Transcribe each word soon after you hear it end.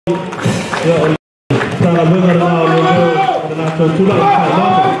For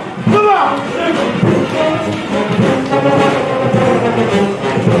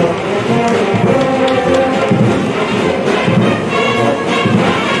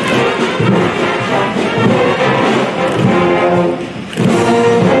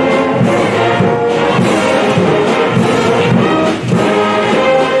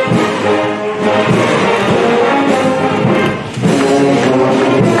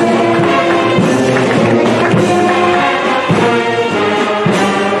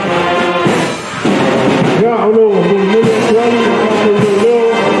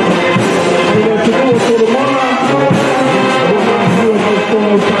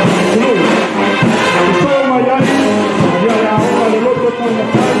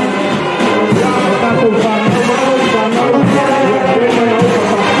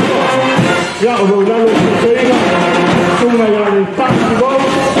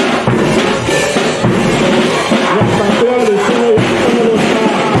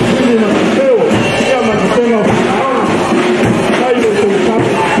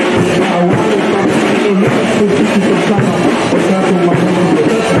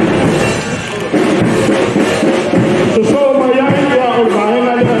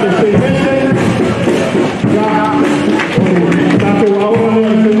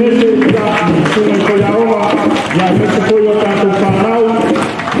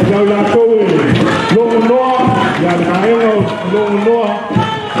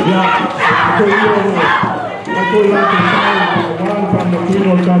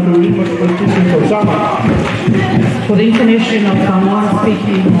the International Samoa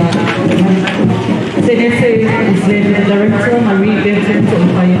speaking, Senese is the Director, Marie Benson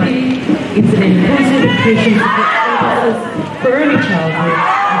Tolfayani. It's an inclusive education services for early childhood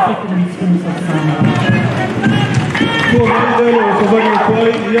African and schools of Samoa.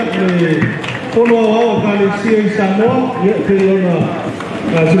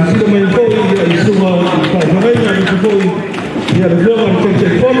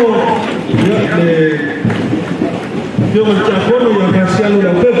 Yo me chacono y agraciando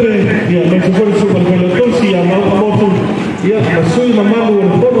la Pepe y a me fue su balcón y a moto y a soy mamá do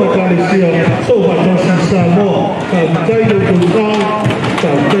fono a Galicia so va a Samoa taio control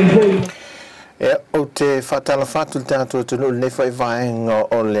o te fatala fatu tanto tu no ne fai vai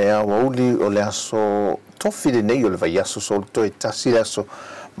o le uli o le aso tofi de nei o le vai aso so to tasi aso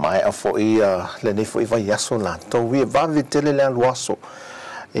mai a foi le ne foi vai aso la to vi va vitele le aso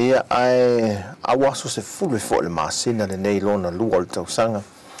ia ai awaso se fulu fo le masina le nei lona luol tau sanga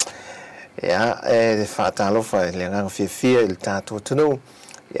ia de fatalo fa le nga fia il tato tunu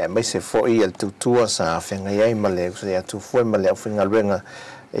ia mai se fo il tutua sa fenga ia male so ia tu fo male finga lenga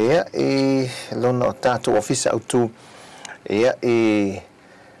ia lona tato office auto ia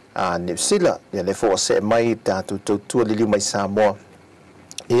a nipsila ia le fo se mai tato tu le mai Samoa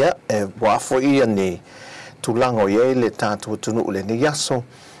ia wa fo ia ni tulango ia le tato tunu le ni yaso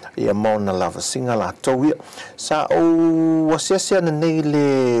ia mauna lava singa la tau sa o wasia na nei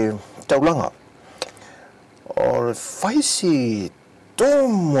le taulanga o faisi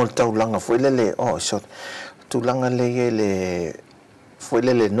tomo taulanga foi le o so tulanga le foi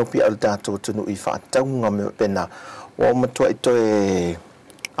le no pi al tato tunu I fa taunga me pena o matua ito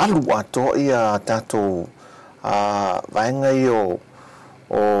alu ato ia tato vaenga io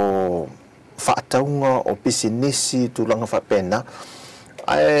o fa taunga o pisinisi tulanga fa pena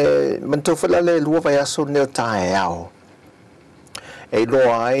ai mento fala le lua vai aso ne tae ao e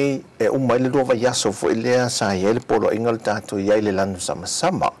lo ai mai le lua vai aso foi le sa ele polo ingal tato ia le lanu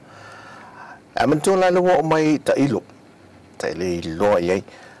sama a mento la lo mai ta ilo ta le lo ia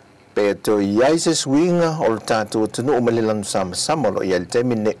pe to ia se swinga o tato tunu mai le lanu sama lo ia te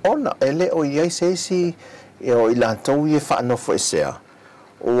mine ona ele o ia se si o ila to ia fa no foi sea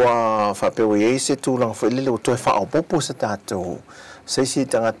o fa pe o ia se tu lang foi le to fa o popo sa tato se si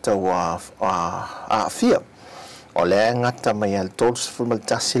tangata wa a fia o le ngata mai al tos fulmal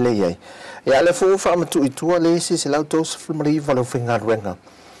tasile ye ya le fu fa matu itua le si se la tos fulmal I valo finga ruenga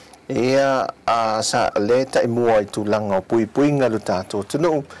ia a sa le ta mua I tu langa o pui nga lu tato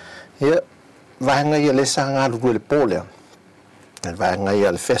tunu ia vanga ia le sanga lu le pole vanga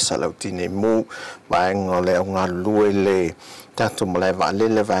ia le fesa la tini mu vanga le nga lu le tato mole va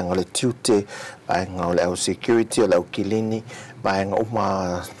le vanga le tute vanga le security le kilini vanga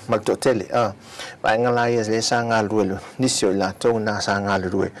uma malto tele vanga la ia le sanga lu nisio la to na sanga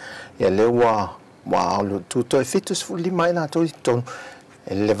lu ia le wa lu tuto fitus fu li mai na to ton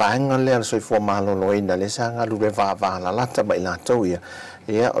le vanga le so fo malo lo ina le sanga lu va la lata mai la to ia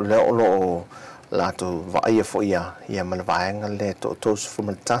le o lato vaia fo ia malavaenga le tos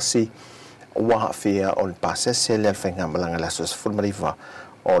fumatasi wa fia on pasese le fenga malanga la sos fulmariva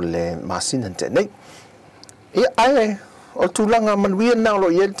o le masina tenei ia ai o tulanga manwia na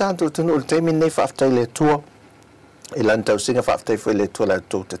lo ia tanto tunu le temi nei fa after le tua ilan tau singa fa after foi le tua la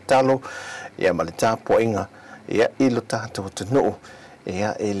to talo ia malita poinga ia ilo tanto tunu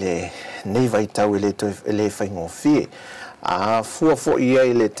ia ele nei vai tau ele to ele fengo fie a fua fo ia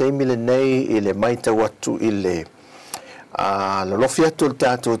ele temi le nei ele mai tau atu ile lo lofia tu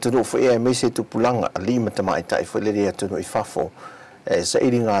tato tu fo e me se tu pulanga ali mata mai tai fo le dia tu no ifafo sa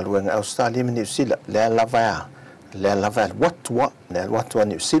iringa luenga Australia me New Zealand le lava what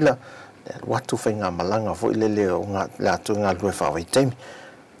New Zealand le what tu fenga malanga fo le nga la tu nga lue fa vai temi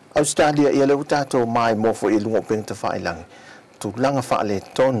Australia ia le tato mai mo fo ilungo peng te fa ilang tu langa fa le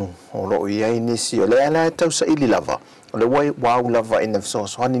tonu o lo ia ni si le ala tau sa ili lava le wow lava in the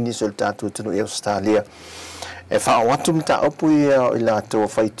source hani ni sul tato tu no Australia e fa watu mta opu i la to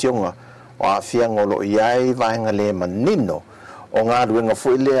faitionga o a fia ngolo iai vaenga le manino o ngā ruenga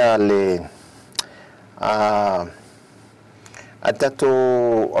fu le tato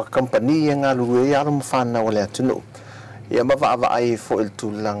a company ngā rue i arum whana o le atunu ia mawa ai fu il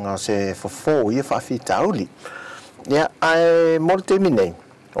tulanga se fo ia fa fi tauli ia ai molte minei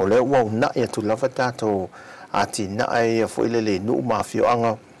o le wau na ia tu lava tato ati na ai fu le nu mafio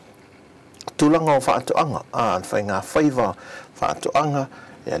anga tulanga o whaatoanga whai ngā whaiva whaatoanga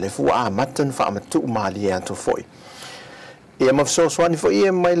ia le fua matan whaamatu mali e anto foi ia mawhsoswani fo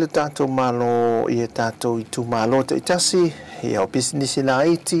ia mai le tātou malo ia tātou i tu malo te itasi ia o business ina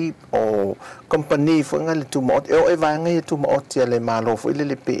iti o company fo ngā le tu maoti o e vanga ia tu maoti le malo fo ile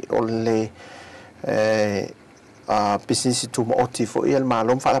le pe o le business tu maoti fo ia le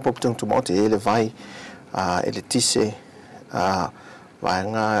malo mwhala poputang tu maoti e le vai e le tise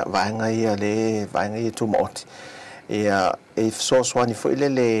vaenga ia tu maoti ia e so swani fo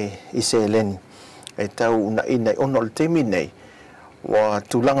ile i se leni e tau una ina ono le temi nei wa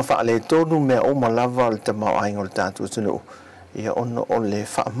tulanga fa le tonu me o malava le tama ai ngol tatu tunu ia ono o le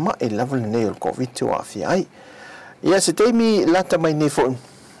fa ma e lava le nei o covid wa fi ai ia se temi lata mai nei fo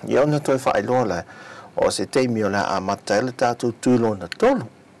ia ono toi fa ilo la o se temi o la amata le tatu tuilo na tolu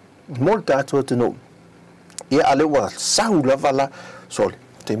mol tatu tunu ia ale wa sau lava la sol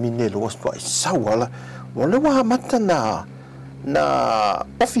temi lo spa sawala wala wa mata na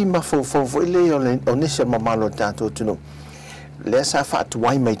ofi ma fo ile o nese mamalo tato tunu le sa fa tu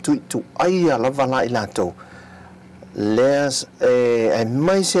wai mai tu ai la vala ilato les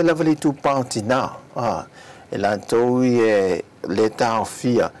mai se la vali tu party na elato le ta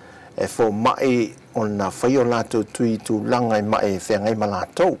fia e fo mai ona faio lato tu langa mai fe ngai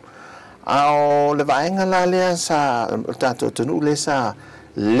malato ao le vaenga la le sa tato tunu le sa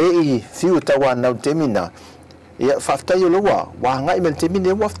lei fiu tawa na temina ia fafta yo loa wa ngai mel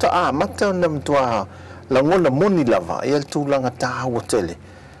temine wafta mata nam tua la ngona moni lava ia tu langa ta hotele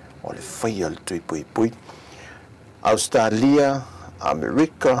o le fail pui Australia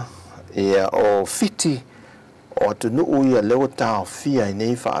America ia o fiti o tunu ia le ta fia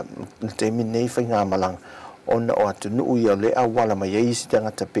nei fa temine fa nga malang ona o tunu ia le awala mai isi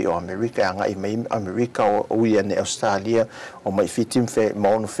tanga tape o America ngai mai America o ia ne Australia o mai fitim fe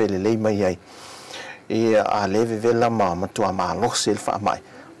mon fe le mai ai ia a leve vela ma tua ma losel fa mai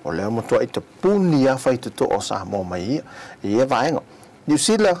o le mo tua ita puni a fa ito o sa mo mai ia vaenga New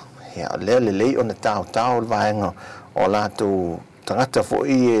Zealand ia le ona tau vaenga o la tu tangata fo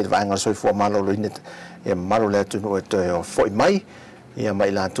i vaenga so fo malo lo net e malo le tu no to fo mai ia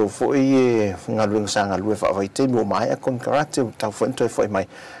mai la tu fo i ngalueng sanga lu fa vai te mo mai a kon karate tau fo to fo mai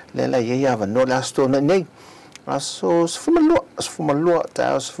le la ia va no la sto nei aso sfumalo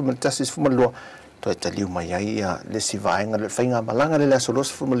ta sfumatasis fumalo to taliu mai ia le si vaenga le fainga malanga le solos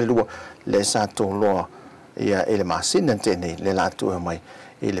fumale lu le sa to lo ia ele masina tene le la tu mai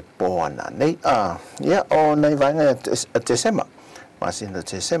ele poana nei ia o nei vaenga te sema masina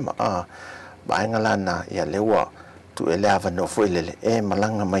te sema vaenga lana ia lewa tu ele ava no foi le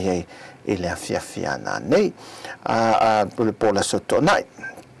malanga mai ele afia na nei le pola soto nai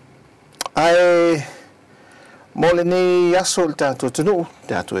ai mole ni asol tato tunu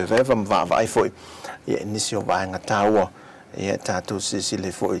tato e veva mva vai foi ia nisi o vaenga taua ia tato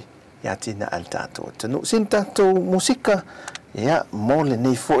sisile foi ia tina al tato tunu sin tato musika ia mole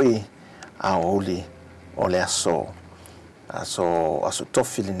ni foi a oli ole aso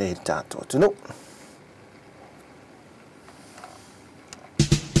tofili nei tato tunu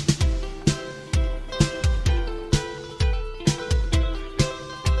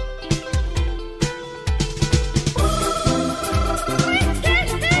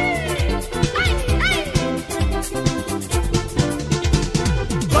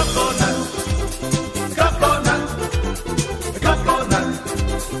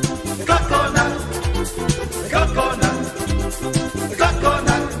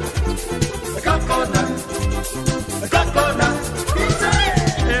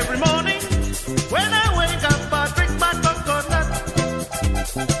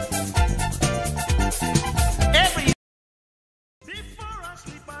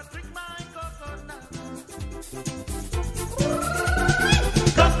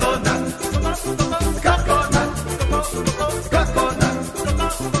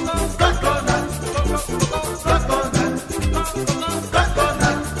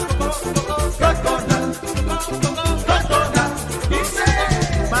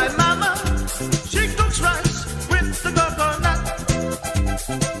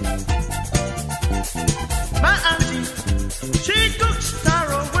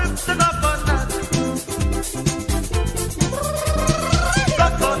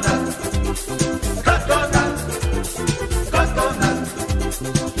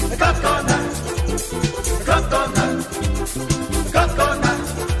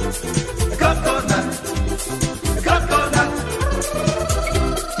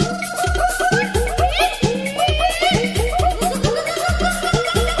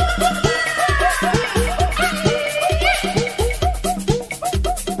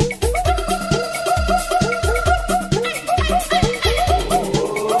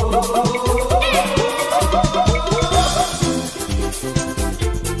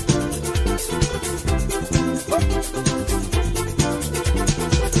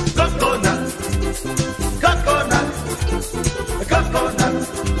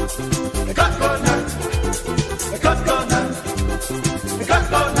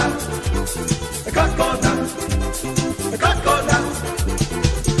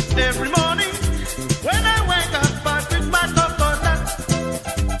Every morning when I wake up, I drink my coconut.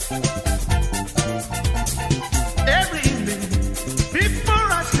 Every evening before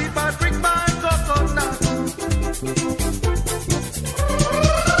I sleep, I drink my coconut.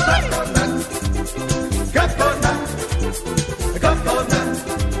 Coconut, coconut, coconut,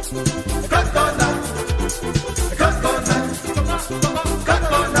 coconut, coconut,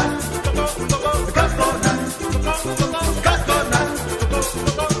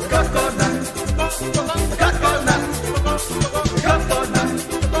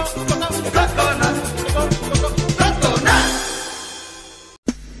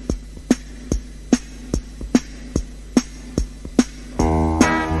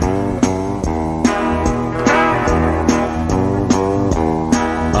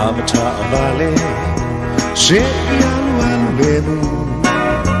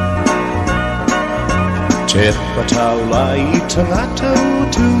 Te pataula I tangata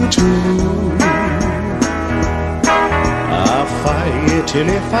utu A whai e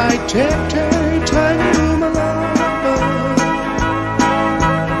tele whai te tai malaba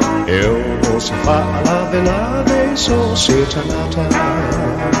E o se whaalawe lawe so se tangata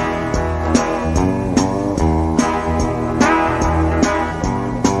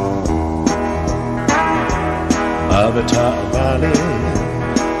Avata vale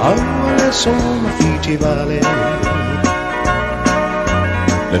Aule sono fiti vale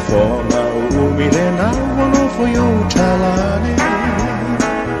Le forma umile n'avolo foio talane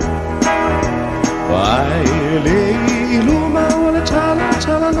Vai le iluma ole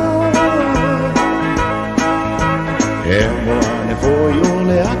talano E moane foio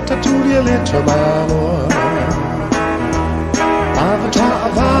le attaturie le tramano Avata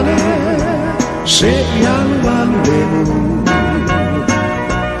vale Se ian vandenu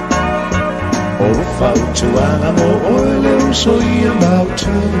O fautu anamo oile uso ia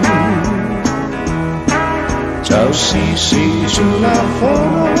mautu Tau si sulla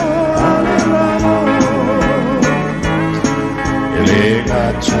fono ale ramo Ele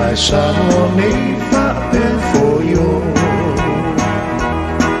gatai samo nei fa per foio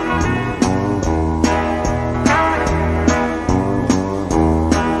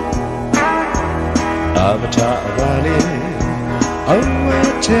Avata vale Aua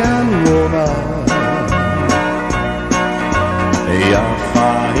te anoma E a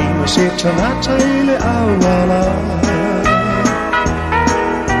whai ma se tanata I le awala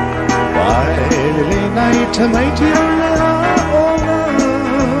Wai le nai te maiti o le aona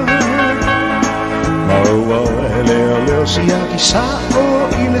Maua e leo si aki sa o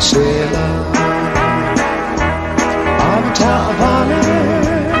I le sela Avata vale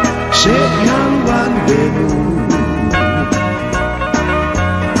Se ian wandenu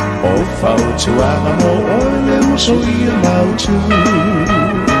O fautu anamo oile uso ia mautu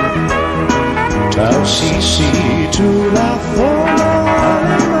Tau si tu la fono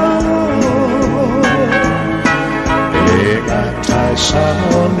E gatai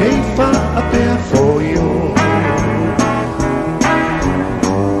samo nei fa a per foio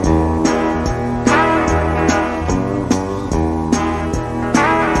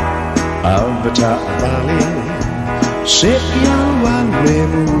Avata vale Se ian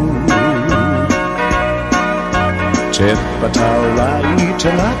wandenu Te pataula I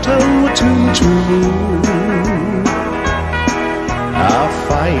tanata utu A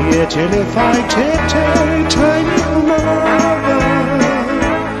whai e tele whai te taini umalawa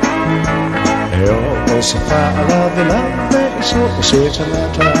E o se whaalawe lawe so se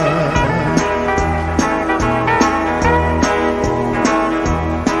tanata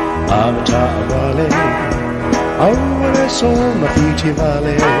Avata vale Aure sono fiti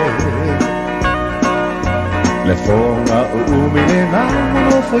vale Le fonga umile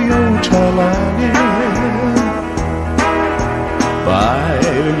n'avolo foio talane Vai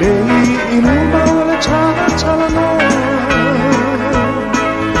le iluma ole talano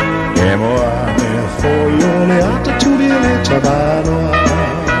E moane foio le attitudi le tabano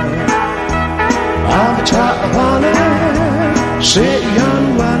Avata vale Se ian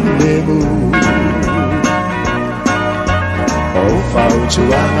wandemu O fautu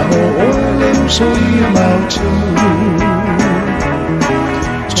anamo oile uso ia mautu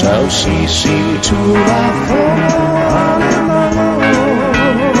Tau si tu la fono ale mano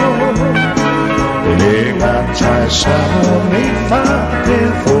Ele gatai samo nei fa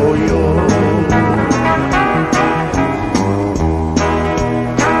per foio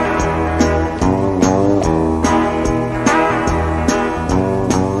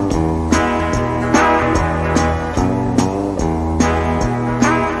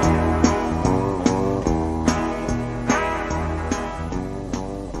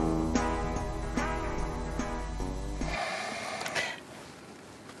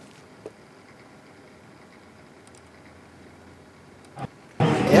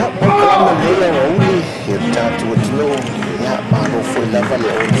tātou atino ia malo foi lava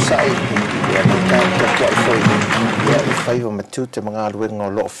le o sai ia mai tātou kwa foi ia I whai wa matu te mga aluenga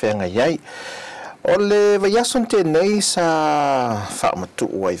o loo whenga iai o le vaiason tenei sa whaamatu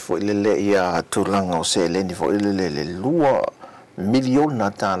uai foi lele ia tūlanga o se leni foi lele lua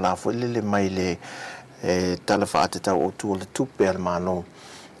miliona tā la foi lele mai le tala whaate tau o tu o le tupe al mano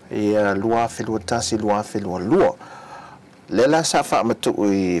ia lua whelua tasi lua whelua lua Lela sa whaamatu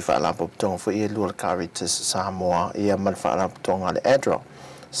I whaalapotonga fo ia lua Caritas Samoa ia man whaalapotonga le Adra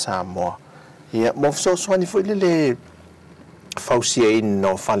Samoa ia mo so swani fo le fausia in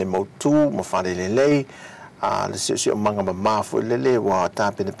no whale mautu mo whale lelei le sio manga mama fo lele wa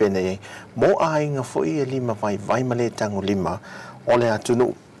ta pene pene mo ainga fo ia lima vai male tango lima ole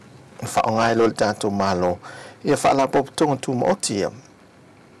atunu whaongai lo tato malo ia whaalapotonga tu mo otia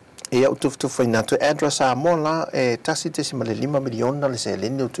ia utufutu foi natu address a mola tasi te simale 5 miliona le se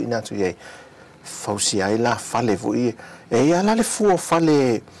leni utu inatu ye fausi ai la fale voi ia la le fu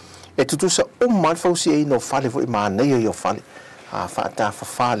fale tutusa mal fausi ai no fale voi ma nei yo fale a fata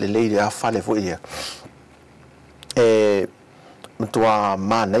fale le a fale voi mtua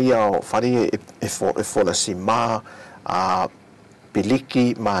ma nei o fale fo la sima a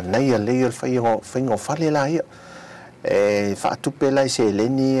piliki ma nei le fingo fale la ia whaatupe lai se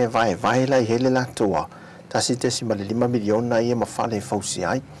leni vai lai hele la toa tasi te si male 5 miliona ia ma whale fausi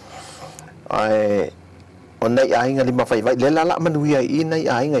ai o nei ainga 5 vai le la manuia I nei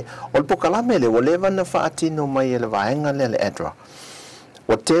ainga o le pokalame le o le vana whaatino mai le vaenga le Adra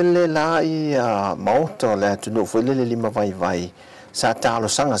o tele la I maoto le atunu fo le 5 vai sa talo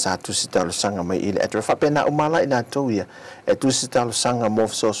sanga sa tusi talo sanga mai I le Adra whapena umala ina toia tusi talo sanga mo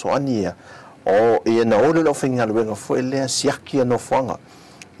so ania o ia na ole lo finga luenga foi le siaki no fonga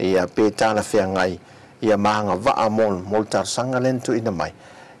ia pe tala fe ngai ia manga va amol moltar sanga lento ina mai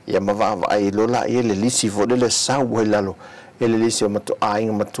ia ma va ai lo la ia le lisi vo le sa we lalo ele lisi ma to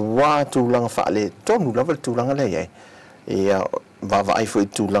ainga ma to wa tu langa fa le tonu lava tu langa le ia va ai foi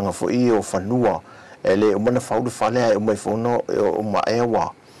tu langa foi o fanua ele o mana fa u fa le o mai fono o ma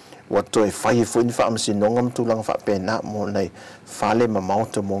ewa wa to e fai foi ni fa am si nongam tu lang fa pena mo nei fale ma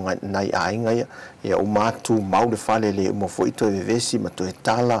mauto mo nai ainga ia o matu mau le fale le mo foi to vesi ma to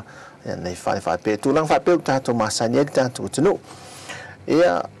tala nei fale fa pe tu lang fa pe ta to masanya ta to tunu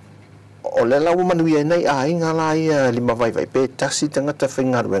ia o le la manu ia nei ainga la ia 5 vai pe taxi tanga ta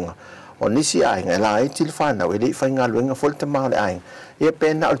finga wenga o nisi ainga la I til fa na we le finga wenga fol ta ma le ainga ia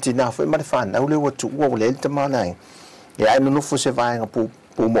pena ultina foi ma fa na le wo tu wo le ta ma le ia no fo se vai nga pu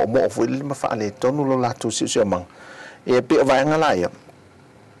mo foi le ma fa le tonu lo la tu si mang e pe vai nga la ia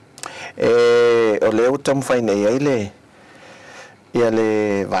o le utam fai nei le ia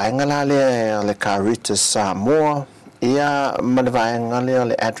le vai nga la le Caritas Samoa ia ma vai nga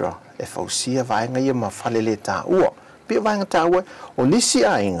le Adra e fausia vai nga ia ma fa le ta u pe vai nga ta u o nisi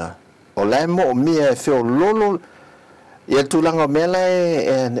ainga o le mo mia fe o lolo ia tulanga mela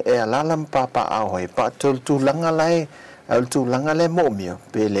e alalam papa a hoi pa tulanga lai al tulanga le mo mia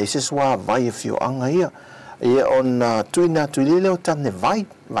pe le se swa vai fio anga ia on tuina tulile o tan vai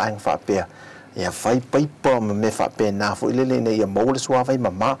fa pe ia vai pai pa me fa pe na fo ile ne ia mo le swa vai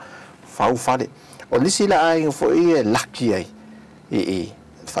mama fau fale o lisi la ai fo ia lucky ai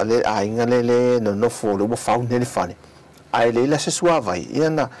fale ai ngale no fo lo fau ne fale ai le se swa vai ia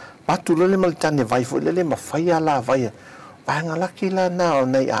na patulo le mal tan vai fo le ma fai ala vai Panga laki la na o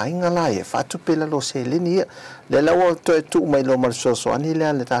nei ainga la e fatu pela lo se lini le la o to tu mai lo mal so ani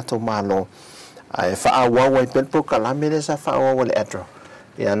le tato malo ai fa awa wa pel po kala me le sa fa awa le Adra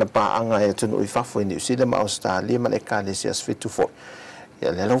ia na pa anga e tunu I fa fo ni si le ma Australia ma le kale si as fitu fo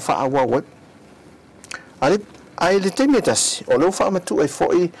ia le lo fa awa wa ai le temitas o lo fa matu ai fo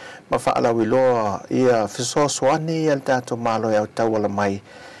I ma fa ala wi lo ia fiso so ani le tato malo ia tawala mai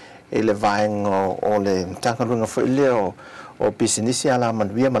ele vaeng o le tangalunga fo ile o business ala man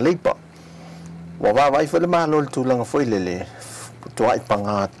via malipa wa vai fo le malo tu langa fo ile le to ai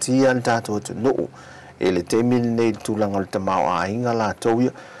panga tia ta to no ele temil nei tu langa le tamau ainga la to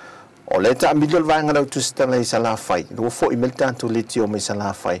o le ta milol vaenga lo tu stala sala fai do fo email ta to le tio me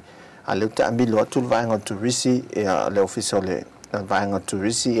sala fai a le ta milol tu vaenga tu risi le official le vaenga tu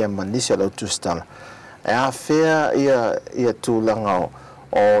risi e manisia lo tu stala a fair ia tu langa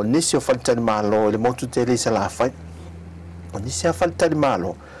o nisi o falta di malo le motu tele sala fai o nisi a falta di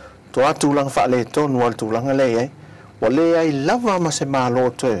malo to atu lang fa le to no tu lang le o le ai lava ma se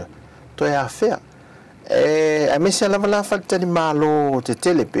malo to e fair a me se lava la falta di malo te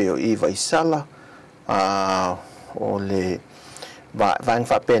tele pe o I vai sala o le va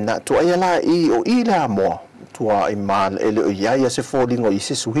fa pena to ai la I o I la mo to ai mal ele o ia se folingo I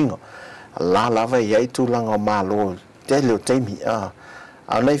se suhingo la lava ia tu langa malo te le temi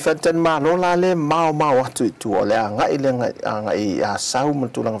nei fatan malo la le mau atu tu ole anga ile anga sau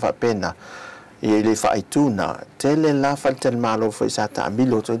tu langa fa pena ia le fa ituna te le la fatan malo fa sa ta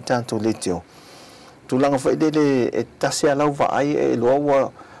milo to tanto le tio tu langa fa le tasia lau va ai e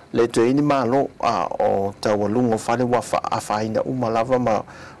lo le to ini malo o tawalungo fa le wa fa ina uma lava ma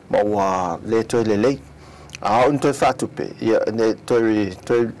wa le to le on te fa tupe ia ne to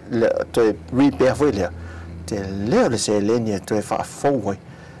repair foi le te le se lenia to fa foi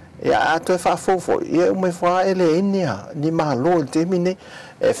ia to fa foi ia me fa ele inia ni malo te mine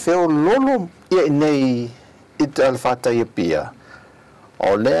e feo lolo ia nei ital fata ia pia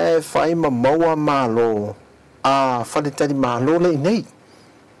o le fai maua malo fa le tali malo le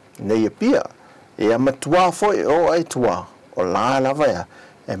nei pia ia matua foi o ai tua o la lava ia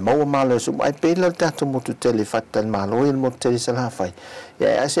e mau malo su mai pela tato motu tele fatta malo il motel sala fai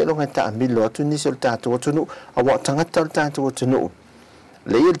ya se lo ngata milo tu ni sul tato tu no awa tangata tato tu no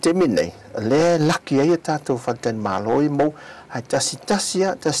le il temine le lucky ya tato fatta malo i mo ai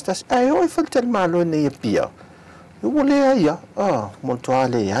tasitasia tastas ai oi fatta malo ne pia u le ya molto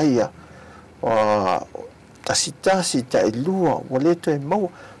ale ya tasitasi ta ilua wole to mo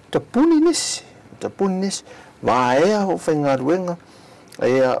te puninis vai o fengaruenga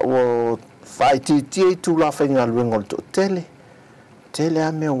ia o fai ti tu la fenga luengo to tele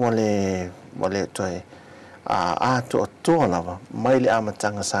a me wale to to lava mai le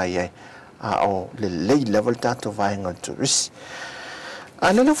amatanga sai o le level tato vai ngal to ris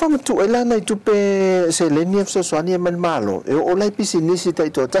ana no fama tu ela na tu pe se le ni so swani man malo e o lai pisinisi tai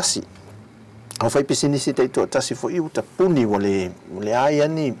to tasi o fai pisinisi tai to tasi fo iu ta puni wale ai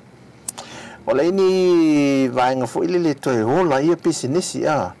ani ola ini vai nga fo ile to ho la ia pisinisi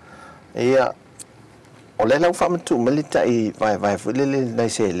ia ole la fa mtu melita I vai fo ile na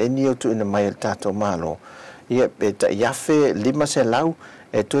se le ni tu ina mai tato malo ia beta yafe lima se lau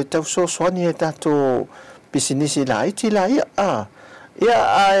e to ta so swani tato pisinisi la iti la ia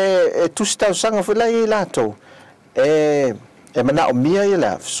ia tu sta sanga fo la ia to e mana o mia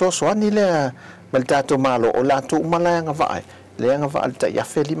ia so swani le mal tato malo o la tu mala nga vai le nga va alta ya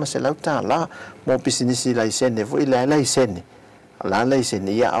feli ma se lauta la mo pisinisi la isene vo ila la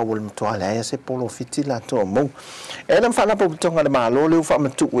isene ya awol mto ala ya se polo fiti la to mo e na fa la po tonga le malo le fa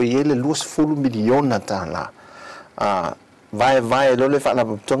mtu we le lus fulu miliona ta la vai lo le fa la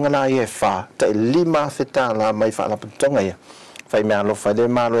po tonga la ye fa ta lima feta la mai fa la po tonga ya fai me alo fa le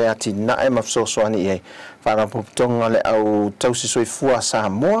malo ya tina e ma so so ani ye fa la po tonga le au tausi soi fua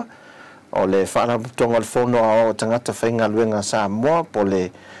Samoa o le whana tonga le fono o tangata whainga luenga Samoa po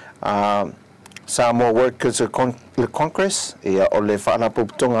le Samoa Workers Congress ia o le whana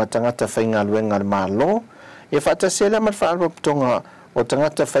tonga tangata whainga luenga le malo ia whata sela mat whana tonga o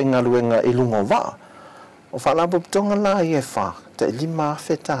tangata whainga luenga I lungo wa o whana tonga la ia wha te lima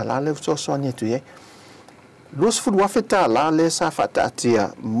wheta la le usoso ania tu ye luas fudua wheta la le sa whata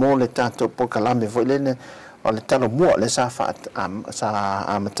atia mo le tato po kalame vo ilene o le talo mua le sa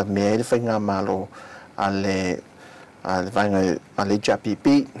amata mea le whainga malo ale JPP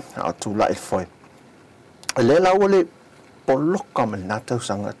a tu la foi le la ole poloka manata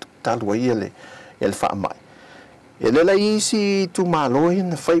sanga talu ia le wha mai le la isi tu malo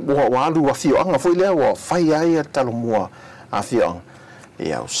in fai boa walu a fio anga foi le wa fai ai talo mua a fio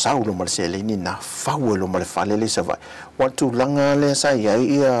ia saulo mal se le ni na faulo mal fale le sa vai wa tu langa le sa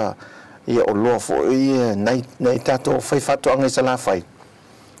ia o lo fo ia nei tato fai fato anga sala fai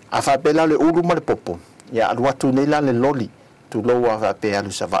a fa pela le ulu ma le popo ia alua tu nei la le loli tu lo wa fa pe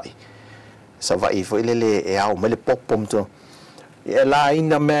alu sa vai fo ile e au me le popo mto ia la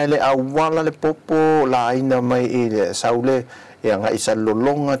ina me le awala le popo la ina mai ile saule ia nga isa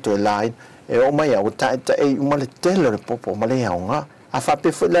lolonga to la e o mai au ta e uma le tele le popo ma le nga a fa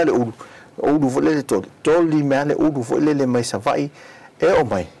pe fo le ulu fo le to li me le ulu fo le mai sa vai e o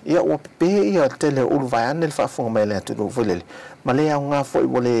mai ia o pe ia tele ulu vai ane le fa fo mai le tu fo le ma le nga fo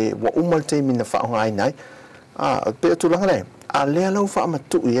wole wa umal te mina fa nga nai pe tu langa le a le la fa ma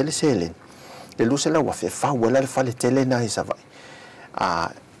tu ia le selen le lu se la wa fe fa wala le fa le tele nai sa vai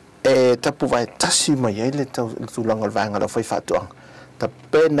e tapu vai tasi mai ele tu langa vai nga foi fa tu ta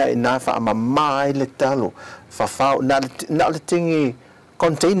pena ina fa ma mai le talo fa na le tingi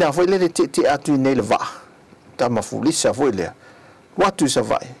container foi le ti atu nei le va ta ma fulisa foi le watu sa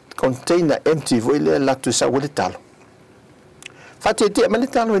vai container empty foi le la tu sa wole talo fa te ma le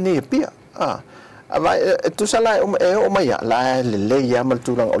talo nei pia vai tu sa la o mai la le ya mal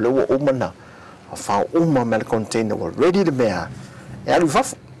tu langa o le o mana fa uma mal container ready to bear e alu fa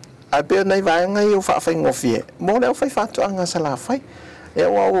a pe nei vai ngai o fa fa ngofie mo le fa fa tu anga sala fai e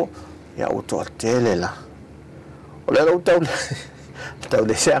o ia o to tele la o le tau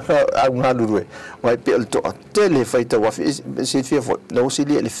le sanga au ngalu e wai pe to tele faita wafi se fia fo no si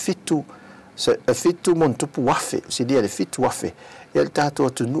le fitu se fitu mon tupu wafe si le fitu wafe ia tato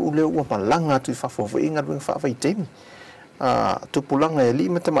tu nu le ua malanga tu fa fo inga ring fa vai temi tupu langa e li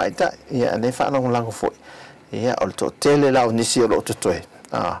mata mai ta ia ne fa long lang fo ia o to tele la o nisi o lo to toe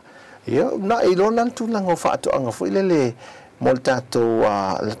ia na i lo lan tu lang o fa to anga fo le mo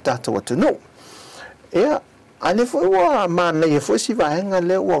tato tu nu ia ane fo wa mana ye fo si vaenga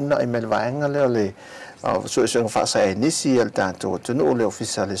le wa na email vaenga le so fa sa nisi el tato tu nu le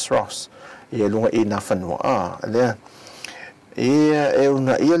officialis Ross ia lunga ina fanua le ia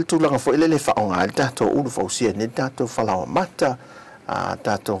una il tu langa fo le fa onga el tato u fo si ne tato fa la mata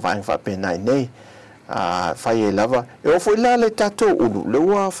tato vaenga fa pena nei fa ye lava e fo la le tato u le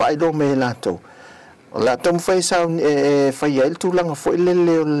wa fa do me lato la tom fa sa fa ye el tu langa fo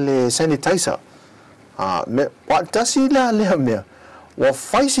le sanitizer me wa tasi la le me wa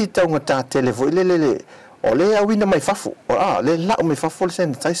faisi taunga ta telefo le o le awina mai fafu le la mai fafu le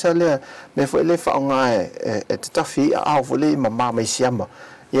sen taisa le me fo le fa nga e tafi a fo le mama mai siama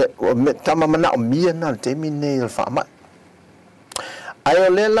ye me tama mana o mia na te mine fa ma ai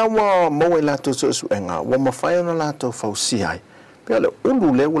le la wa mo la to so enga wa ma fa na la to fo si ai pe le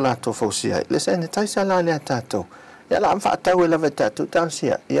ulu le la to fo si ai le sen taisa la le tato ya la fa ta we la veta to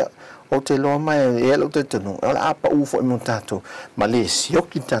tansia ya o te loa mai e lo te tonu o la apa u fo i montato ma le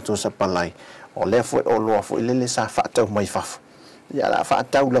sioki tato sa palai o le fo o loa fo i le sa fa tau mai fafu ia la fa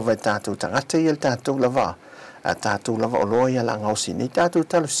tau lava tato tangata i el tato lava a tato lava o loa ia la ngausi ni tato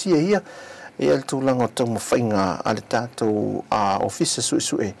talo sia ia i el tūlanga o tau mawhainga a le tato ofisa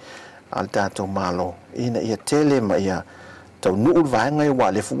sui al tato malo ina ia tele ma ia tau nuu vaenga i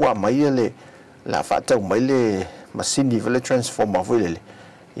wa le fuwa mai le la fa tau mai le masini vele transformer vele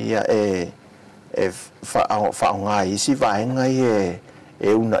ia fa nga isi vaenga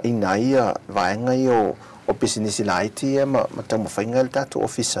una ina ia vaenga o business light ma tamo fainga el tato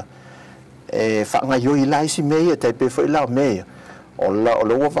officer fa nga yo ila isi me te pe fa ila me o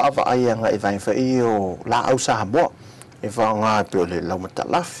lo va ai nga vai fa o la au sa mo fa nga pe le la mata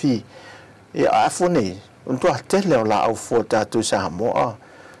lafi afone unto atele o la au fo tato sa mo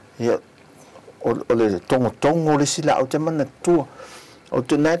ia o le tongo le sila o te mana tu o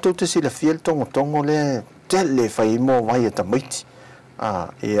te nato te sila fiel tongo le tele fai mo vai ta miti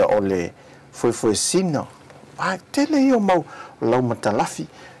ia o le foi sina tele io mau lau matalafi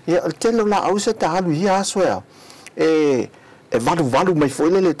ia tele la au se ta alu ia soa valu mai foi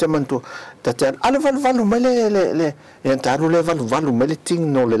le te manto ta ale valu mai le ia ta le valu mai le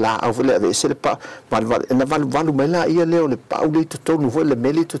ting no le la au le se le pa valu mai la ia le o le pa u le tonu foi le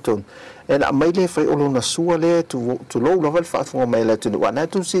meli tonu ena mai le fai olo na sua le tu lo la fa fo mai le tu na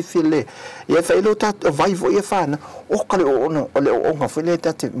tu si file ia fai lo ta vai vo ia fa na o kale o nga foi le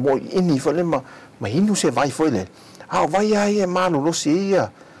ta te mo ini fo le ma inu se vai foi le vai ai manu lo si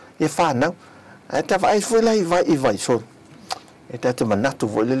ia e fa na ta vai foi le vai so e ta te manatu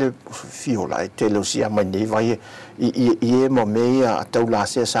vo le fio la te lo si mai nei vai i mo me a tau la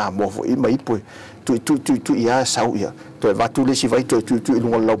se sa mo vo i mai po tu ia sau ia to va tu le si vai tu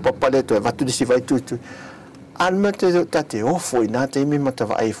lo lo papa le to va tu le si vai tu an mate tate o foi na te mi mata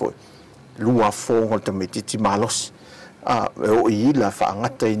vai foi lua fo o te meti ti malos o i la fa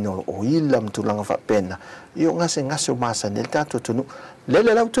ngata ino o i la mtulanga fa pena io ngase o masa nel tato tunu le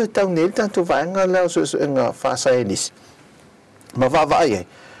la to tau nel tato va nga la so nga fa sa enis ma va vai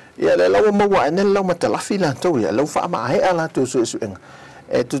ia le la mo wa nel la mata la fila to ia lo fa ma he ala to so nga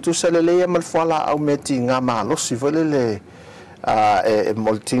tu sale le mal fala au meti nga malo si vole le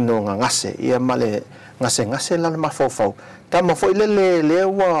moltino nga ngase ia male ngase la ma fo ta ma foi le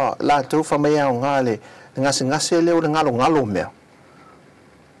wa la to fa mai au ngale ngase le o ngalo me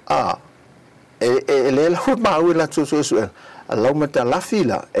le la ma u la so lo mata la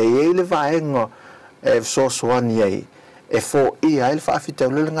fila le vaenga so soani ai fo ia il fa fita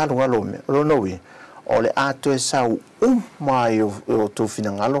le ngalo me lo no wi o le ato sau mai o to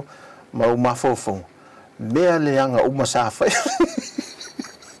finangalo ma uma fofo mea le anga uma safa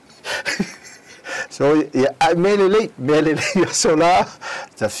so ia mele so la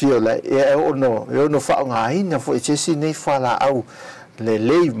ta fiola e no fa nga ina fo e si nei fa la au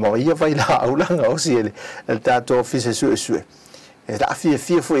le mo ia vai la au langa o si el tato office su e la fie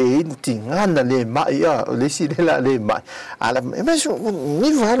fo e tingana le mai ia le si le mai ala me so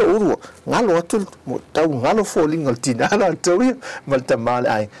mi vale uru ngalo atu tau ngalo fo lingal tinala to malta mal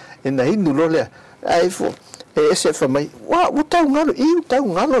ai ina hinu lo le ai fo e se fa mai wa o tau ngalo I tau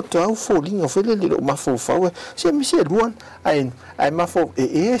ngalo tau folinga fele le ma fo fa se mi se luan ai ma fo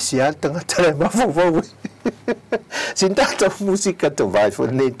e se al tanga tele ma fo fa sinta to musika to vai fo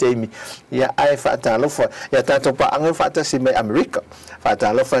ne temi ya ai fa ta lo fa ya ta to pa anga fa ta si mai America fa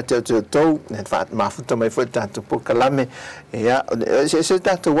ta lo fa to ne fa ma fu to mai fo ta to po kalame ya se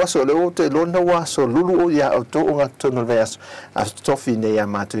ta to waso le o te lona waso lulu o ya o to nga to no vers a to fine ya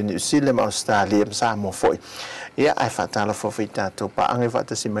ma to ni sile ma Australia sa mo foi ya ai fa ta lo fo fita to pa anga fa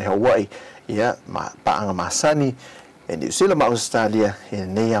ta si mai Hawaii ya ma pa anga masani e New Zealand ma Australia e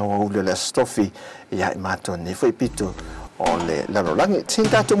nei a o le stofi ya mato ne foi pito o le lanolangi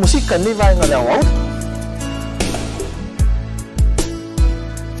tinta to musika ni vai ngale au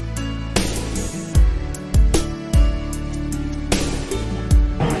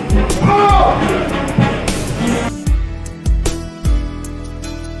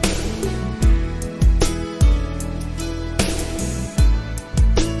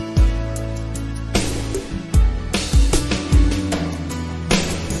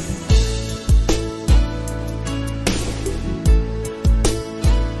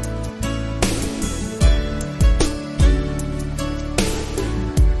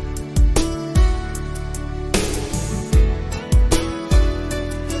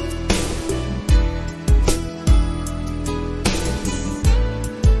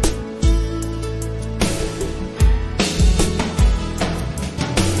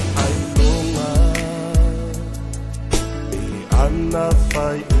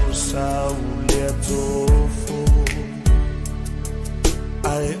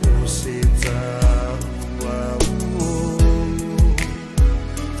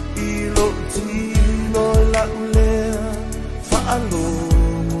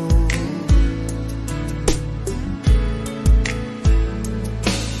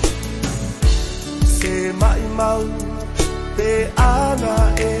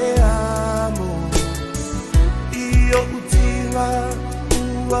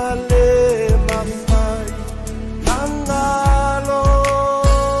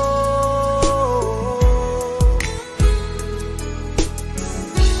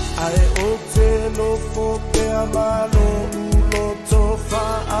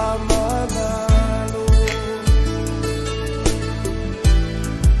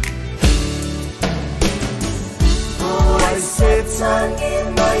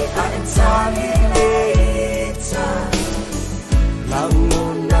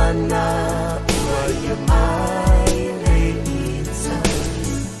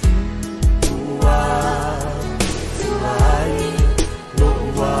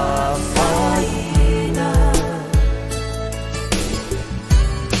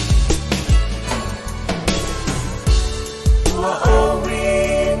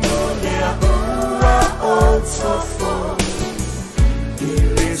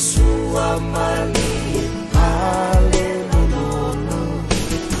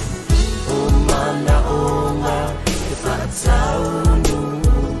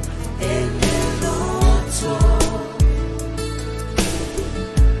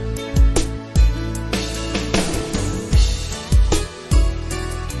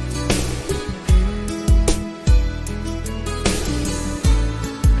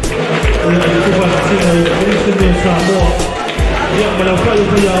Samoa. Ya para kai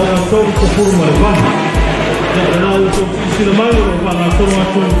ko ya o ko ko furma ba. Ya na o ko sina mai o ba na so ma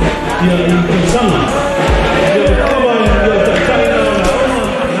tu ya I pensana. Ya ko ba ya ta kai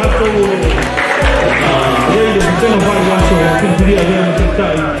na ko ya ile ko no ba ya so ko dia ya na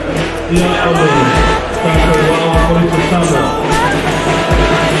tai ya o ta ko wa ko ko Samoa.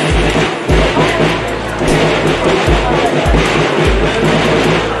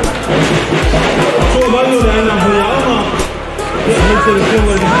 So bayo na na ya ama ya ni selección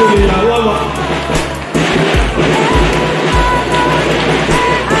de historia ya agua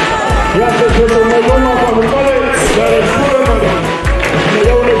ya se todo me bueno para vale la escuela me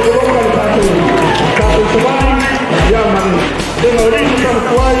da una colomba de tanto sabani ya man de origen tan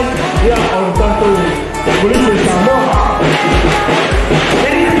cual ya on tanto política Samoa.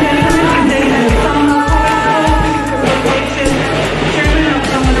 Ladies and gentlemen, today is the Samoa Association Chairman of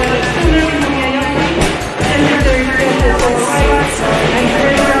Samoa Secretary for Ohio and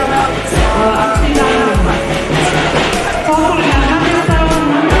Treasurer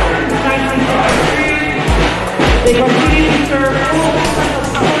they continue to serve all parts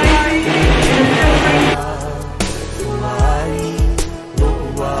of society and children.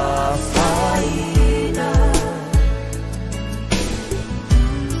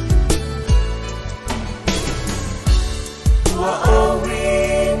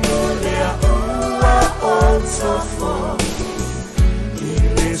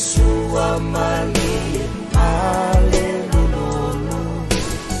 mali alelululu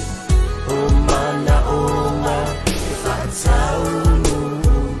Umana onga Fatsaunu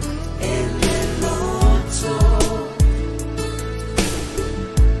eleloto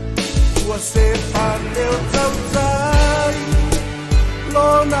Você valeu tautai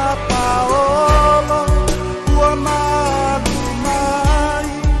Lona paola Ua malu mai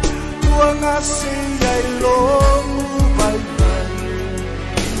Ua ngasi ai longu vai vai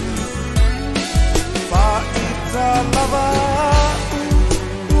Paita lava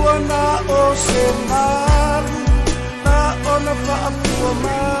Ua na o se malu Na ona whaapua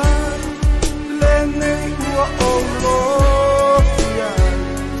mai Lene ua o lofia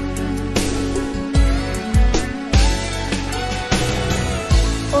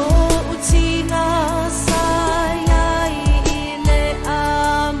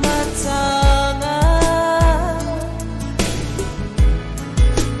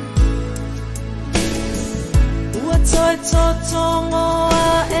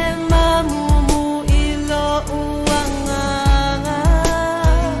Totongoa e mamumu ilo uanganga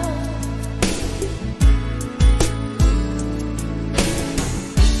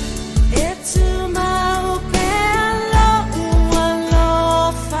E tu mau pelo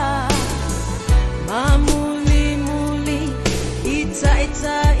ualofa Mamuli muli ita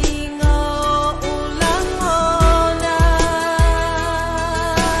ita ingo ulangona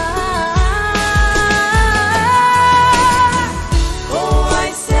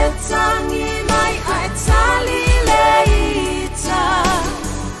Tangi mai ai tali leita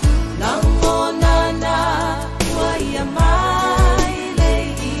Langona na waya mai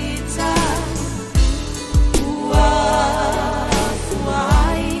leita Ua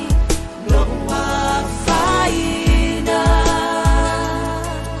fuai no ua faina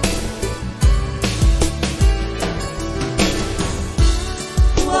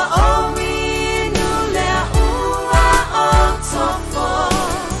Ua ominu lea ua otofo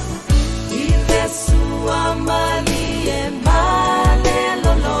Sua mali e male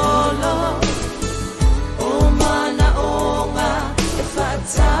lololo O mana onga e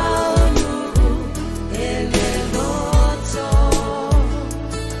fatau nuru e le loto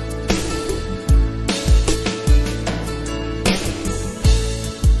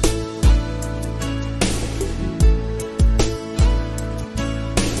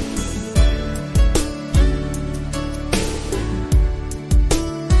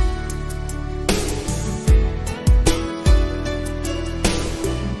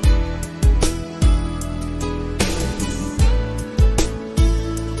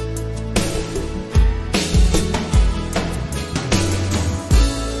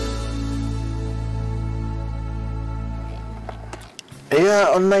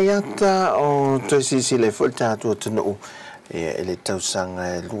Ia ona iata o toi sisi le fo tātua tunu ia ele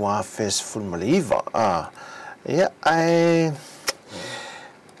tausanga lua festival maliva ia ai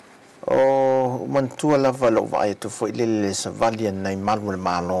o mantua lava lo vai to foi le savalia nei malu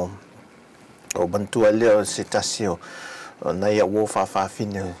malo o mantua le o se tasio na ia wo fa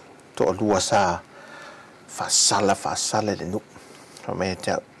fine to lua sa fa sala le nu o me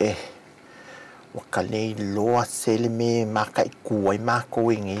te Wakalei loa sele me maka I kuai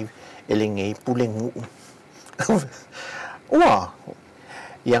mako ingi elengei pulengu. Ua,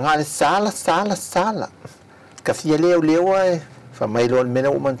 ia ngale sala. Ka fia leo ai, fa mai lo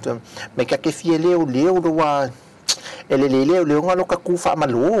mena umantu, me ka ke fia leo lo wa ele leo ngalo ka kufa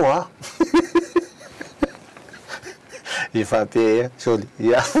maloa. I fa pe soli,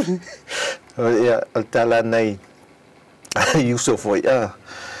 ia. Ia altala nei. Yusuf ia.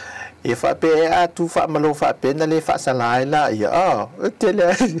 E fa pe a tu fa malo fa pena le fa salai la ia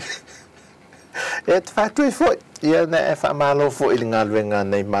tele et fa tu fo ia na fa malo fo il ngalwenga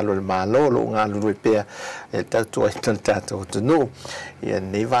nei malo lo ngalu pe e tatu no ia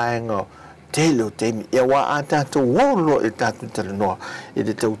nei vaengo telo te ia wa ata to wolo e tatu tele no e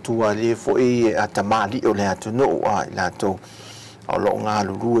de tautu ali fo e atamali o le atu no la to o lo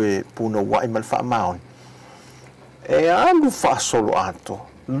ngalu rue puno wa mal fa maun e alu fa solo ato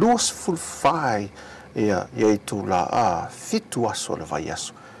Lus fulfai ia tu la fitu aso le vai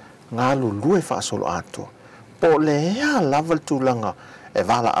aso ngalu lue fa solo ato po le lava tu langa e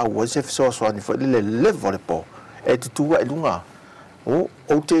vala au se so ani fo le level po e tu e lunga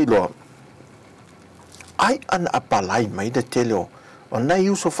o te lo ai an apalai mai de telo ona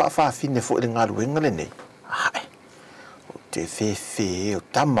uso fa fine fo le ngalu ngale nei ai o te fe o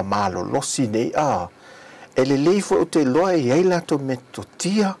tama malo lo sine ele leifo o te loa e ai lato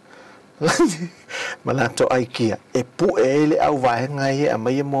metotia malato aikia e pu ele au vaenga e a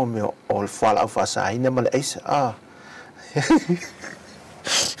mai mo me o fala au fasa ina male aisa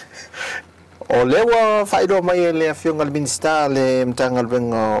o lewa whairoa mai le whionga le minista le mtanga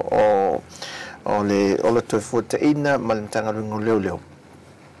luenga o le toi fuataina ma le mtanga luenga leo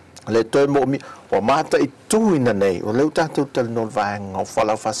le toi mo mi o mata i tuina nei o leu tātou talino le vaenga o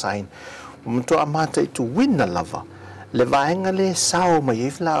whalau whasain o mtua mata i tu wina lava le vaenga le sao mai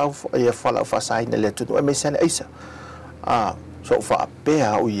e whalau whasain le tunu e meisane eisa so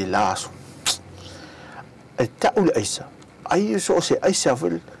whaapea o i laso e tau le eisa ai so se eisa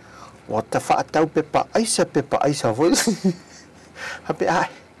vil o ta whaatau pepa eisa vil hape ai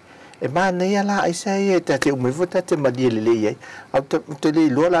e mana ia la eisa e te umivuta te madia le lei au te le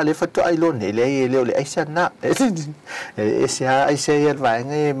loa la le fatu ai lone le le eisa na e se a eisa ia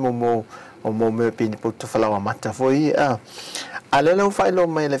vaenga e mo me pini puto whalau mata foi a le lau whaelo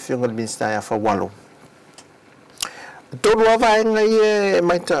mai le whiunga le minsta ia whawalo tolu vaenga ia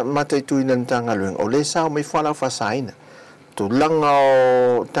mata i tuina ntanga luenga o le sao mai whalau whasaina tulanga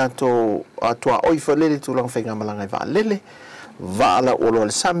o tato atua oi whalele tulanga whenga malanga i waa lele vaala olo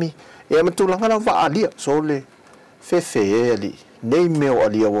le sami e ma tulanga la waa alia so le fefe e ali nei meo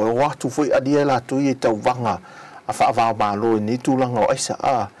alia o watu foi alia la tui e tau vanga a whaavao malo ni tulanga o aisa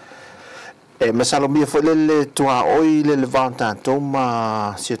e masalo mia whalele tua oi le vao tato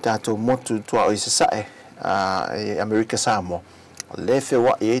ma si tato motu tua oi sasae e Amerika Samoa le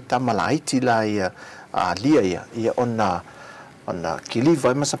fewa e tamalaiti la ia lia ia ona kili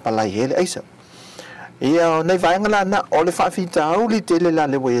vai masa palai ele aisa ia nei vai ngala na ole fa fita au li tele la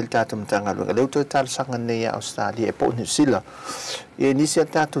le wel tatu mtanga lu le to tal sanga nei Australia e po New Zealand e ni se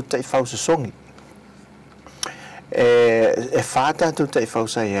tatu tai fausa songi e fa tatu tai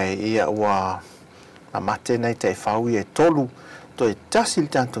fausa ia wa amate nei tai fau e tolu to e tasil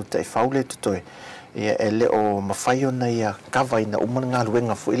tatu tai fau le to ia ele o mafaio na ia kavaina umanga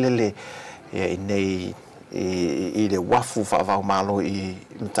luenga fu ilele ia nei i le wafu whaavau malo i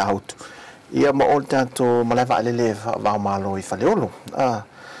mtautu ia ma ol tanto malaiva alele whaavau malo i whaleolo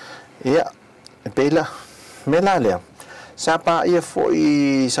ia e peila me la lea sapa ia fo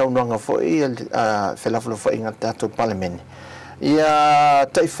i saunuanga fo i whelafalo fo i ngatato palemene ia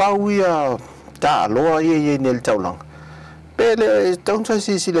taifau ia ta aloa ia nel taulanga pele taunsa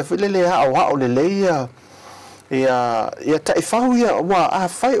si le filele hao le leia ia taifau ia wa a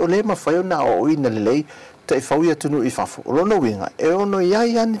fai o le ma fai na o ina le lei taifau ia tunu i fafu o lono winga e ono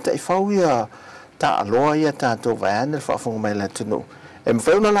ia ni taifau ia ta aloa ia tato vaene le fafu mai la tunu e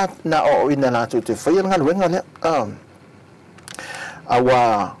mfai na na o ina la tu te fai nga luenga le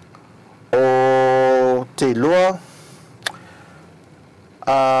awa o te loa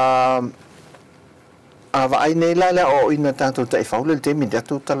va ai nei la o ina tato taifau le te mi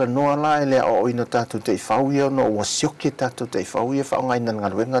datu tala noa la le o ina tato taifau ia no o sioke tato taifau ia fa nga ina nga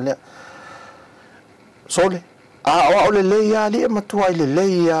luenga le sole o le leia li matua i le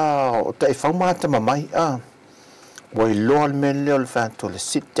leia o taifau mata mamai Wai loa me leo le whanto le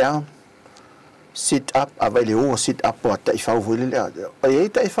sit down, sit up, a vai le o sit up o taifau vile le ai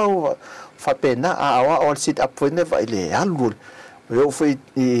taifau whapena awa o sit up vile vai le alu o fai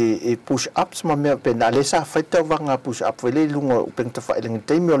i push ups ma mea pena le sa fai tau vanga push up vile lunga upeng ta whai lengi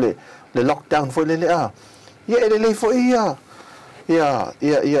teimio le lockdown vile le ia ele le fo ia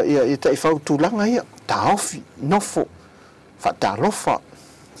taifau tulanga ia taofi nofo whatalofa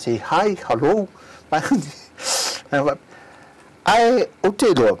say hi hello ai o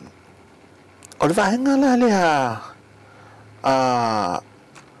te lo o le vahenga la le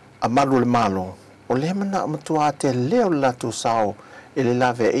a malu le malo o le mana matua te leo la tu sao e le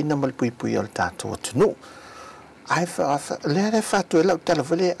lave ina mal pui pui al tato tunu ai le fatu e la tala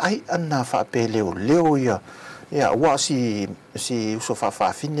vele ai ana fa pe leo ia wa si uso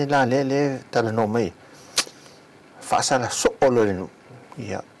fa fine la le tala no mai fa sala so o le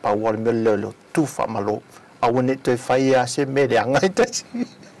ia pa wal me le tu fa malo awone te fai a se me le anga ita si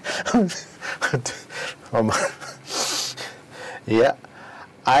ia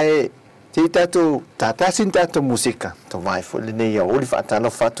ai ti tatu tata sin tatu musika to vai fo le nei o li fa tala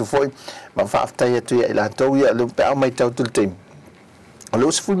fatu foi ma fa afta ia tu ia la to ia lu pe mai tau tul tim o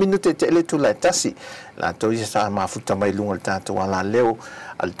lo se fu minute te le tu la tasi la to ia sa ma futa mai lunga tatu ala leo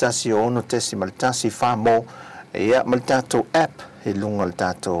al tasi ono tesi mal tasi fa mo ia mal tatu app e lunga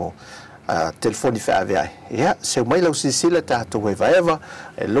tatu telefoni fa avea ia se mai lo sisila tatu we vaeva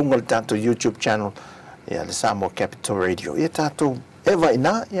e lunga tatu YouTube channel ia le Samoa Capital Radio ia tatu eva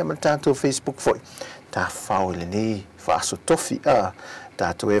ina ia mal tatu Facebook foi ta fau le ni fa so tofi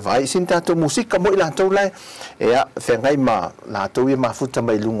tatu eva i sin tatu musika mo ila tau lai ia fengai ma la tau ia mafuta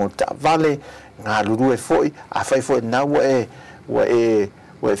mai lunga ta vale nga luru e foi a fai foi na wa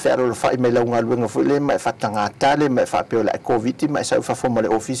o e whero le whai mai launga luenga fui le mai whatanga tale mai whapeo la COVID mai sau whafoma le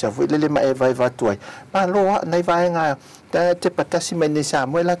ofisa fui le mai e vai vatuai ma loa nei vai ngā te patasi mai ni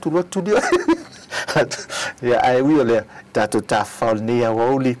Samoa la tulo tudio ya ai wi ole tato ta falnia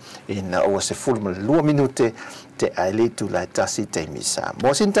woli in o se fulma 2 minute te ai le tu la tasi te misa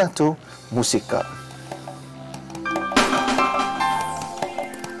mo sin tanto musica.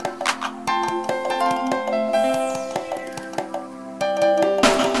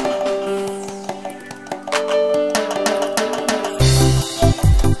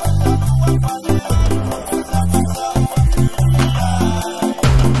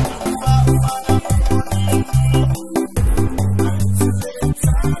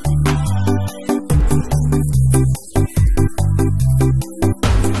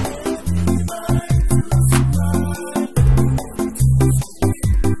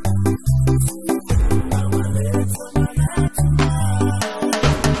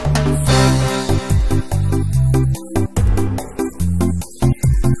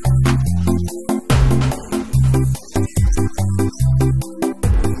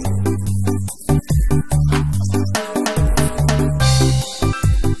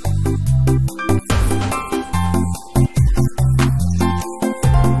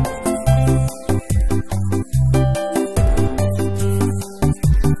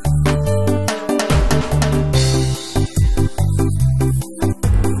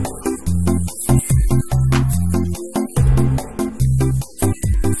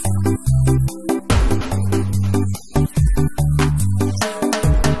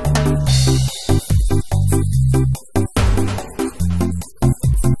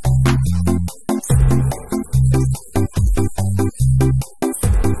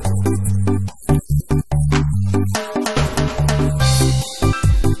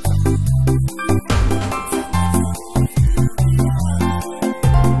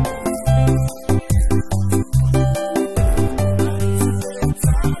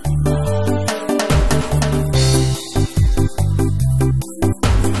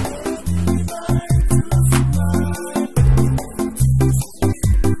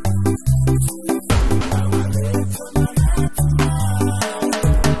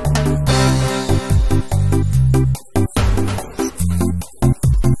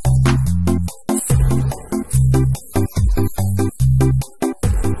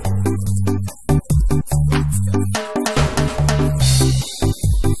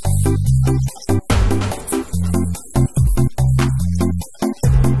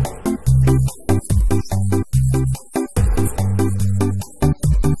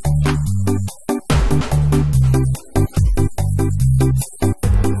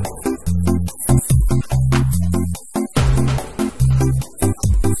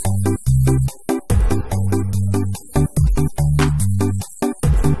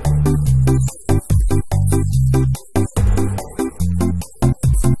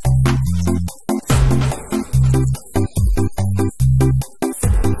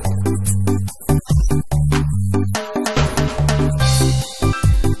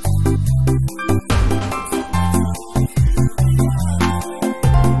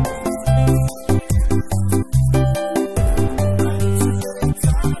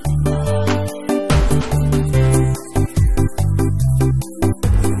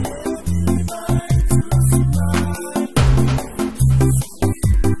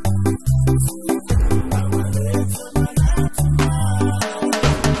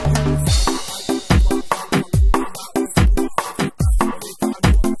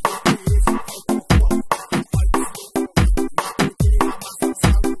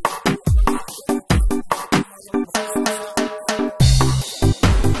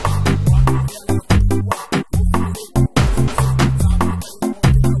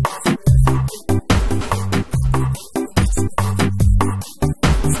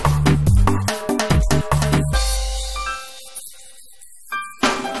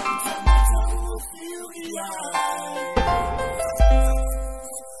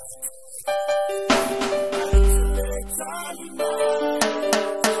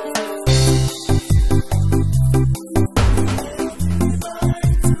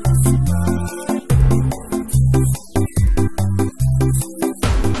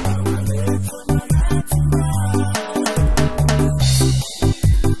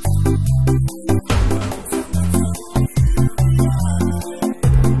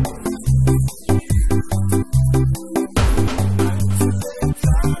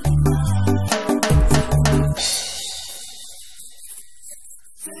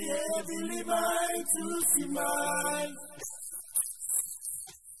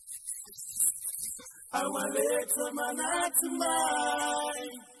 awaleta manati mai.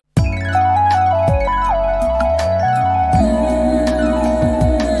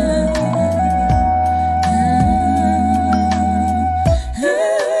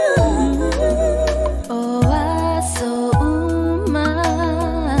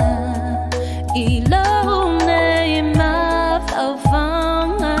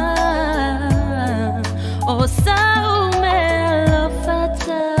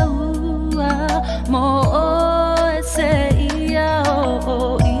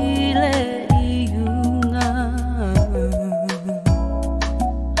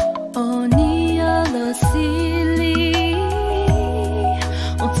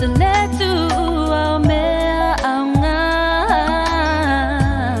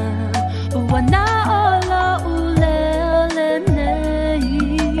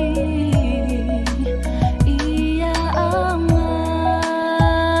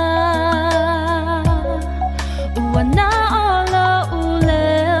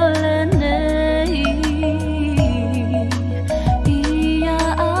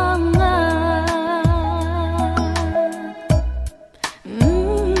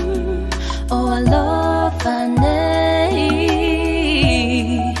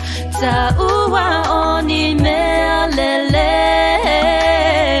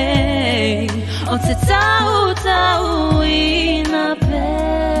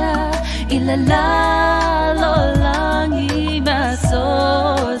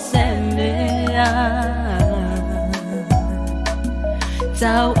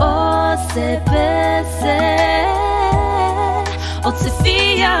 Tau o se pese o te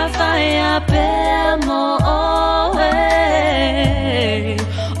fia faya pe mo oe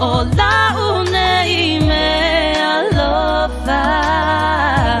o la une I me alofa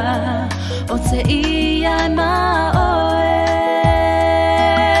o te ia ma oe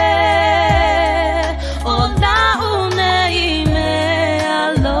o la une I me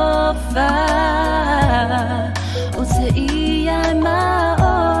alofa o te ia ma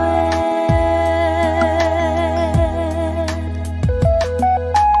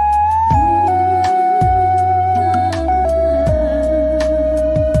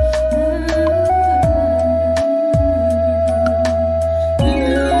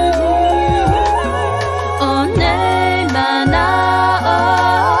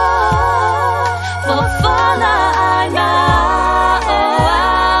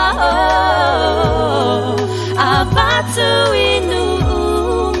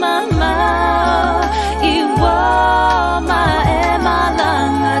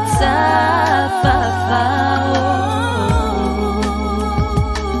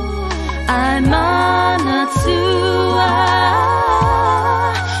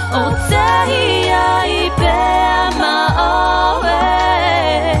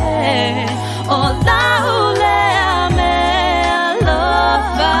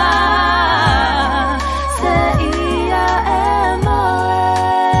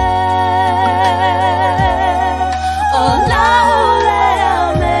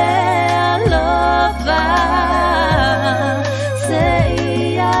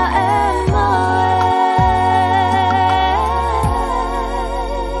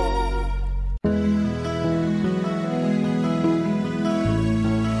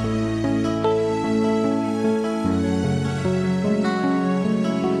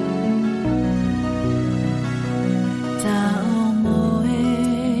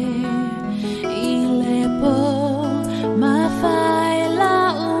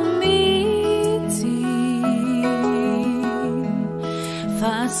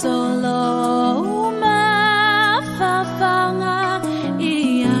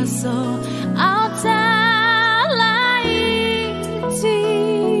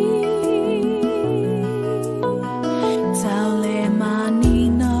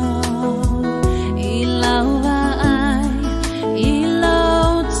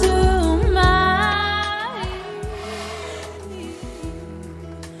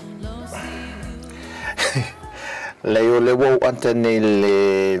le wo antene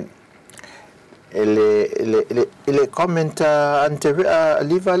le commenta ante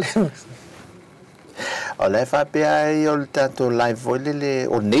liva le o le fa pe ai o tanto live le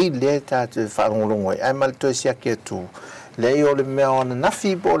o nei le tatu fa ngolongo ai mal to sia ke tu le o le me on na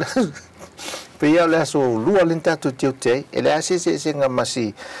fi bo pe ia le so lua le tatu te ele asi se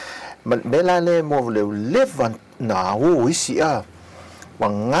ngamasi mela le mo le levant na o isi a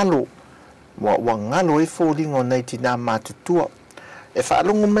wangalo wangalo e folingo nei tina matutua e fa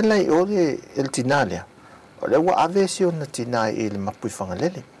longo mela o le el tinalia o le wa avesio na tina e le mapui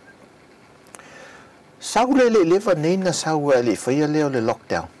fangalele saule le leva nei na saua le fa ia le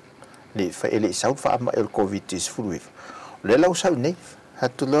lockdown le fa ele sau fa ma el covid is fulu le lau sau nei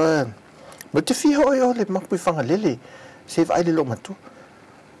hatu lo mo te fi ho le mapu fanga lele se vai le lo matu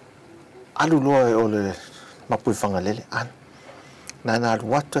alu lo o le mapu fanga lele an na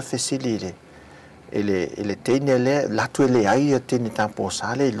watu facility ele tene le latu ele ai tene tampo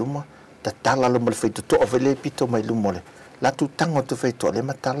sale luma ta tala lo mal feito to vele pito mai luma le latu tango to feito le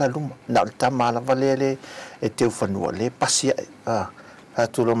matala luma na ta mala vale le e te fanua le pasia a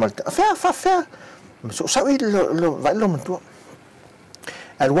tu lo mal fa so sai lo vai lo matu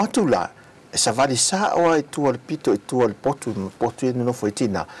al watu la sa vale sa o e tu al pito e tu al potu no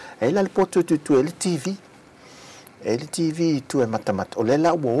foitina e la il potu tu el TV tu e matamata o le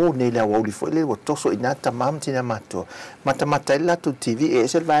la wo ne la wo li fo le wo toso ina tamam tina mato matamata la tu TV e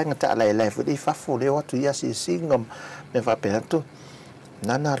se vai ngata la la fo di fa fo le o tu ya si singom me fa perto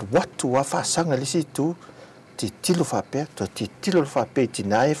nana watu wa fa sanga li si tu ti tilo fa perto ti tilo fa pe ti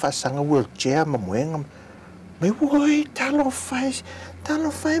nai fa sanga wheelchair ma moenga me woi talo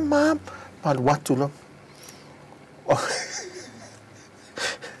fai mam mal watu lo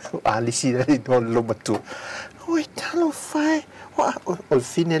ali si le no lo matu oi talo fai o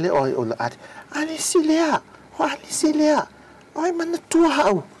finele o ali silea oi mana tua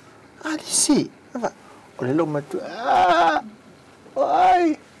hau ali si o le lo matu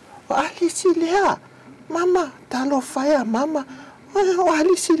oi ali silea mama talo fai mama o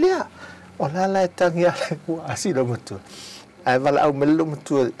ali silea o la tangia o asi lo matu ai vala au melo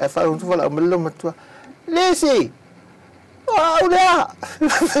matu ai fa un vala au melo matu lesi oh udah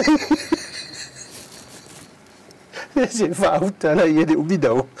se fa uta la ye de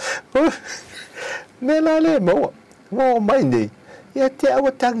ubidao me la le mo mai nei ia te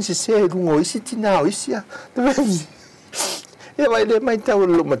awa tang se lungo isi tinao isi a e vai le mai tau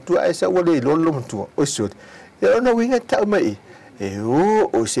lo matua e sa wale lo matua o so e ona winga tau mai e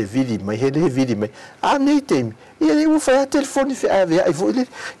o se vidi mai hele vidi mai a nei tem ia le fa telefone fe ave ai vo le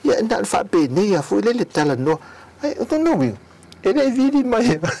ia na fa pe nei a fo le tala no ai o no wi e le vidi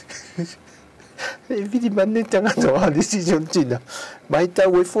mai e vidi manne tanga no a decision tina mai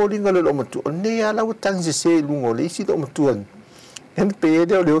tau e falling lo matua nei ala o tang se lungo le isi lo matua en pe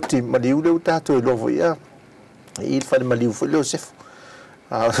de le oti maliu le tato e lovo ia il fa maliu fo le sef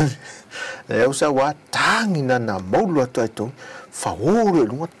e usa wa tangi na molo to to fa ore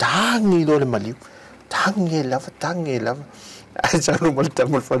lu tangi lo le maliu tangi lava ai sa no mal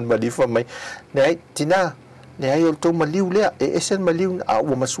tamol fa maliu fa mai nei tina ne ai o to maliu le e esen maliu a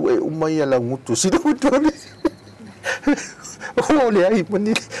o masu e umai ala ngutu si do o le ai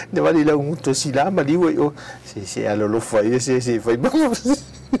mani ne vale la ngutu si la maliu e o se alo lo fa se fa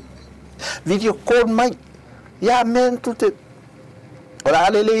video call mai ya men tutte ora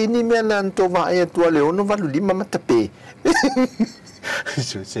le ini men anto va e tu le ono valu lima matape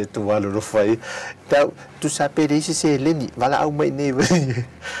se tu valu lo fai tu sapere se leni vala au mai ne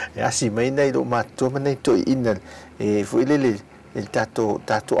ya si mai nei do mato mai to inal e foi le il tato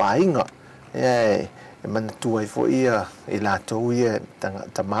ainga e man tu ai foi e la to ia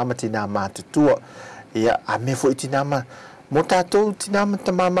ta mama tina ma tu ia a me foi tina ma mo tato tina ma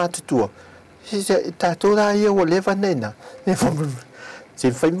ta mama tu se tato la ia o leva nena ne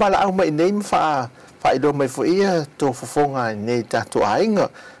se fai mala au mai nei fa do mai fo ia to fofonga nei tato ainga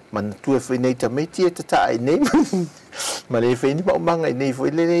man tu fo nei ta meti ta ai nei ma le fai ni ba manga nei fo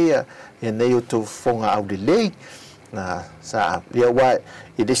le ia e nei to fonga au de lei na sa ia wa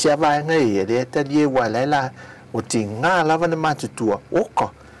e de sia va ngai e de ta die wa la o tinga la va na ma tu oka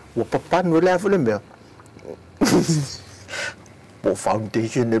o papa no le fo le me po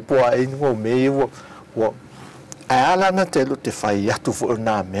foundation ne po ai ngo me wo ala na te lo te fai atu fo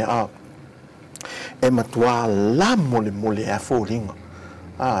na me a e matua la mole a folinga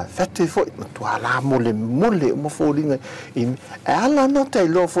fate fo matua la mole mo folinga in ala na te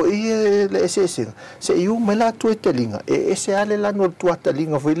lo fo i le se u me la tu te linga e se ale la no tu ta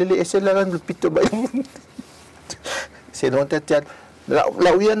linga fo le se la no pito ba se non te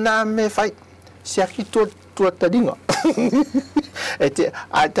la u na me fai se aki tu ta linga e te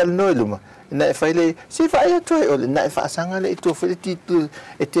a tal no luma na fai le se fai tu o na fa sanga le tu fe titu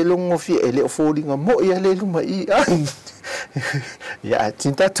e te longo fi e le folinga mo ia le luma i ya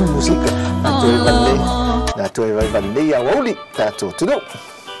cinta tu musika na tu vai vale ya woli ta tu no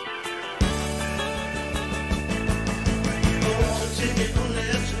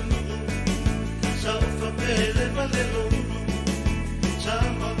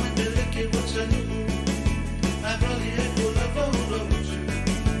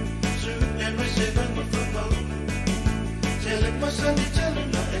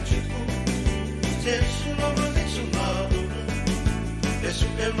Eso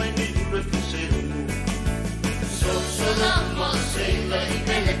que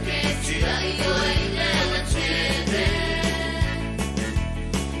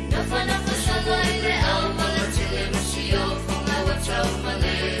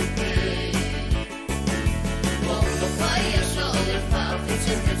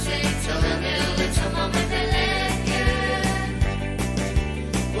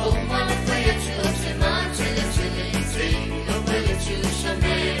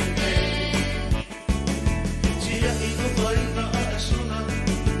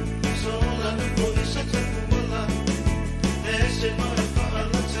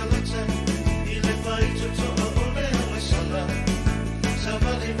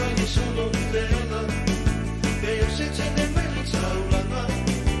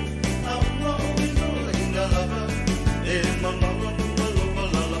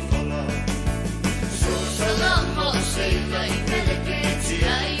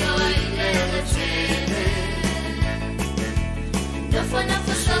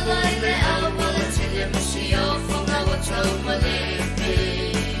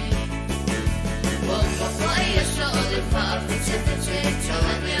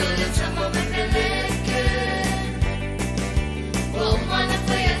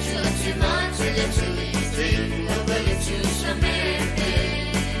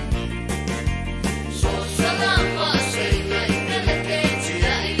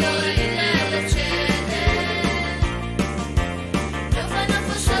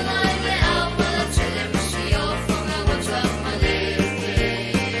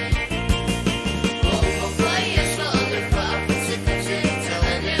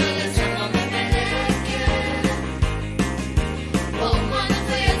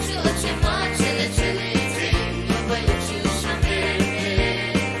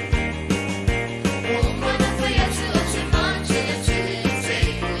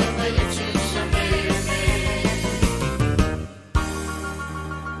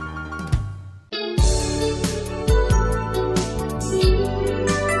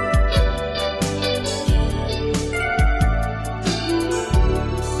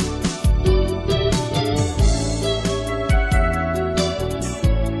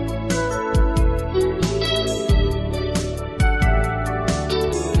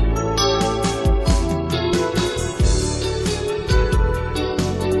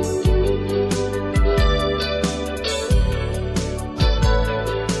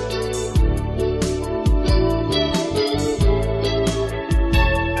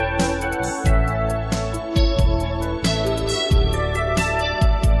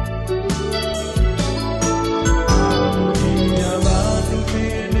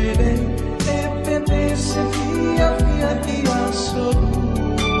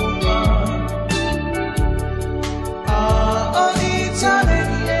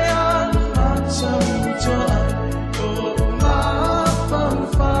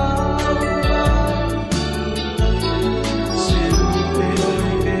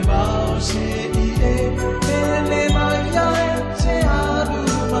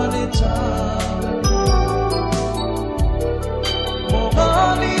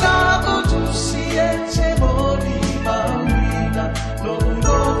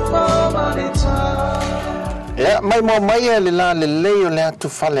Ya, mai mo mai e le la le leo le atu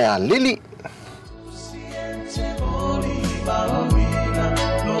fale a lili.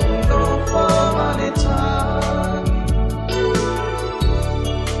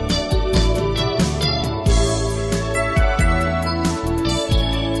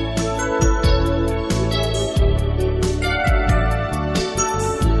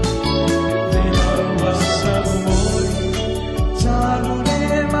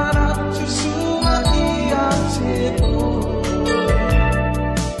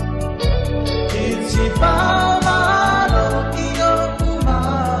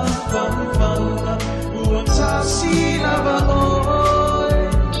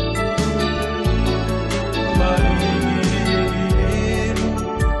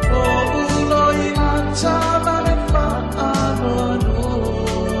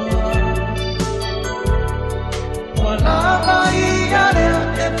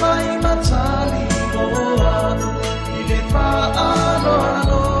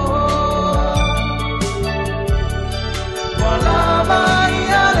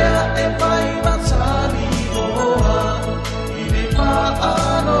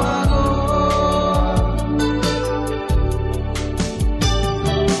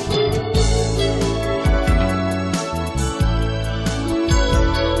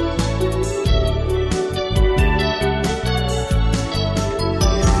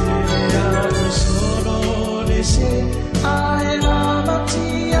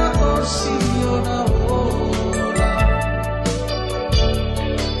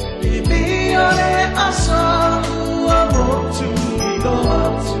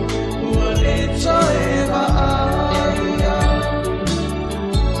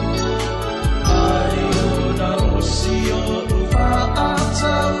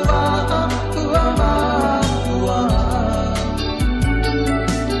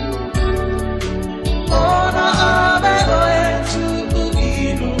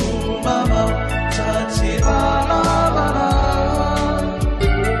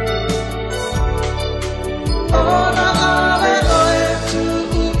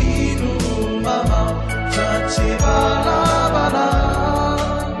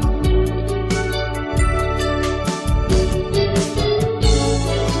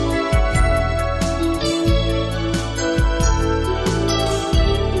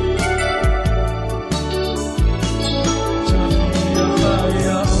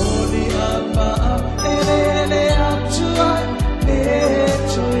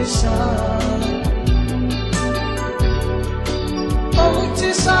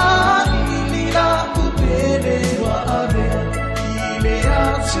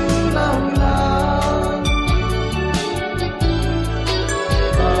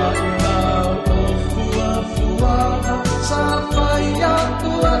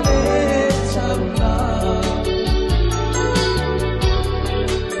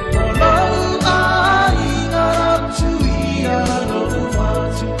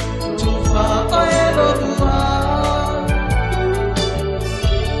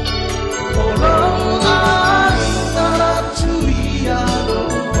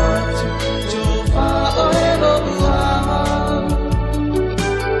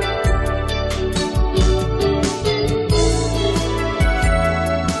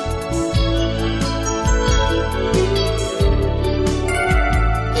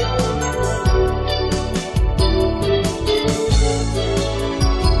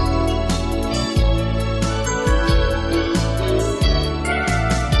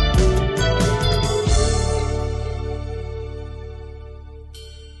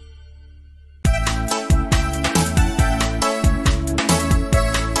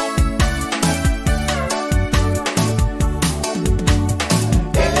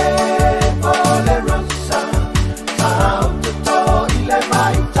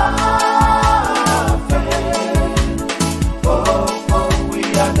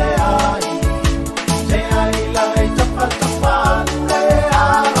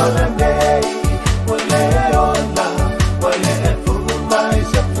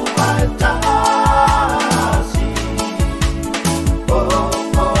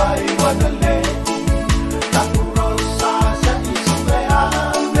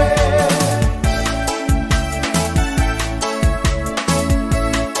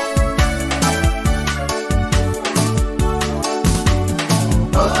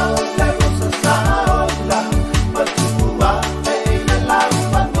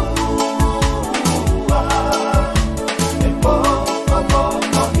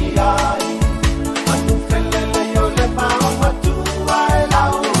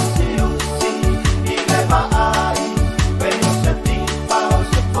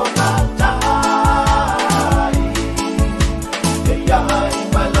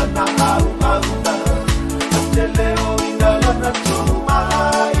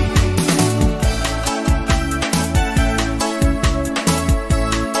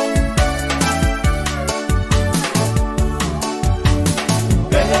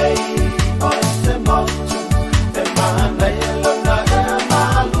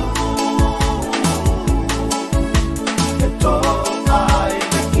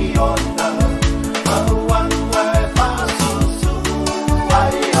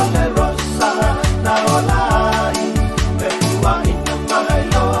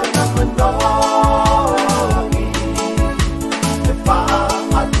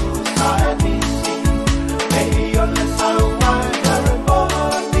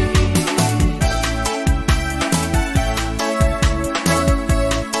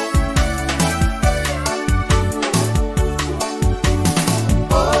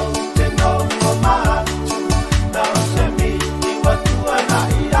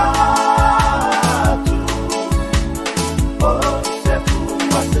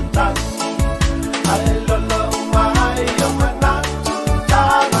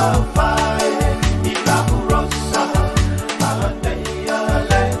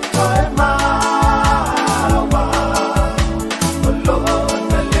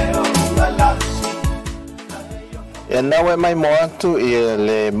 Ia nawe mai mo atu ia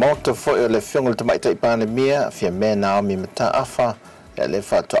le moto fo ia le fiongol te mai tai pane mia fia me na mi mata afa ia le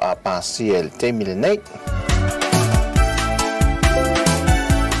fa to a pasi el te mi le nei.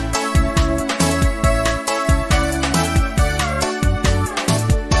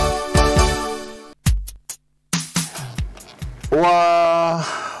 Wa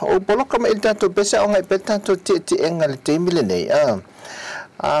o poloka mai tanto pese o ngai pe tanto ti enga le te mi le nei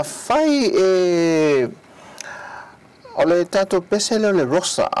a fai ole tato pese le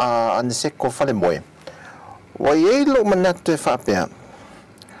rosa a ne se ko fale moe wa ye lo manate fa pe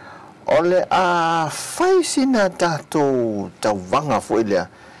ole a fai sina tato tawanga fo ile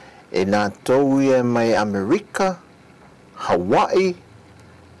e na to ye mai America Hawaii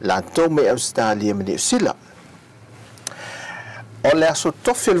la to me Australia me sila ole aso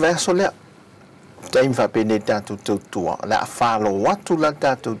tofil verso le time fa pene tanto tua la falo watu la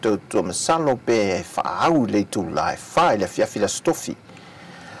tanto tua masalo pe fa au le tu la fa le fia fila stofi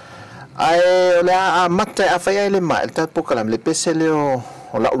ai la mata fa ya le mal ta pokalam le pese le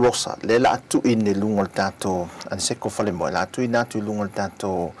o la rosa le la tu in le lungo tanto an se ko fa le mo la tu ina tu lungo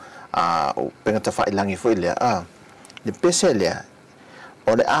tanto o pengata fa ilangi fo ile le pese le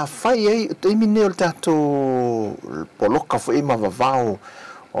o le fa ye te mine o tanto poloka fo ima vavao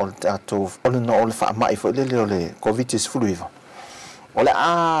o tato o no o le fa mai fo le covid is fluiva o le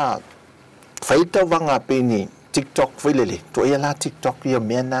faita vanga peni TikTok fo le to ia la TikTok ia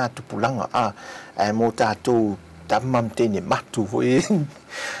mena tu pulanga e mo tato tamam teni matu fo e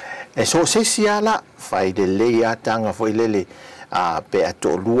so se sia la fai de le tanga fo le pe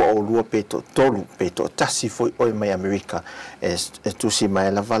ato lua pe to tolu pe to tasi fo o mai America e tu si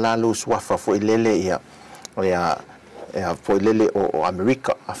mai la vala lo swafa fo le ia o ia foi lele o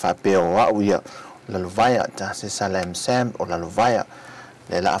America a fa pe o ia la lovaya ta se salam sam o la lovaya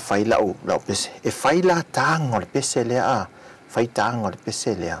le la fai la o la pese e fai la tang o le pese le fai tang o le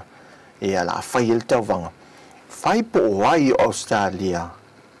pese le e la fai el tawanga fai po wai Australia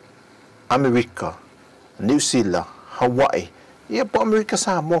America New Zealand Hawaii ia po America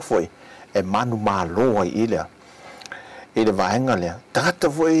sa mo foi e manu malo ai ile e le vaenga le tata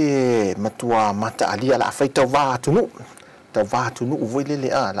voi matua mata alia la fai tau va tunu voi le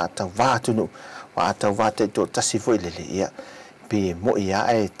la tau va tunu wa tau va te to tasi voi le ia pe mo ia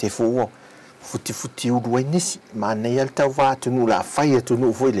e te futi u due nisi ma ne ia tau va tunu la fai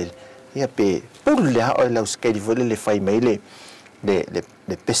tunu voi le ia pe pulle o la skedi voi le fai mai le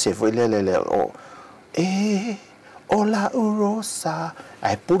pese voi le o o la urosa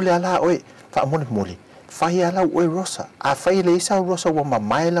ai pulle ala oi fa mole fai ala o rosa a fai le sa rosa wa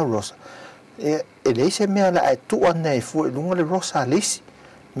mai la rosa e le se me ala tu ana e fu lunga le rosa le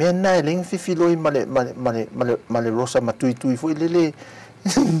me na le fifi loi male rosa matui fu le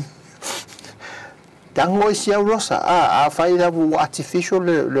tango sia rosa a fai la artificial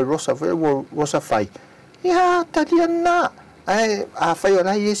le rosa fu rosa fai ya taliana a fai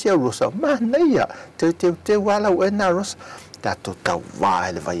ala sia rosa ma nei te wala o na rosa tato va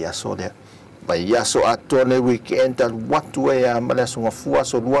le vai asole ia so atole weekend al watu e mala sunga fua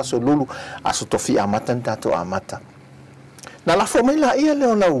so lua so lulu aso tofi amata tato amata na la fo mai la ia le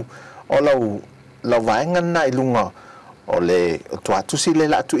o lau vaenga na ilunga o le to atu si le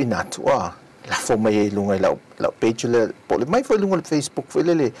la tu inatu la fo mai ilunga la page le po le mai fo ilunga le Facebook fo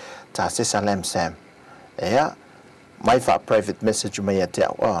le ta se salam sam ea mai fa private message mai ate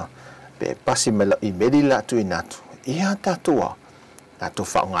pe pasi me la email la tu inatu ia tatua tato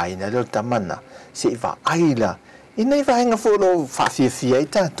fa ngai na le tamana se va aila ina va nga fo lo fa fia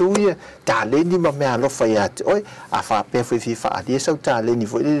tato ia ta le ni ma me alo fa ia oi a fa pe fo fi fa dia so ta le ni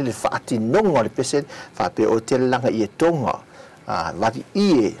fo le fa ti nonga le pese fa pe o te langa i tonga va di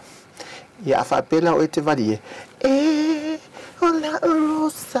ia fa pe la o te va di ola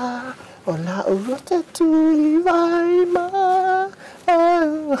rosa tu vai ma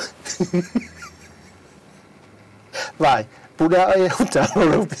vai puda e uta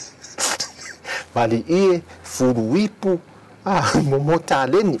vali furuipu momota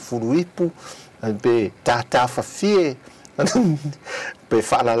leni furuipu pe tata fafie pe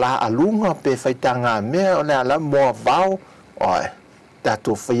fala la alunga pe faitanga me ole ala mo vao oi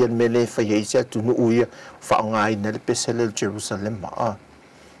tato fayen mele fayeisa tu no uia fa ngai na le pesele Jerusalem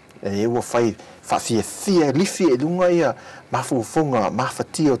e wo fai fa fie lifi lunga ia mafufunga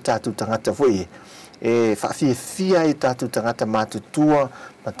mafatio tatu tangata foi e fa fia i tatu tangata matutua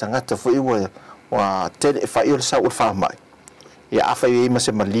ma tangata foi wa tele fa il sa fa mai ia afa i ma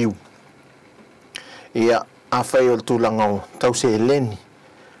se maliu ia afa i tulanga tau se leni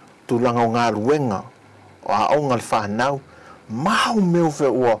tulanga ngaruenga o onga fa nau mau meu fe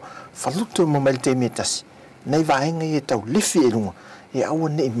o faluto mo melte metas nei vaenga I tau lifi e lunga e aua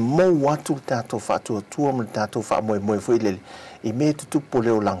nei mau atu tātou whātua tua mo tātou wha moe fo I lele I me tutupo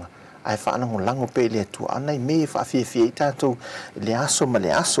leo langa ai whaanango lango pe le tua ana I me whaafie I tātou le aso ma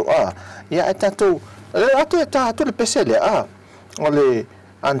le aso ia e tātou atu e tātou le pese le o le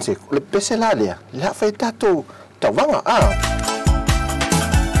anse le pese la lea le hawhai tātou tawanga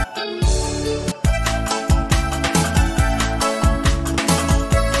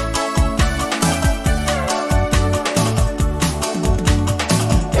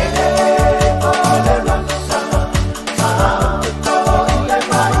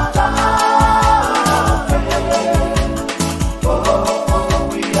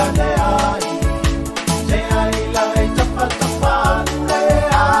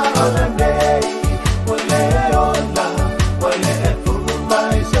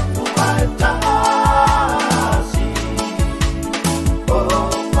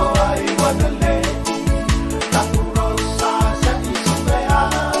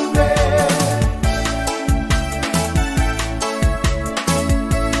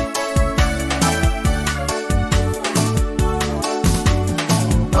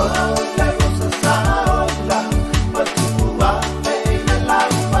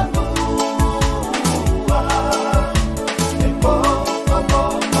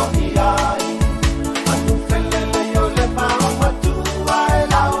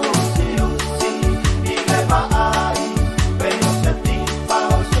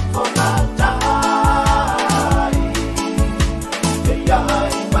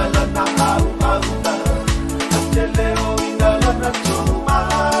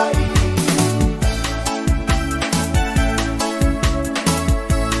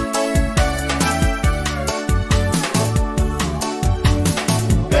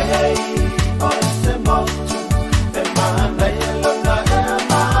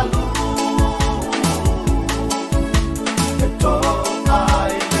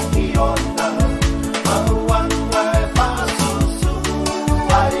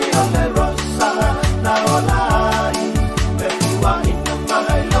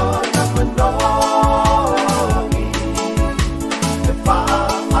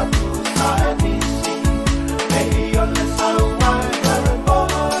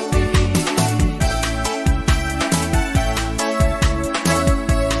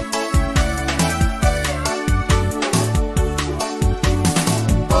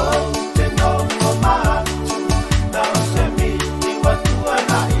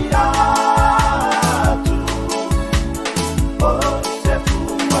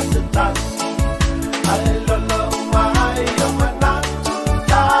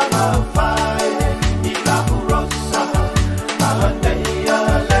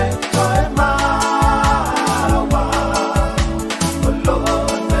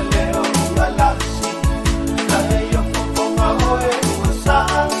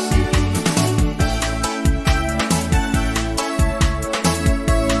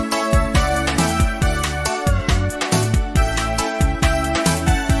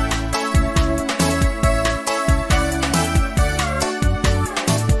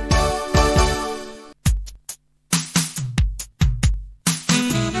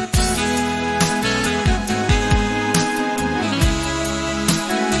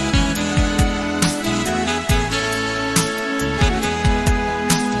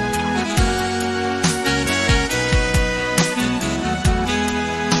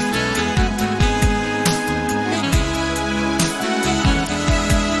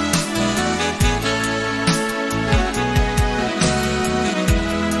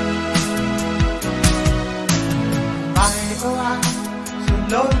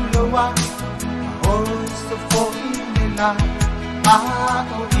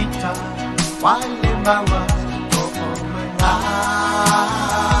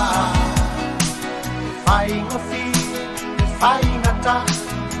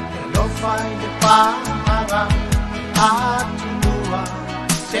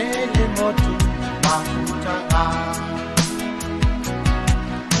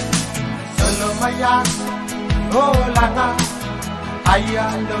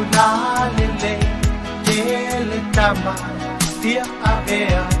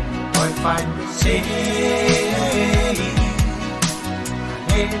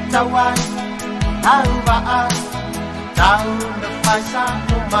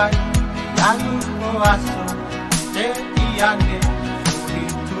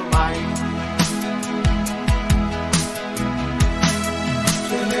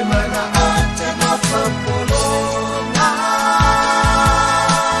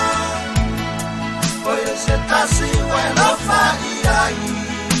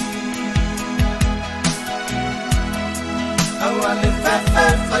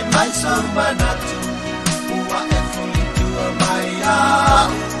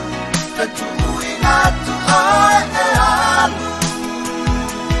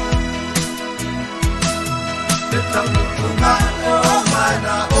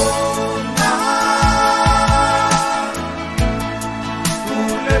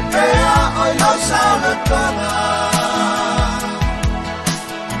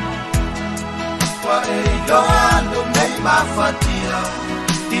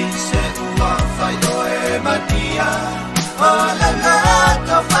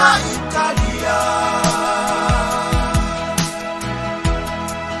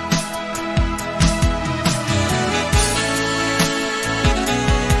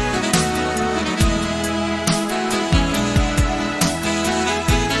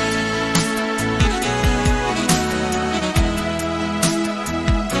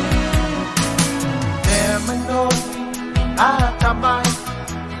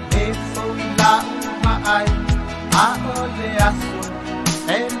ai a ole aso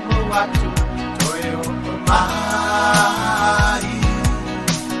e mo atu toi o mai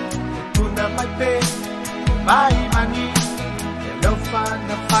tuna mai pe mai mani e lo fa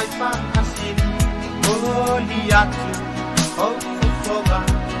na fai fa asin oli atu o foga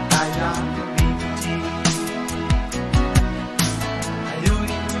aya biti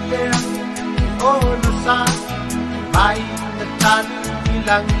ayuri lea o no sa mai na tan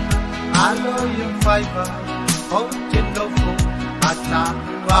ilang alo yung fiber o chendofo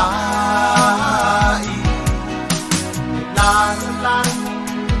atawai lang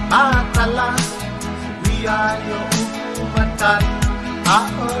matala wiayo umatan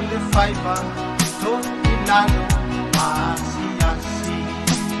aole fiber to ilalo masiasi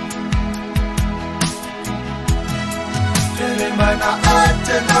Telemana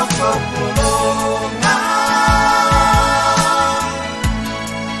chendofo pulonga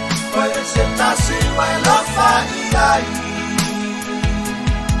Oye sentasi mai lafa iai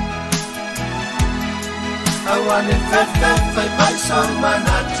Awane fefe fai mai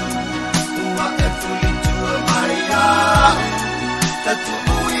manatu Ua e fuli tua mai a Tatu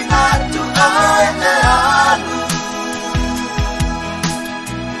ui natu ai e alu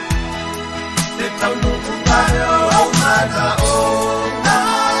Te tau nuku kai o mana o na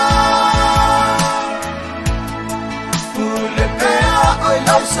Ule pea oi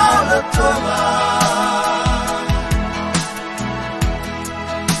lau sala tonga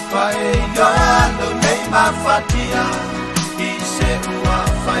Pai yo alo nei mafatia Ise ua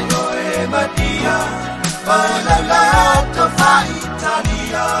fai o e madia Ola la to fa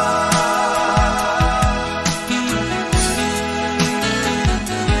Italia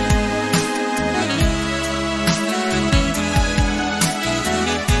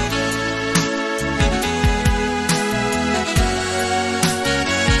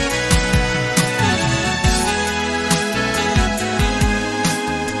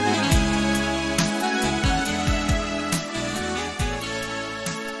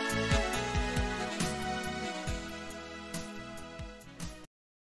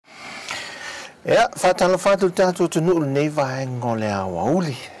Ya, fatala fatu tatu tunu nei vai ngole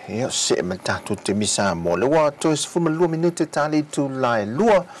auli. Ya, se me tatu te misa mo le wa to se fuma lu minute tali tu lai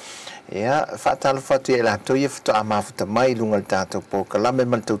lua. Ya, fatala fatu ela to ye fta ama fta mai lunga tatu po kala me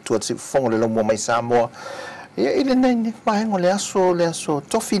man tu si fong le mo mai Samoa. Ya, ile nei ni vai ngole aso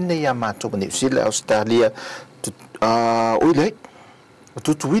to fine ya ma to ni sila Australia tu oile.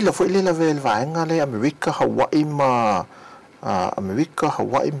 Tu wila fo ile la vel vai ngale America Hawaii ma America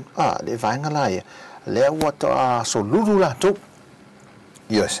Hawaii le vainga lai le wata so lulu la tu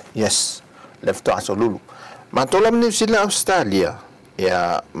yes left to so lulu matola New Zealand Australia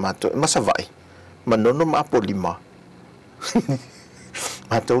ya masavai manono ma polima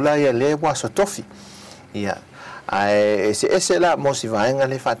matola ya le wa so tofi ya ai se la mo si vainga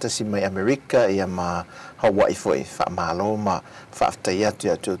le fata si mai America ya ma Hawaii foi fa maloma fa ya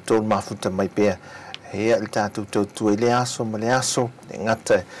tu ma futa mai pe Hea il tatu tu le aso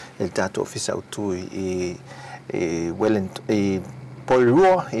ngata il tatu ofisa utu i Wellington i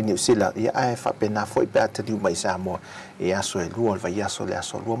Poirua i New Zealand ia ai fa pena foi pe atu mai Samoa e aso e lua vai aso le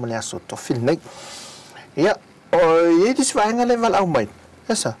aso lua le aso to fil nei ia o i dis vainga le val au mai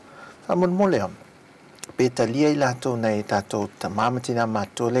esa amon mole peta lia i lato nei tatu tamamatina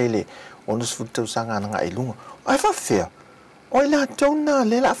matolele onus futu sanga nga ilunga ai fa fair Oi la tona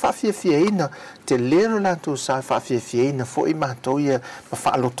le la fa fie te lero la tu sa fa fie na fo I mato ia ma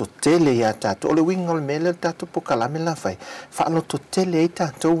fa lo to tele ya ta to le wingol mele ta to pokala me la fai fa lo to tele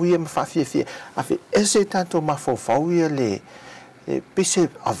ta to ia ma fa fie a fe ese ta to ma fo fa ia le pise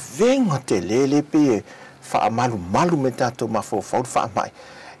a venga tele le pe fa malu me ta to ma fo fa mai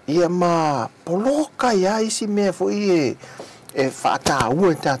ia ma poloka ya isi me fo ie e fa ta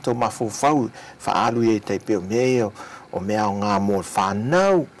u ta to ma fo fa alu e te pe me o mea o ngā mō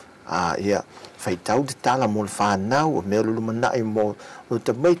whānau, ia, whaitau te tala mō whānau, o mea lulu manai mō o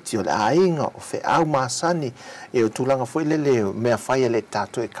te maiti o le ainga, o whi au māsani, e o tūlanga fwoi lele, mea whaia le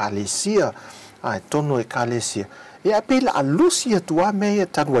tātou e kālesia, tono e kālesia. Ia e pēla a lusia tua mea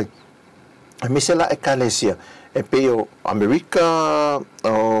taruai, e misela e kālesia, e pē o Amerika,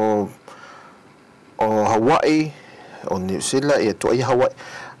 o Hawaii, o New Zealand, e tua i Hawaii,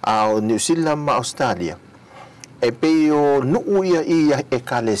 o New Zealand ma Australia. E pe o nuu ia I e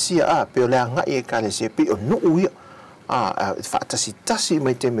kalesia pe o le anga I e kalesia pe o nuu ia tasi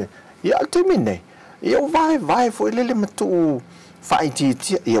mai teme ia teme nei ia vai fo lele matu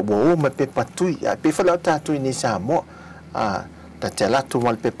faiti ia wo me pe patui pe fala tatu ni Samoa ta telatu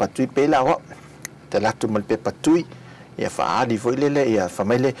mal pe patui pe la wa telatu mal pe patui ia fa ali fo lele ia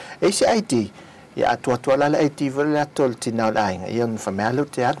famele e se IT ia atu ala e tiva la tol tina la inga ia fa melo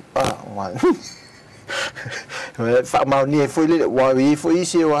te at wa fa mau ni foi le wa vi foi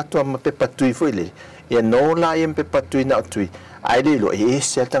si o atu ma pe patui foi le ia no la ia pe patui na tui ai le lo e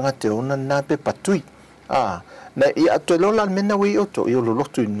se tanga te ona na pe patui na ia atu lo la mena wi o to io lo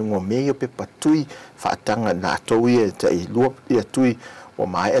tu no me io pe patui fa tanga na to ia te i lo ia tui o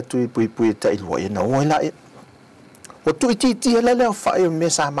mai atu pui te i lo ia no la o tu ti la le fa e me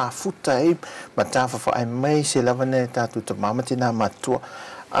sa ma futa e ma ta fa ai mai se la vane ta tu te mama tina ma tu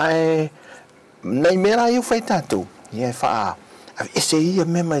ai nei mera io fai tato ia fa ese ia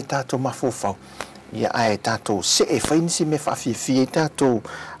me mai tato ma fofa ia ai tato se e fai nisi me fa fi tato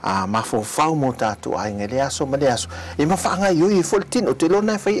ma fofa mo tato ai ngele aso ma aso e ma fa nga io i foltin o te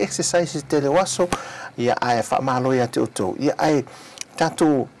lona fai exercise te le waso ia ai fa ma lo ia te to ia ai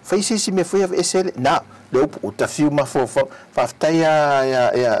tato fai si me foi ese na le o ta fiu ma fofa fa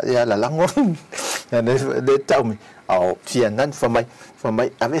ya la lango ya le tau mi au fianan fa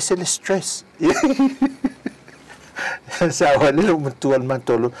mai ave se le stress sa wale lo mutual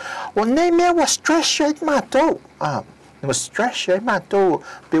matolo o nei me was stress right mato was stress right mato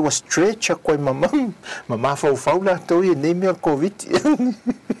be was stretch ko mama fa la to ye nei me covid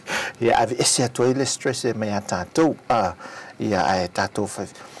ya ave ese to le stress me atato ya ai tato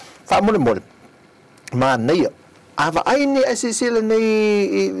fa mo ma nei ava ai ni asisile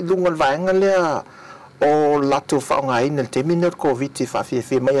nei lungal vanga le o lato fa ngai nel terminal covid fa fi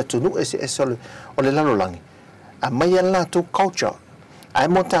mai atunu ese o le lalo langi a mai lato culture ai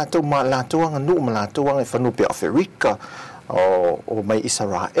montato ma lato nga nu ma lato nga fa nu pe Africa o mai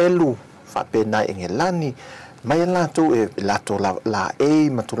Israelu fa pena Engelani mai lato e lato la e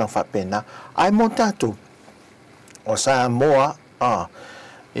matulang fa pena ai montato o Samoa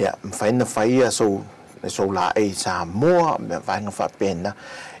ya mfaina faia so la e Samoa me vai nga fa pena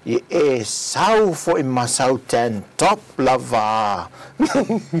e sau fo i masau ten top lava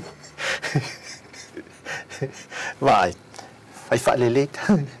vai fai fa le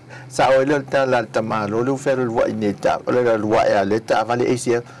sau le ta la tamalo lu fer lo ineta le lo ya le ta vale e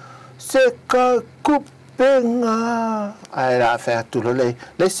se ka kupenga ai la fa tu le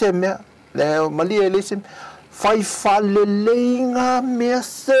sem le mali le sem fai fa le nga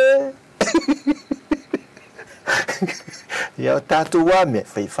merce ya tatu wa me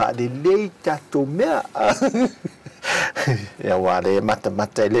fai fa le tatu me ya wa le mata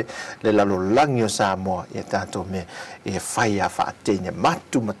le la lo langio Samoa ya tatu me e fai ya fa tenya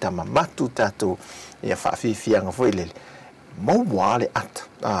matu matu tatu ya fa fi nga foi le mo wale at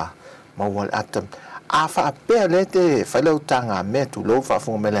mo wale at fa pele te fa lo tanga me tu lo fa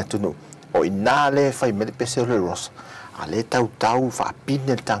fo me la tu no o inale fai me pese le ros ale tau fa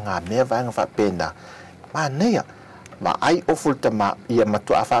pinne tanga me va nga fa pena ma nei ma ai oful tama ia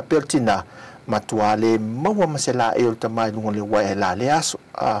matu afa pertina matu ale maua masela e ulta mai lungo le wa la le aso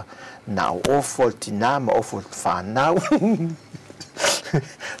na oful tina ma oful fa now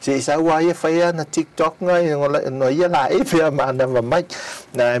se sa wa ia fa na TikTok ngai no ia la e pia ma na mai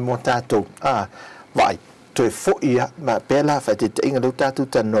na motato vai to fo ia ma pela fa te inga lu tatu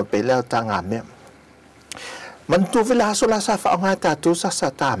tano pela tanga me man tu vela so la sa fa nga tatu sa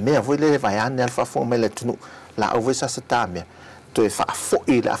ta me vo le vai an alfa fo me le tunu la o sa ta me to fa fo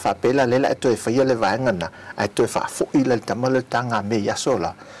i la fa pela le la to fa ia le vai ngana ai to fa fo i le tamal tanga me ya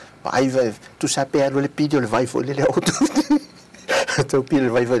sola vai tu sa pe le pidio le vai fo le auto to pil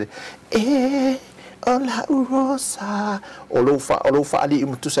vai ola urosa o lo fa ali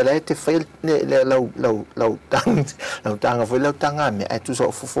tu sa le te fail le lau tanga foi lau tanga me ai tu so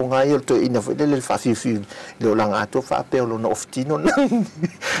fo nga yo to ina foi le fa fi le lang ato fa pe lo no oftino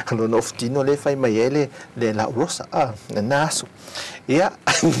le fai mai ele le la urosa na naso ya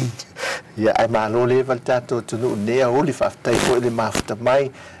ai ma lo le valtato tu no ne o li fa tai foi le mafta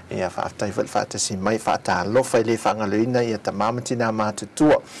mai ya fa tai fa ta si mai fa ta lo fa le fa nga le ina ya tamama tina ma tu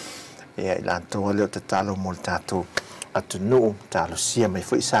ia i lantou leo tatalo mo le tatou atunuu talo sia mai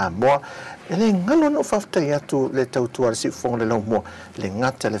foi Samoa e le ngalo no faftai atu le tautua le siufoga le laumoa le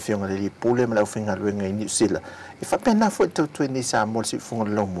gata le fioga le lipule ma le aufaigaluega i niusila e faapena foi tautua ni Samoa le siufoga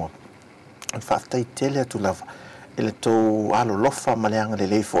le laumoa e faaftai tele atu lava e le tou alolofa ma le aga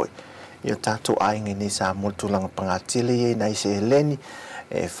lelei foi ia tatou aiga ni Samoa le tulaga pagatele iai nai se eleni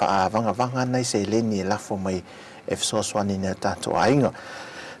e faavagavaga nai se eleni e lafo mai e fesoasoani na tatou aiga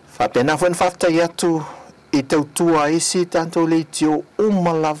faapena foi faaftai atu i tautua isi tanto le tio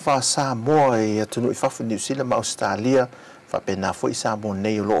uma lava Samoa e atunu i fafu New Zealand ma Australia faapena foi Samoa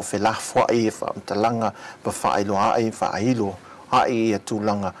nei o loo felafo ai faamtalaga pa faailoa ai faailo ai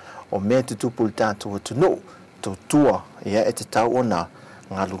atulaga o mea tutupu le tatou atunuu tautua ia e tatau ona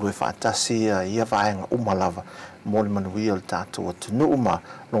ngā lulu e whaatasi ia vaenga umalava mo le manuia o le tātou atunuu ma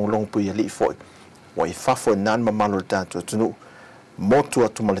longolongo pui a li foi. Wa i whafo e nan mamalo le tātou atunuu motu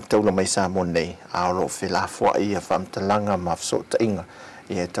atu ma le taula mai Samoa nei a oro whelafua ia whamtalanga ma fso ta inga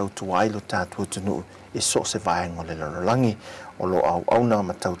ia tautu ai lo tātou atunuu i so se vaenga o le lanolangi o lo au auna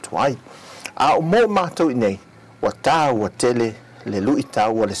ma tautu ai. A o mo mātou i nei wa tā ua tele le lui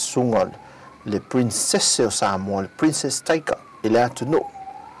tau le sunga le princesse o Samoa, le princess Taika i le atunuu.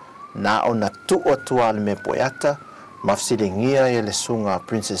 Na o na tuua tua le me poeata, mafsilingia i le sunga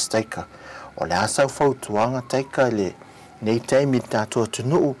Princess Taika. O le asau fautuanga Taika i le nei taimi tātua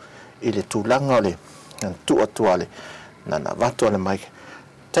tunuu i le tūlanga o le tuua tua le nana vato le maike.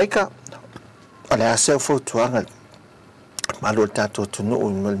 Taika, o le asau fautuanga malu le tātua tunuu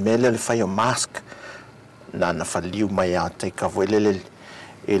i mele le whai o mask nana whaliu mai au Taika voelele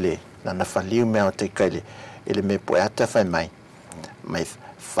i le nana whaliu mai au Taika i le me poeata whai mai. Mai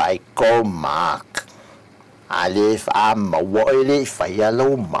fai ko mark ale fa ma wo ele fa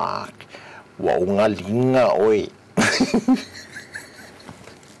yellow mark wo nga linga oi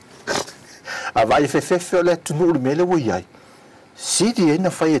a vai fe le tunu mele wo yai si di na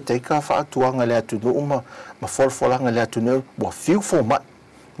fa te ka fa tuanga le tunu ma folfolanga le tunu wo fiu fo ma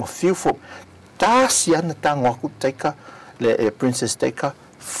mo fiu fo ta si ana tanga ku te ka le princess te ka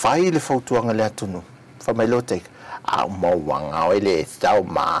fai le fo tuanga le tunu fa mai lo te a mo wanga o ele tau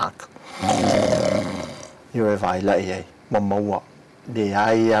mark yo e vai la e mo wa de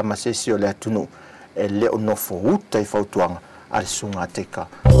ai a masesi o le tunu e le no fo uta i fautuanga al sunga teka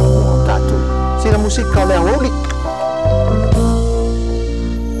o tatu sila musika le holi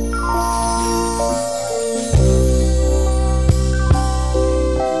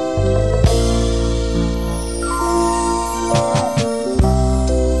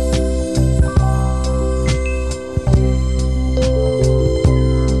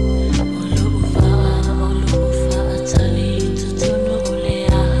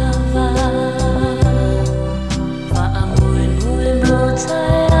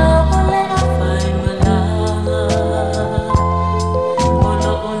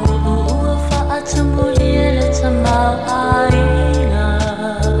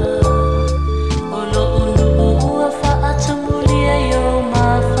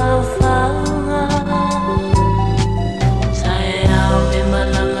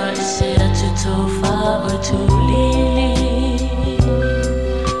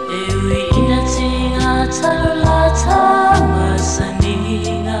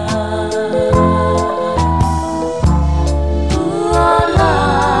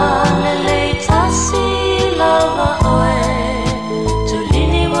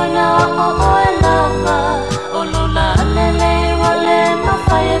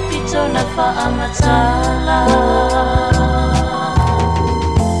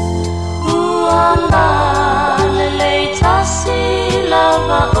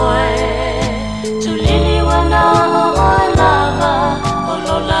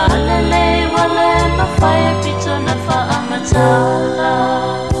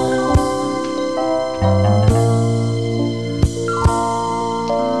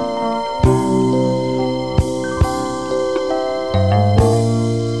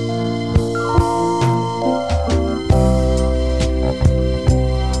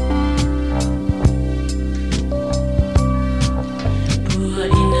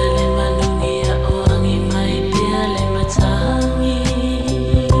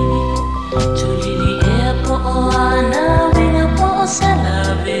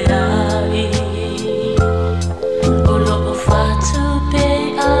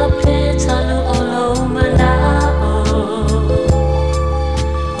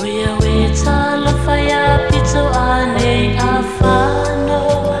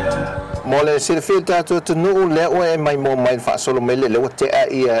se le fil tātou tunu le o e mai mo mai fa solo mele le o te a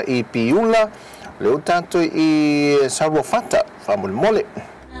i piula le o tātou i sarwa fata fa mole mole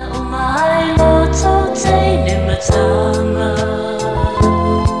o mai lo to te ne matanga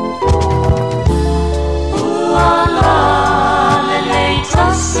uala le le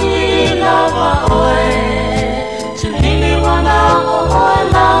tasi lava oe tulili wana o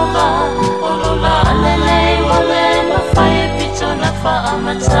lava o lola le le wale mawhai pito na fa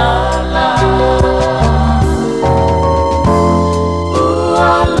amatala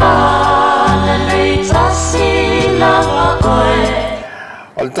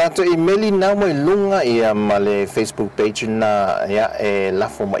o le tātou i meli nā mo i lunga ia ma le Facebook page na ia e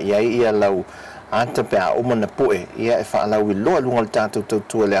lafo ma ia ia lau anta pe a uma na poe ia e whaalau i loa lunga le tātou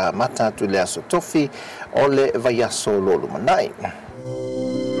tautua le a matatu le aso tofi o le vaiaso lolu manai.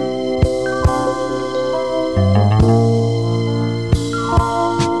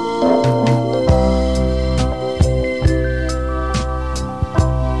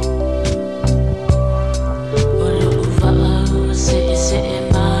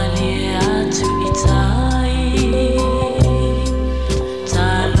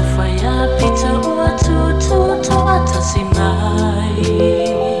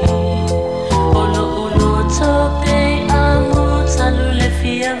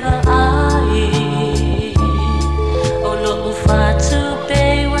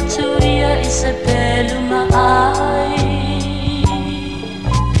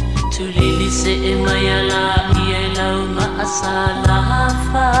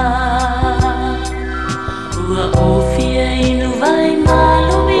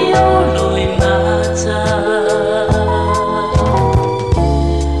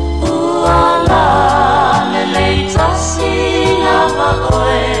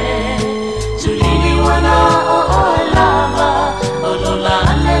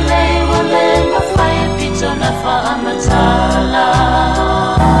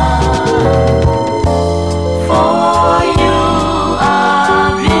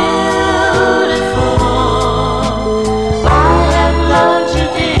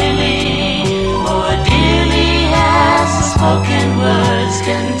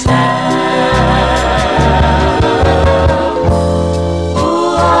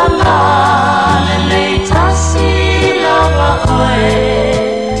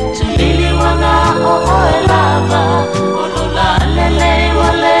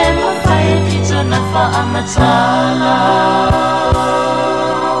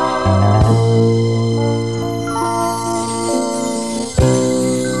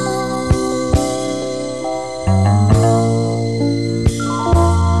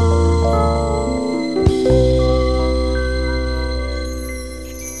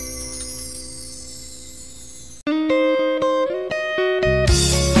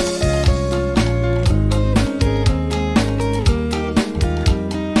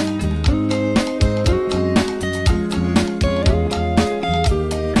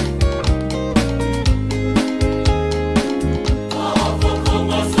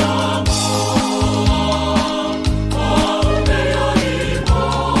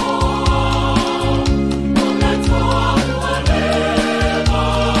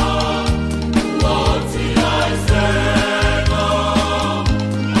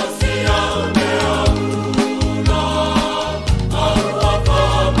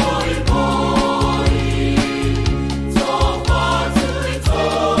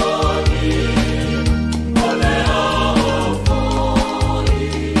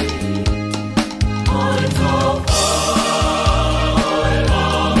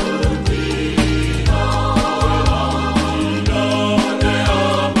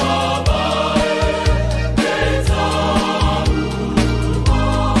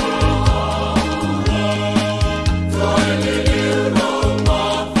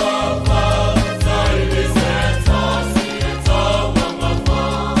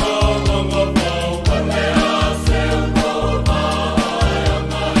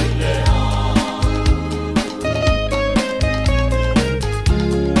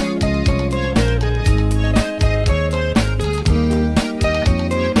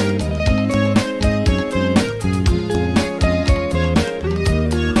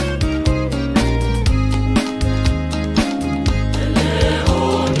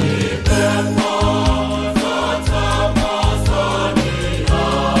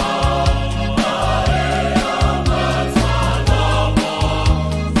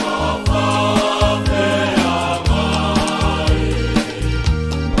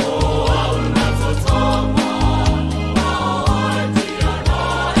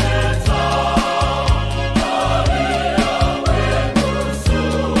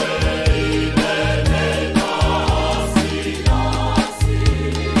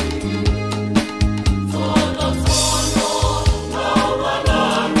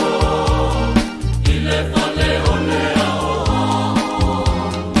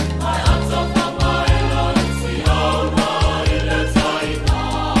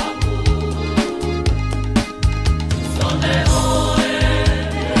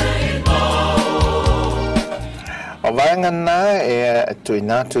 ia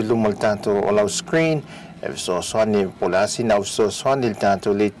tuina tu lumal tanto o lau screen e so soani polasi na so soani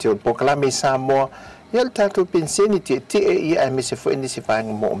tanto le tio Proclama Mai Samoa ia tanto penseni ti ia me se foi ni se fa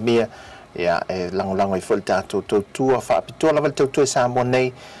mo mia ia e lango i foi tanto tua fa pitola val tua Samoa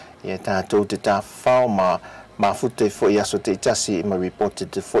nei ia tanto te ta fa ma futte foi aso te tasi ma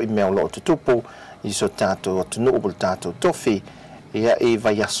reported foi email lo tupu i so tanto tunu bul tanto tofi ia e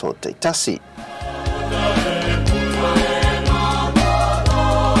vai aso te tasi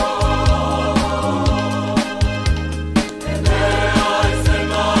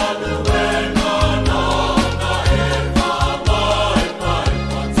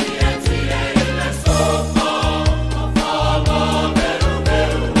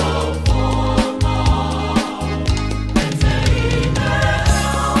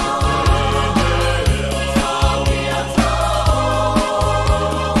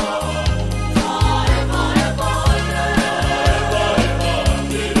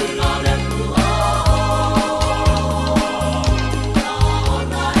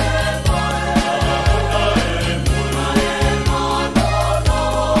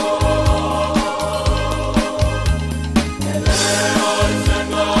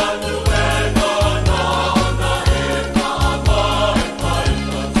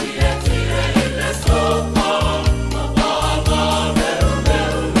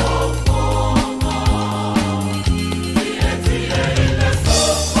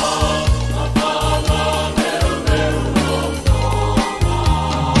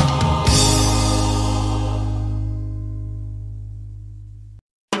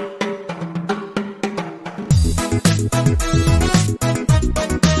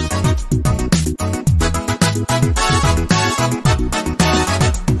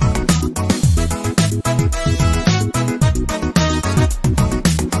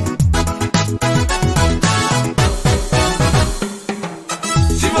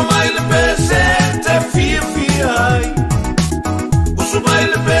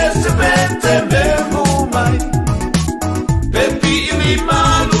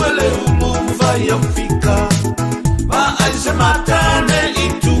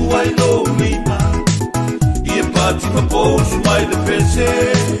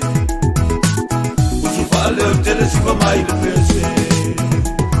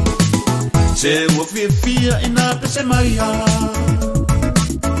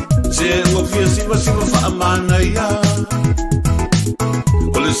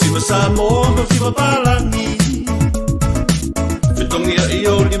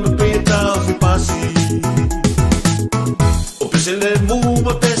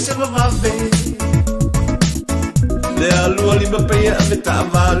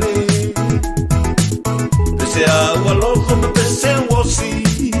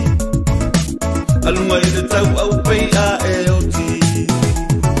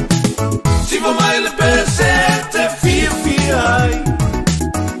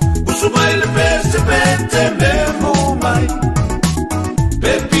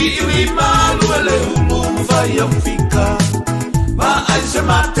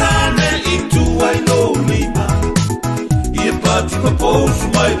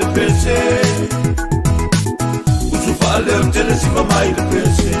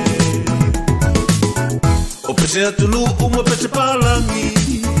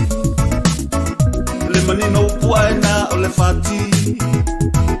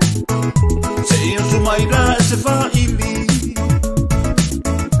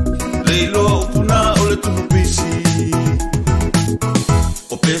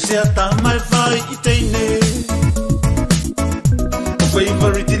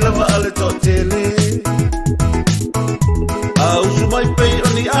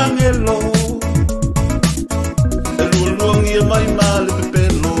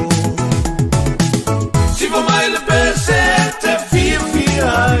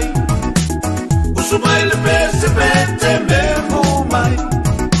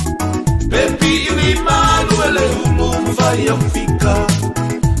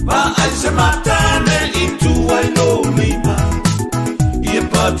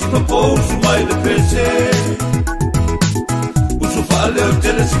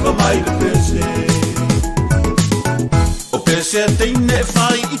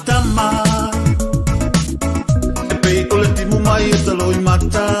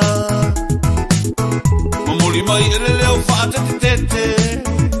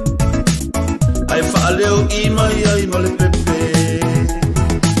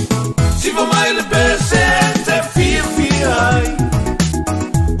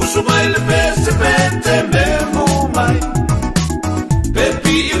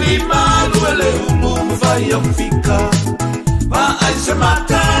se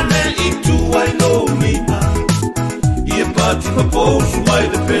matane I tua I lo mina Ia pati paposu mai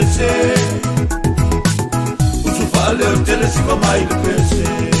le pese Usu fale o tele siva mai le pese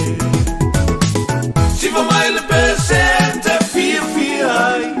Siva mai le pese te fia fia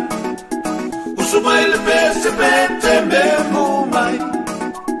ai Usu mai le pese pete me mo mai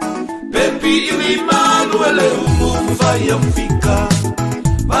Pepi iwi malu ele ulu vai au fika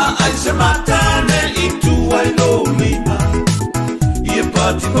Ma ai se matane I tua I lo mina Ia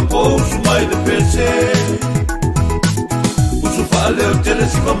pati paposu mai le pese Usu fale o tele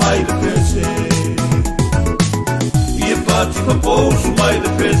siva mai le pese Ia pati paposu mai le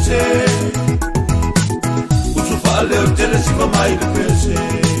pese Usu fale o tele siva mai le pese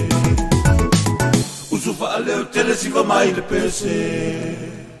Usu fale o tele siva mai le pese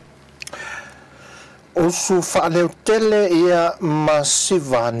Usu whaaleo tele ia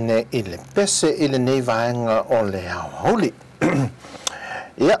masivane I le pese I le nei vaenga o le au hauli.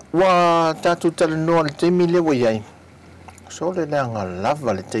 Ia, wa tatu tala noa le teimi lewa iai. So le leanga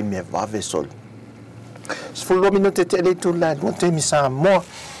lava le teimi e vave sol. Sfulua minute te ele tu la dua teimi Samoa.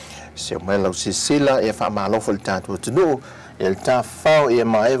 Se o melau sisila ia wha maalofo le tatu tunu. Ia le ta whao ia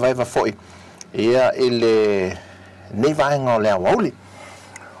mae vaiva foi. Ia I le nei vaenga o le au hauli.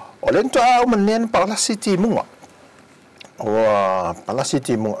 O le nto au manen palasi ti munga. O palasi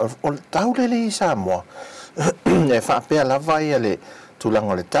ti munga. O tau le li Samoa. E whaapea lava ia le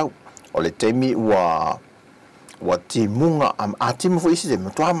tulang o le tau. O le teimi wa ti munga. A ti munga isi te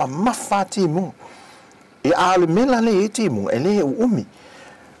munga. Tua ma mafa ti munga. E a le mela le ti munga. E le umi.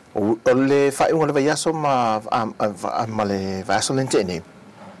 O le whaiunga le vaiaso ma le vaiaso le tene.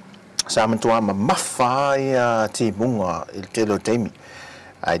 Sa mantua ma mafa ia ti munga. Il te lo teimi.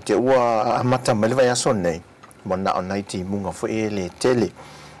 Ai te ua amata melewa ya son nei mo na o nai ti munga fo ele tele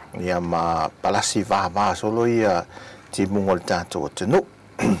ia ma palasi va solo ia ti munga le tato tenu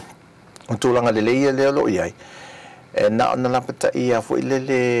o tulanga le leia le lo iai e na ona la pata ia fo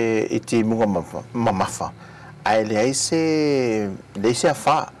ile I ti munga mafa ai le ai se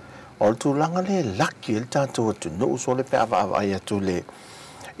fa o tulanga le laki le tato tenu so le pe ava ia tu le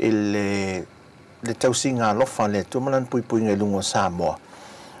tausinga lofa le tumalan pui ngai lungo Samoa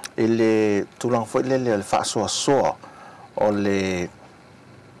ele tulang foi le fa so o le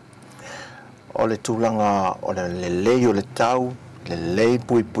tulanga o le o le tau le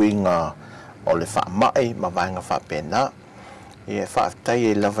pui-puinga o le fa mai ma vanga fa pena e fa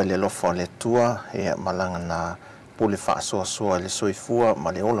tai lava le lofa le tua e malanga na pule fa so le soifua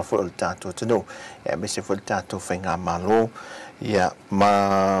ma le ola foi o le tato tino e me se foi le tato fenga malo ia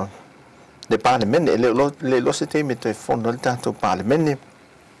ma le parlemene le lo se te mete fondo le tato parlemene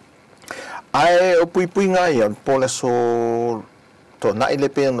ai o pui ngai on pola so to na ile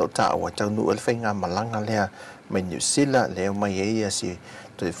pe no ta wa ta nu el fenga malanga le mai New Zealand le mai ia si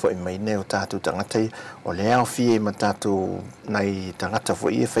to foi mai ne o ta tu tanga tai o le au fie mata tu nai tanga ta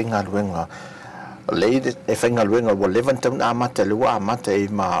foi fenga luenga le e fenga luenga wo levantam a mata lu a mata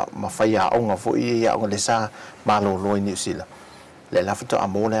ma faia onga foi ia o le sa malo lo New Zealand le la foto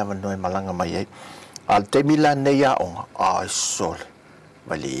amole ava no malanga mai al te mila ne ia onga ai sol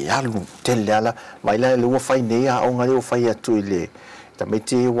vale alu tele ala vai la lu fai nei a onga le fai atu ile ta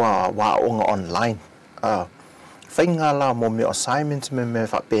meti wa onga online fainga la mo me assignments me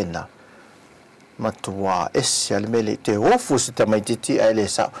fa pena matua esse al mele te ofus ta mai titi ele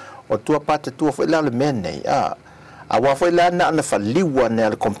sa o tua pata tua foi la le mene a wa foi la na fa liwa na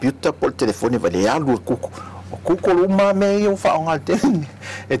le computer por telefone vale alu kuku uma me yo fa onga te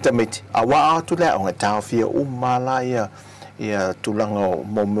e ta meti a wa tu la onga ta fia uma la ia tulanga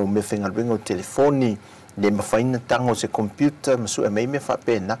mo me fenga bengo telefoni le mafaina tango se computer masu e me fa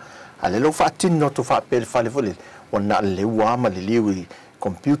pena ale lo fa tinno to fa per fa le vole ona le wa ma le liwi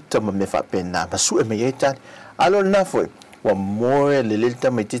computer me fa pena masu e me yeta alo na foi wa mo le lelta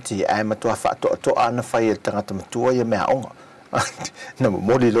me titi ai ma to fa to ana fa ye tanga to ye me aonga na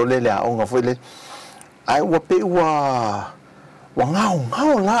mo lo le aonga foi le ai wa pe wa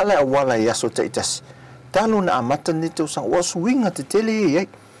ngau la wala ya so taitas talo na amata ni te usang wa swinga te tele ye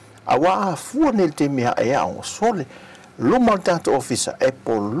awa fu ne te mea e a sole lo maltato officer e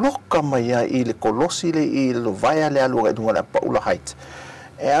poloka mai I le kolosi le I lo vai ale alu e dunga la paula height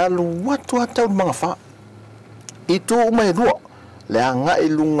e alu watu ata mga fa itu mai ro le anga I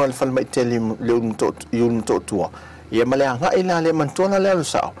lunga le fal mai tele le un to tua ye male anga I la le mantona le alu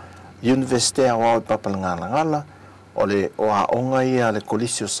sao universite awa papalanga ngala ole o a onga ia le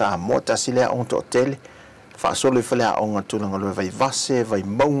kolisio Samoa ta sile on to tele fa solo fale a onga tulanga lo vai vase vai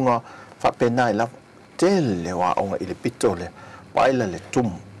maunga fa pena la tele wa onga ile pitole paila le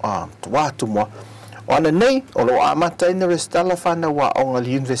tum tua tumo Ona nei o lo amata ina restala fana wa onga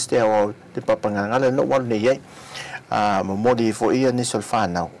li investe o te papanganga no wa nei ai mo modi fo ia ni sol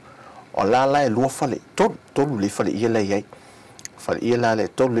fana o la la lu fale to li fale ia lai ai fale ia la le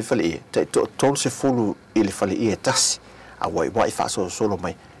to li fale ia to se fulu ile fale ia tas a wai fa solo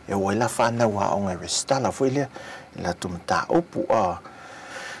mai e wai la fana wa onga restala fo ile la tumta opu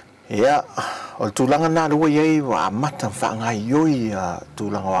ia o tulanga na lu ia wa mata fa ngai yoi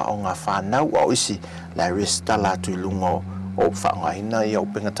tulanga wa onga fana o isi la restala tu lungo o fa ngai na ia o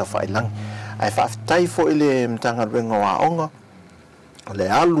penga ta fa ilang ai fa tai fo ile mtanga renga wa onga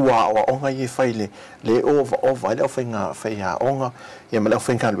le alua o onga ye faile le over le ofenga fa ya onga ia mala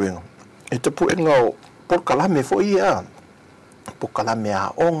ofenga renga e te pu enga por kalame fo ia por kalame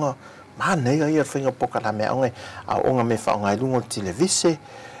a onga mana ia fenga por kalame a onga me fa ngai lungo televise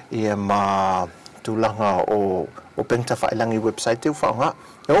ia ma tulanga o pengta fa ilangi website u fa nga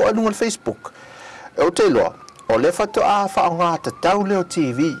o alunga Facebook o te loa o le fato a fa nga ta tau le o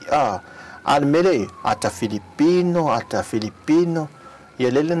TV al mele ata Filipino ia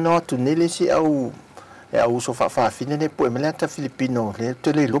lele no tu nele si au so fa fine le po mele ata Filipino le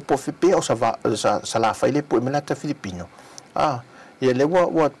te le lopo fe o sa la fa le po mele ata Filipino ia le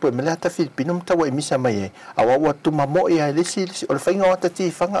wa po mele ata Filipino mta wa misa mai wa tu mamo ia le si o le fainga ata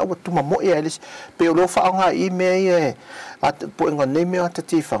ti fanga wa tu mamo ia le pe o lo fa nga I me at po nga nei me ata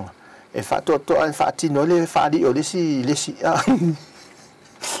ti fanga e fa to al fa ti no le fa di o le si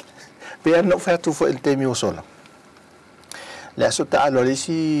pe no fa tu fo el temi o sola le so ta lo le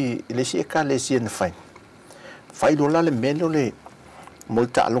si ka le si en fai lo la le melo le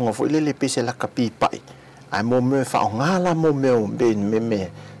molta longa fo le pese la kapi pai ai mo me fa ngala mo me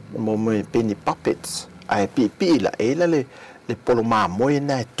mo me peni puppets ai pi la le polo ma mo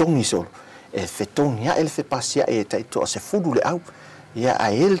na tongi sol e fe tongi el fe pasia e tai to se fudu le au ia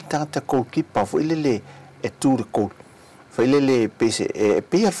a el tanta ko kipa fo le e tu de ko fo le pese e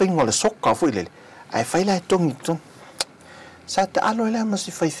pe a fingo le sokka fo le ai fai la tongi ton sa ta alo le ma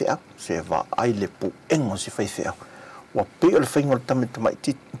si fai fe se va ai le pu engo si fai fe wa pe le fingo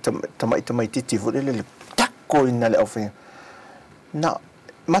tamai ti fo le ko ina le ofe na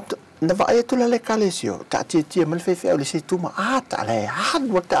va tu la le kalesio ta ti mal fe le si tu ma ta le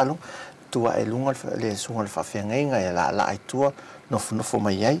wa ta lo tu e lunga le sunga fa fe ngai la ai tu no fo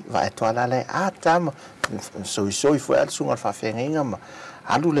mai ai va tu la le ta ma so fo al sunga fa fe ngai ma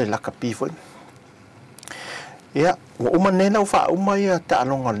alu le la kapi fo ia o manena fa ia ta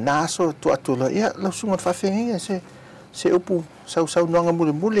lo ngal naso tu lo ia lo sunga fa fe ngai se upu sau no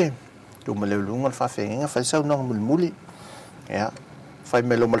mule tu me le lunga fa fenga fa sa no muli ya fa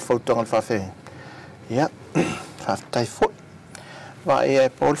me lo mal foto ngal fa fenga ya fa tai fo va e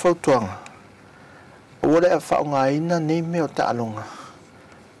pol foto o le fa ngai na ne me o ta longa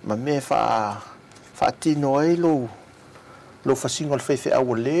ma me fa ti no e lo fa single fe a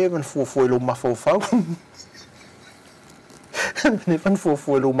le man fo lo ma fo ne fan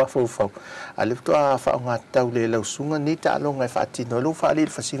fo lo ma fo ale to fa nga tau le lo sunga ni ta lo ngai fa ti no lo fa le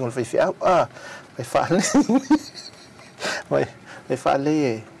fa single fe vai fa le vai fa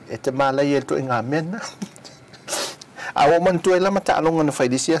le e te mala ye to nga men a o man to la mata lo nga fa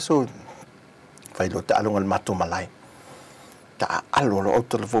disia so fa lo ta lo ngal mato malai ta alo lo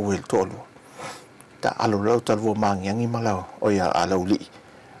to lo wel to lo ta alo lo to lo mangiangi malo o ya alo li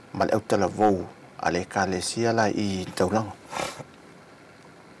mal o to lo ale kalesia la I taulang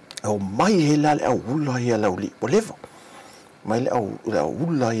o mai hela le ula ia lauli o levo mai le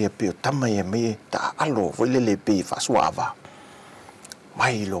ula ia pe tama ia me ta alo foi le pe fa suava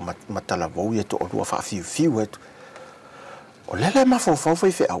mai lo matala vo ia to o fa fiu et o le ma fo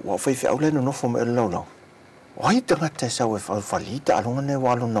foi fe au le no fo me lo o ai tanga te sa o fa lita alonga ne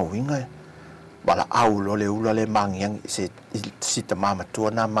walo no winga bala au lo le ula le mangiang se sita mama to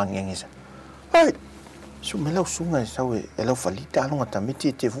na mangiang isa ai su me lau sunga sa we e lau falita alonga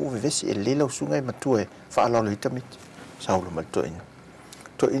tamiti te fu vesi e le lau sunga e matue fa alo le tamiti sa ulo mato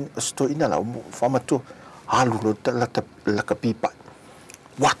ina la fa mato alu lo la kapipa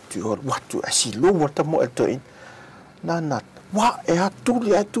watu asi lo wata mo to in na wa e atu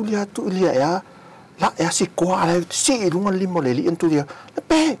ya la e asi ko ala si lunga limo le li entu dia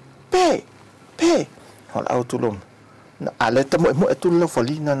pe hal autolom na ale tamo mo tu lo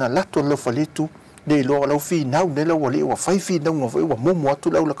falina na la to lo falitu de lo fi nau de lo wali wa fai fi nau wa mo tu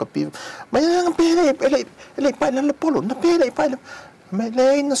lo la kapi ma yang ele pa le polo na pe pa me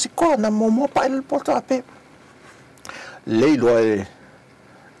le no si ko na mo pa el poto ape le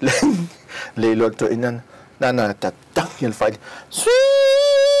lo to inan na ta tang el fai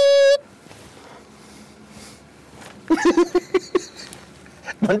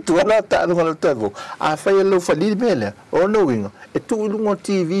mantua la ta lo ngalo tavo a fa lo fali bele o no winga e tu lu ngo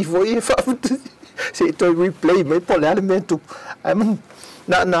TV foi e fa se to replay me po le alimento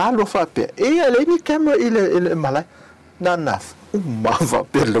na lo fa pe e ale ni camera ile mala na ma va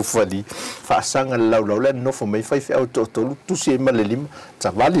per lo fali fa sanga lo le no fo me fa fe auto tu se male lim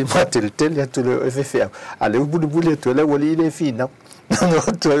ta vali ma tel ya tu le fe ale bulu tu le wali ile fina no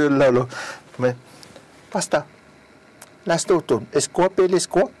tu lo me basta las toto escope le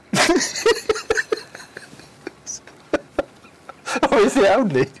sco o se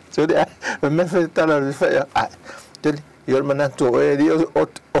aune so de me fe tala fe io mananto e io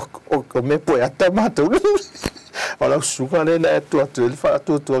o me poi attamato ola sunga le na tu il fa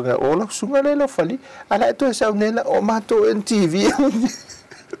tu ola sunga le lo fali ala tu sa nela o mato en TV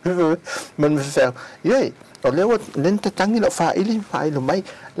man me fa ye o le o lenta tangi lo fa lo mai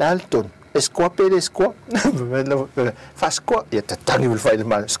l'alton escope le sco fa sco e tangi il fa il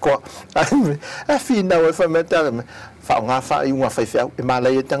mal sco a fina o fa metà fa una fa e ma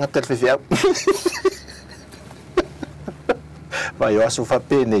lei tanga tel fa vai o aso fa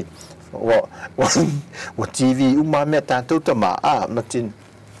pene o TV uma me tanto tama matin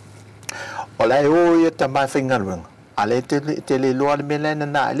ola o ia tama fingalwen ale tele lo al melena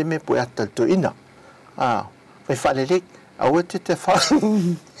na ale me po atal to ina vai fa le o te fa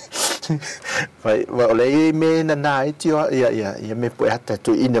vai ola e me na itio ia me po atal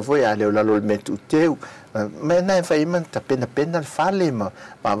to ina voi ale o la lo me tu teu me na fai man ta pena fale ma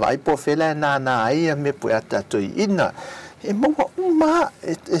vai po fela na ai me po atal to ina e mo uma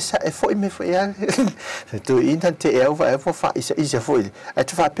e foi me foi tu intan te eu vai fa isa foi e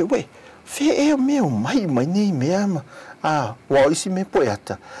tu fa pe we fe e meu mai ni me ama wa isi me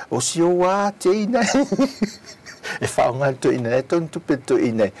poeta o si o wa te ina e fa un alto ina e ton tu pe tu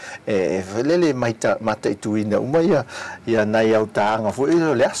ina e velele mai ta mata tu ina uma ia na ia utanga foi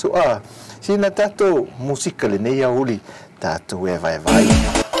le aso sina tato musica le nei uli tato e vai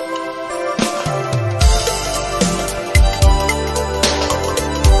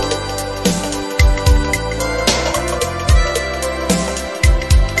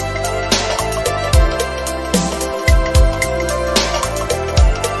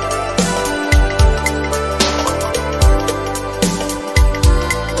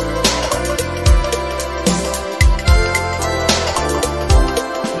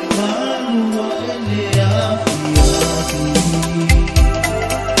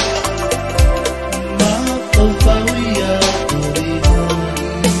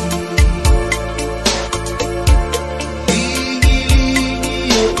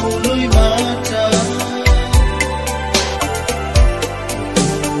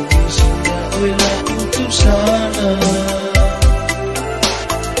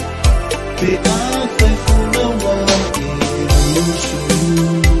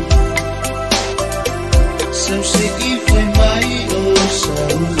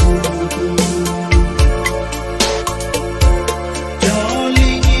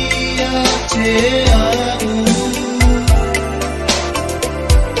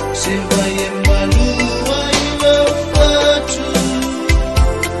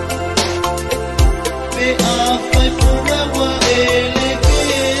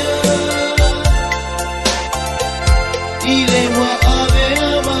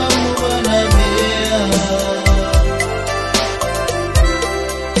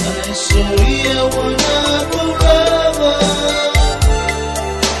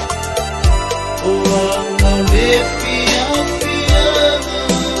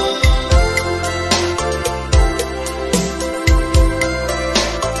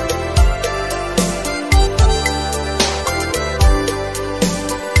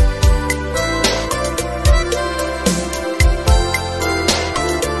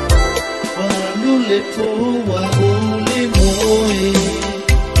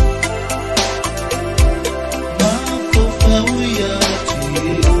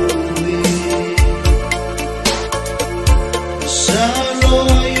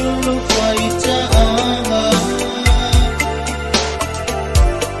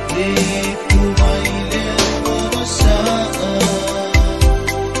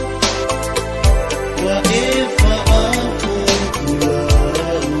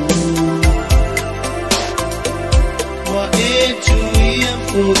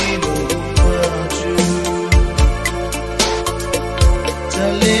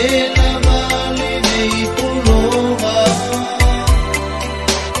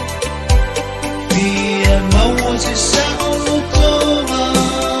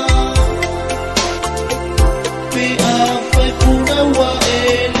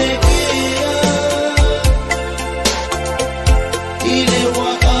Ile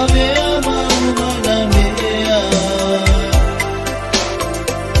wa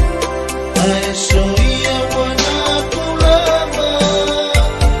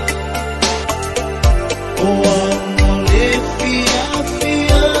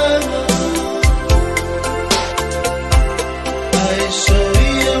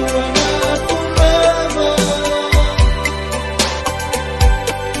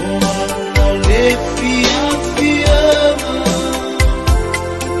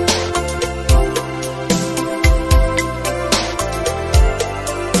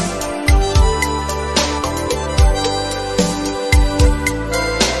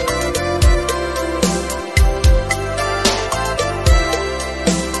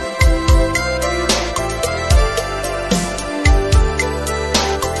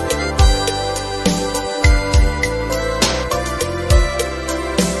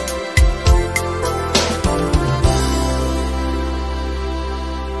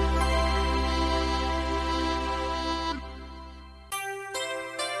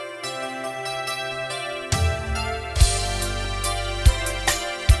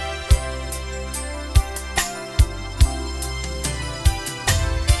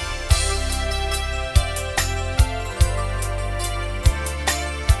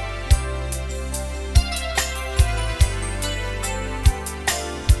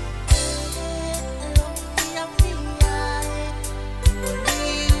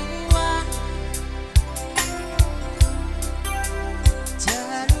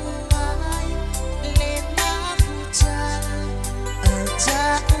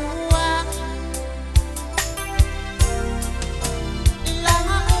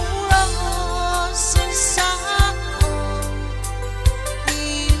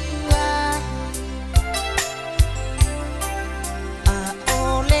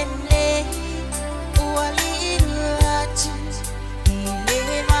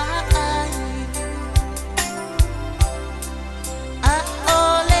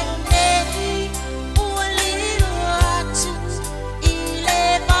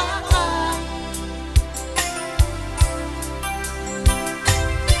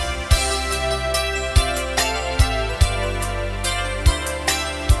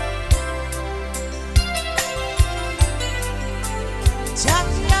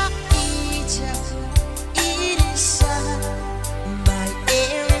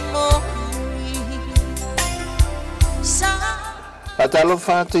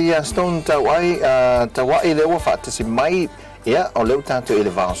Atalofa te ia stone tawai le wa fatasi mai ia o leu tatu i le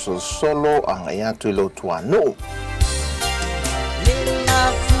vaso solo anga ia tu lo tuano.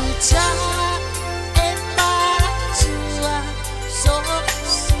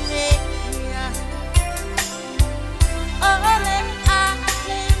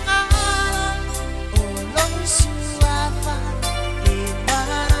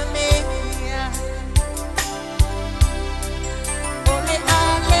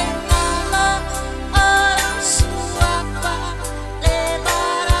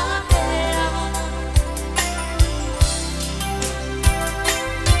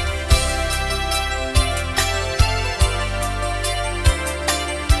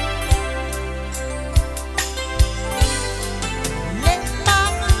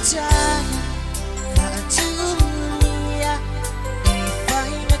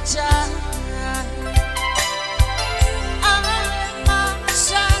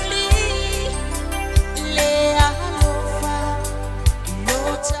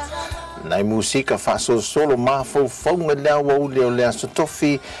 Nai musika faso solo mafo fonga lea wa ule o lea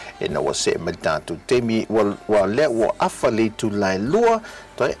sotofi e na wa se me tatu temi wa lea wa afali tu lai lua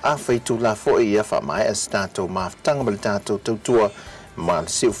toi afai tu la fo i afa mai as tato maftanga me tato tautua ma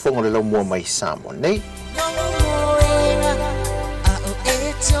si fonga le mua mai Samoa nei.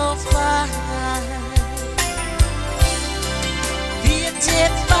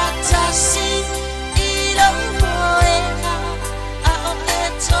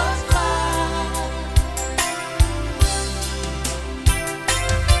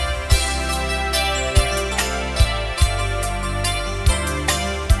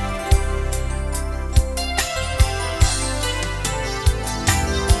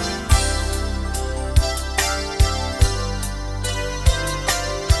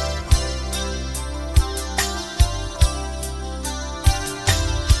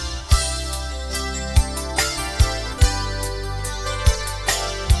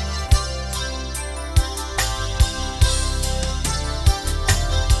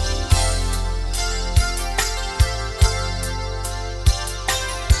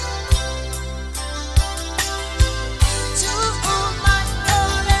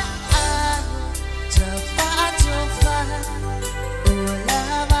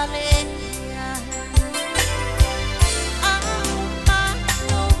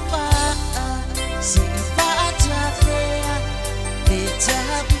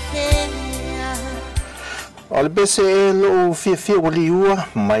 O le pese e lo fia o liua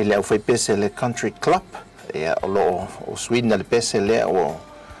mai le au fai pese le country club e o lo o Sweden le pese le o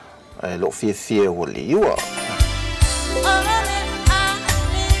lo fia o liua.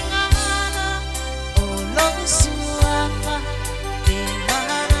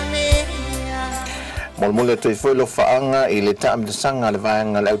 Mole toi foi lo faanga I le taam de sanga le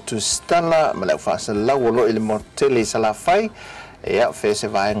vaanga le autu stala ma le fa sa la lo ile motele sala fai e a fe se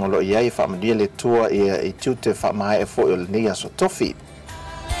vaanga lo ia fa madia le tua I tute fa mai e fo le nia so tofi.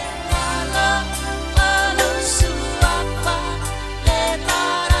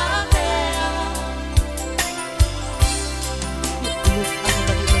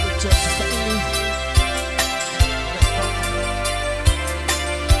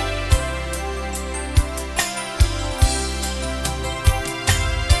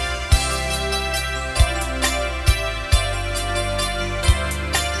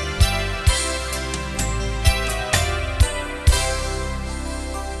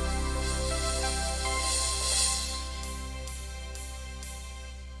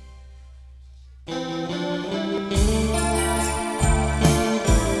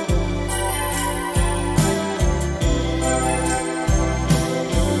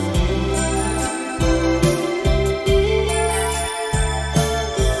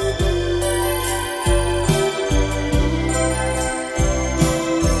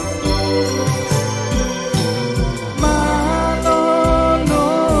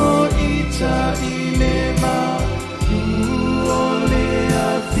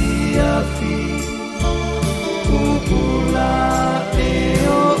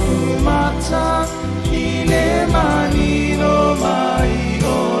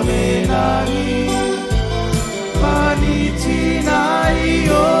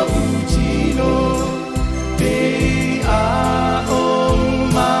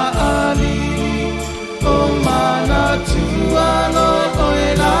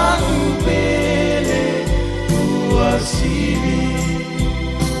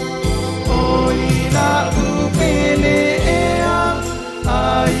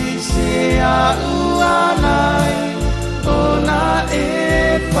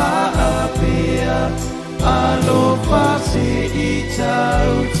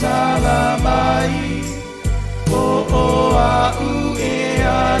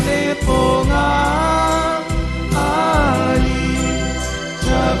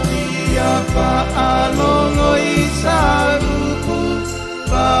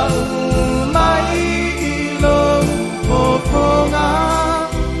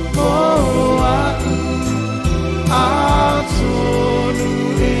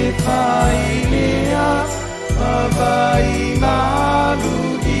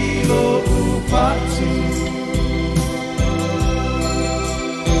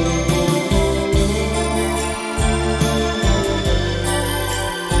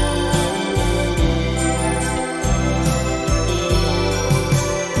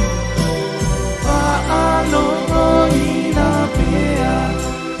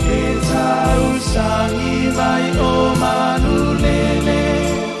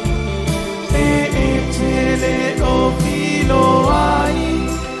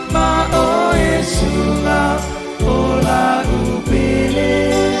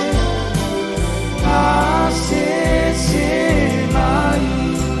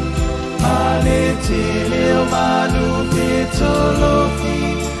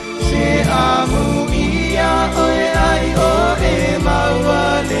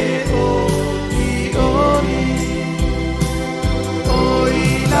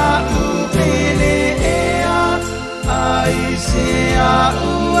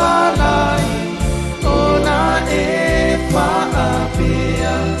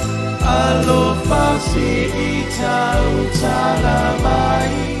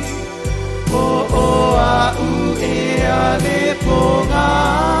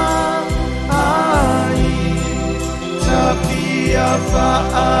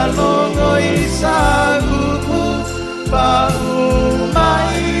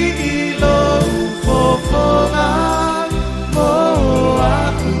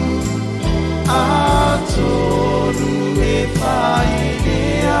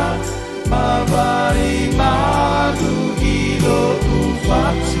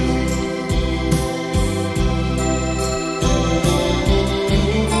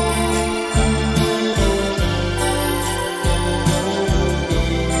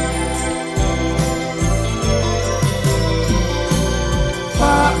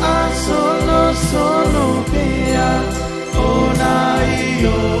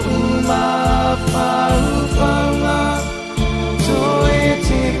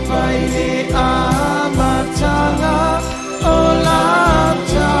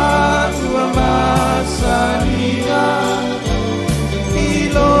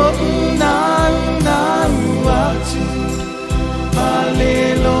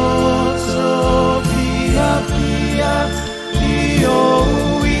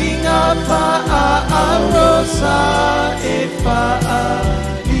 sa e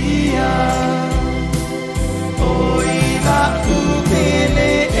whaalia. O ina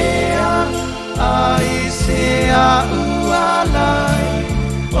upele ea, ai se a ualai.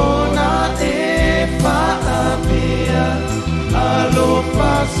 O na e whaapea,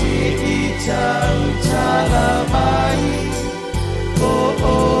 alofa si i tau tala mai. O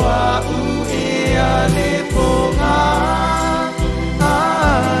a u e a le ponga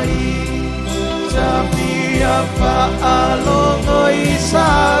ai. Tapia whaalongo i sa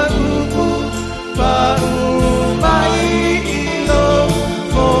upu, mai ilo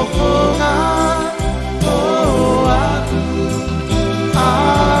poponga. O a u a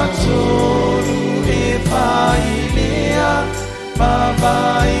toru e whailea,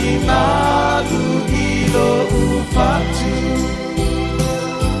 mawai malu ilo ufatu.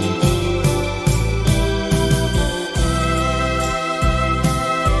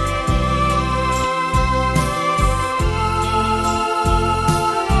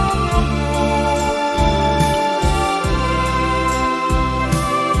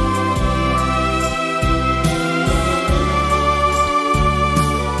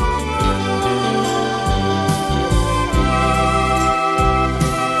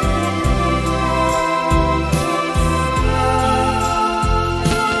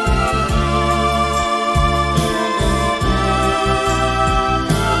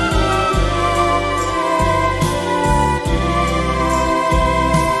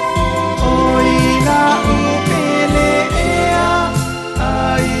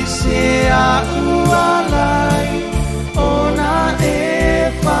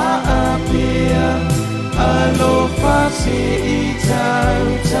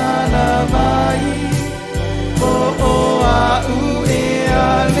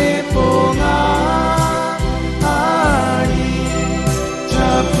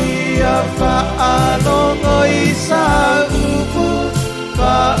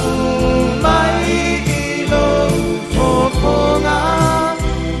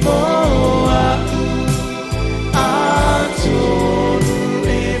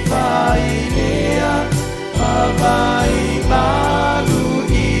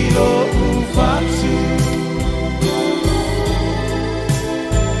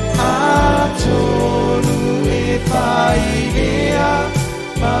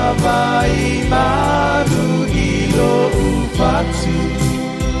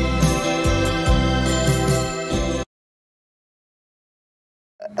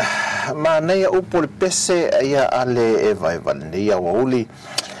 Nei upo le pese ia ale e vai ia wauli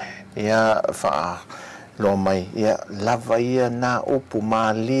ia fa lo mai ia lava ia na upo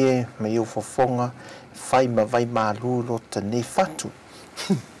malie me eu fofonga fai ma vai malu lo tane fatu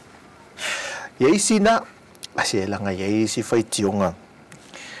ia isi na ase langa ia isi fai tionga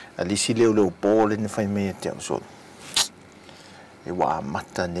ali si leo pole ne fai me te so e wa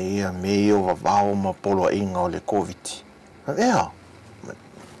mata nei me eu va ma polo inga o le covid ia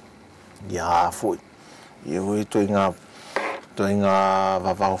ya foi eu tô inga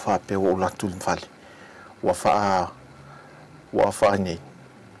vavao fa pe o la tul fale wa fa ni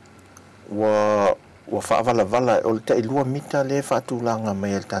wa fa vala o te lua mita le fa tu langa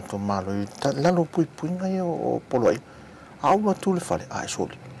me el tanto malo la lo pui ngai o polo au la tul fale ai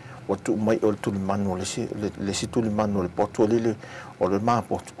soli o tu mai o tul manu le si tul manu le porto le o le ma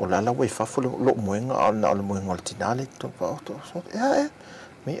porto o la we fa fo lo moenga al moenga al tinale to so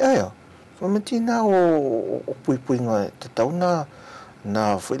me o metina o pui nga te tau na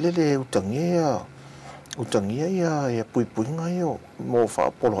whelele utangia ia pui nga io mo fa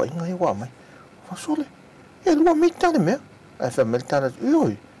polo nga i wa mai fa sole e lua mita le mea e fa meltana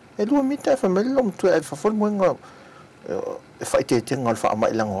oi e lua mita e fa melom tu e fa fol mo nga e fa te ngal fa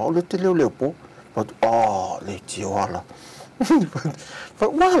mai lang o le te le po but le ti wala fa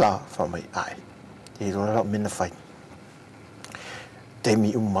wala fa mai ai e ro la mena fai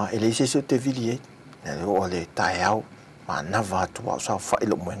temi uma ele se te vilie ne o le taiau ma na va tu sa fa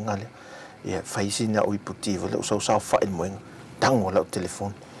lo moenga le e fa isina o ipotivo le sa fa mo tango la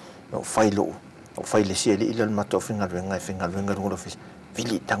telefone no fa le se le mato finga venga lo fis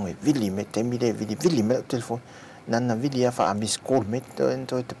vili tango vili me temi le vili me telefone nana vili fa a miss call me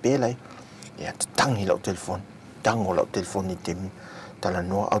to te pelai e tangi lo telefone tango lo telefone ni temi tala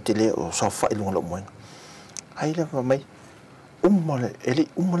no au tele o sa fa lo moenga ai le mai ele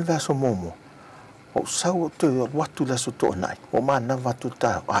verso momo o sau to watu la so to nai o mana watu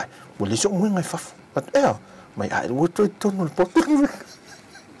ta ai mo le so mo ngai fa but mai ai wo to no pot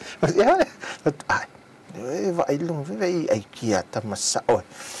but ai va ai long ve ai kia ta masa o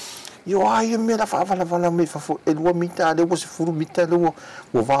Yo ai me la fa me fa fo e lua mita le wo se furu mita le wo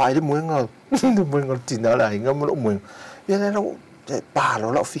vai le moenga le moenga tina la inga mo mo ya le no pa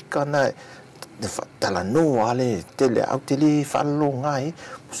lo la fika na de fa tala no ale tele au tele fa lo ngai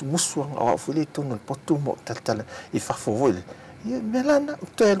musu au fu le tono potu mo tala I fa fo vol ya me la na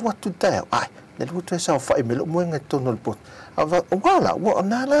te lua tu te ai le lua tu sa fa me lo moenga tono pot ava wala wo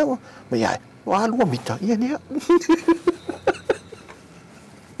na la me ya wa lua mita ya ni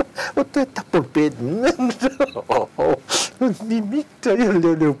o te tapo ped ni mita ya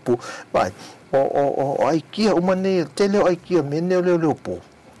le po vai o ai kia o mane tele ai kia me ne le po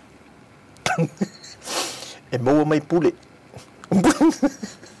e mo mai pule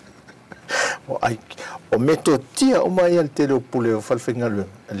o ai o meto tia o mai al tele pule o falfenga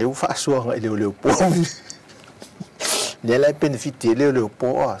le o fa soa le po le la benefite le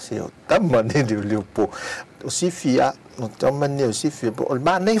po se o tamane le po o sifia o tamane o sifia o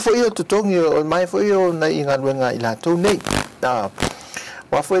ma nei fo io tutongi o mai fo io na inga luenga ila to nei na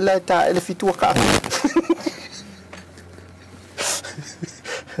wa fo la ta ele fitu ka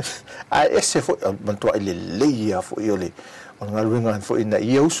a ese fo manto ele leia fo io le o nga luenga fo ina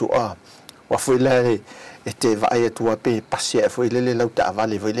io su a wa fo la e te vai tu a pe passia fo ile le lauta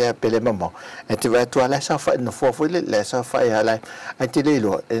vale fo ile pe le mama e te vai tu ala sa fa no fo ile le sa fa ala a te le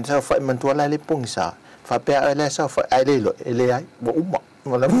lo e sa fa man tu ala le pongsa fa pe ala sa fa ale lo ele ai bo uma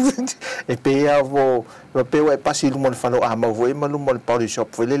wala e pe a vo pe wa pasi lu mon fa lo ama vo e malu mon pa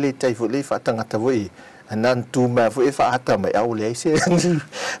shop fo ile le tai fo le fa tanga ta vo e nan tu ma fo e fa ata mai au le se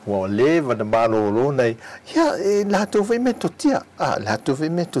wo le va na malo lo nei ya la to ve me totia la to ve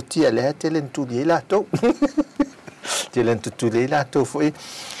me totia le telen tu di la to telen tu le la to fo e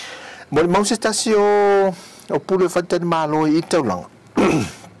mo mo se stasio o pulo fa ten malo I te lang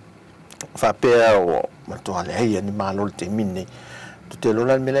fa pe o ma to ale ai ni malo te mini tu te lo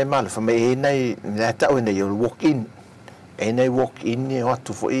la me le malo fa me nei la ta o nei walk in walk in ni o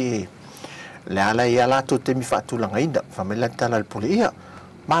tu fo e le ala ia la to te mi fatu langa ina fa me la tala al pulia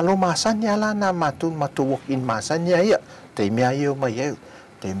malo masanya la na matu walk in masanya ia te me ai o mai eu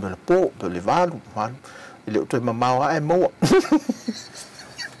te me po le valu ile to mama ai mo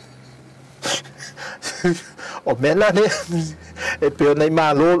o me la ne e pe nei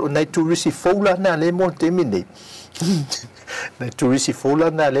malo nei tourist fola na le mo te mini nei tourist fola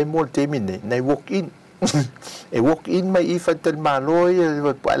na le mo te mini nei walk in e walk in mai I fatal malo e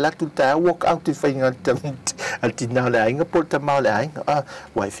la tuta walk out I fainga al tina le ainga por ta mal ainga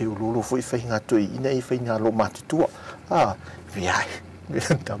wai fe lulu foi fainga to I nei fainga lo matu viai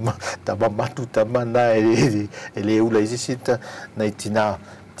tama matu tama na ele ula isita nei tina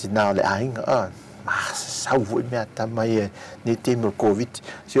le ainga sau voi me tama e nei temi covid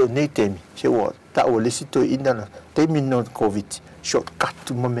se o nei temi se o ta o le sito ina temi no covid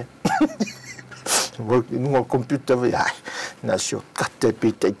shortcut mame no computer vai na sio katte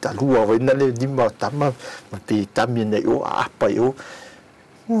pita ita lua vai na le dima tama pe tami ne o apa yo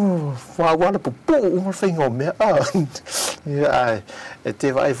fa wala po uma fingo me e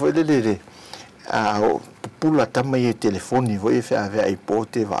te vai foi le pula tama e telefone voi fa ave ai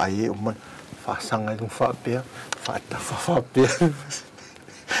pote vai uma fa sanga no fa pe fa pe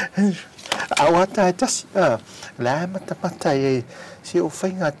awata tasi la mata e se o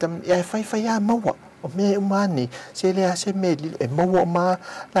fainga tam e fai a maua o me umani se le ase me e maua ma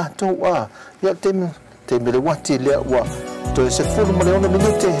la to ya te me le wati le wa to se fu mo le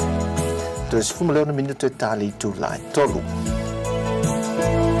ona minute tali tu lai tolu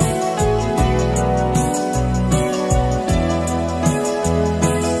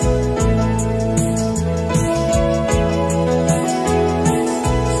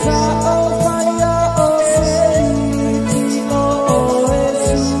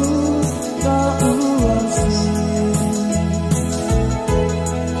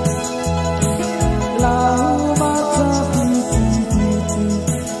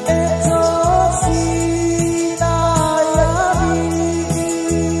It's all seen, I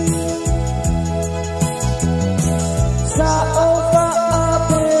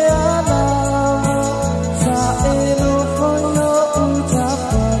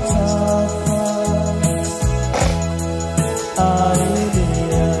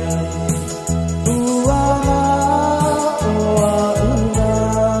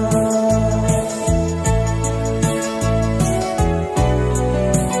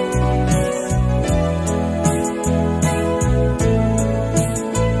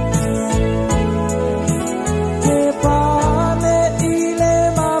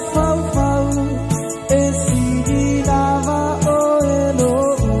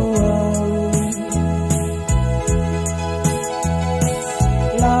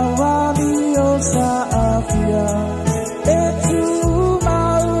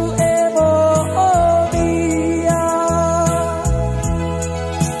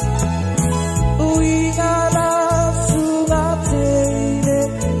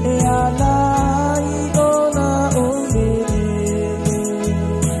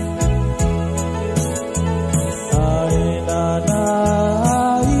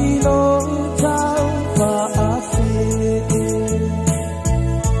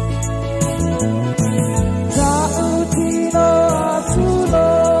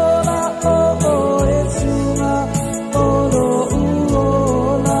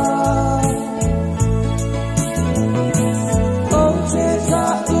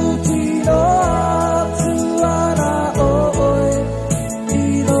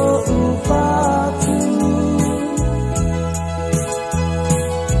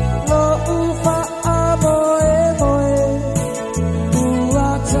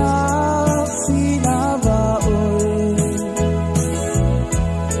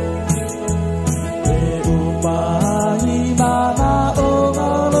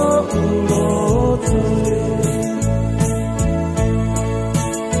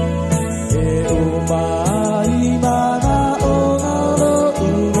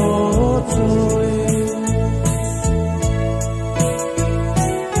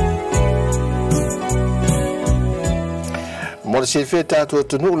Mo le silfe tātou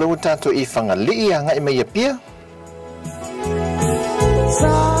tunu lau tātou I whangalii a ngai mai a pia.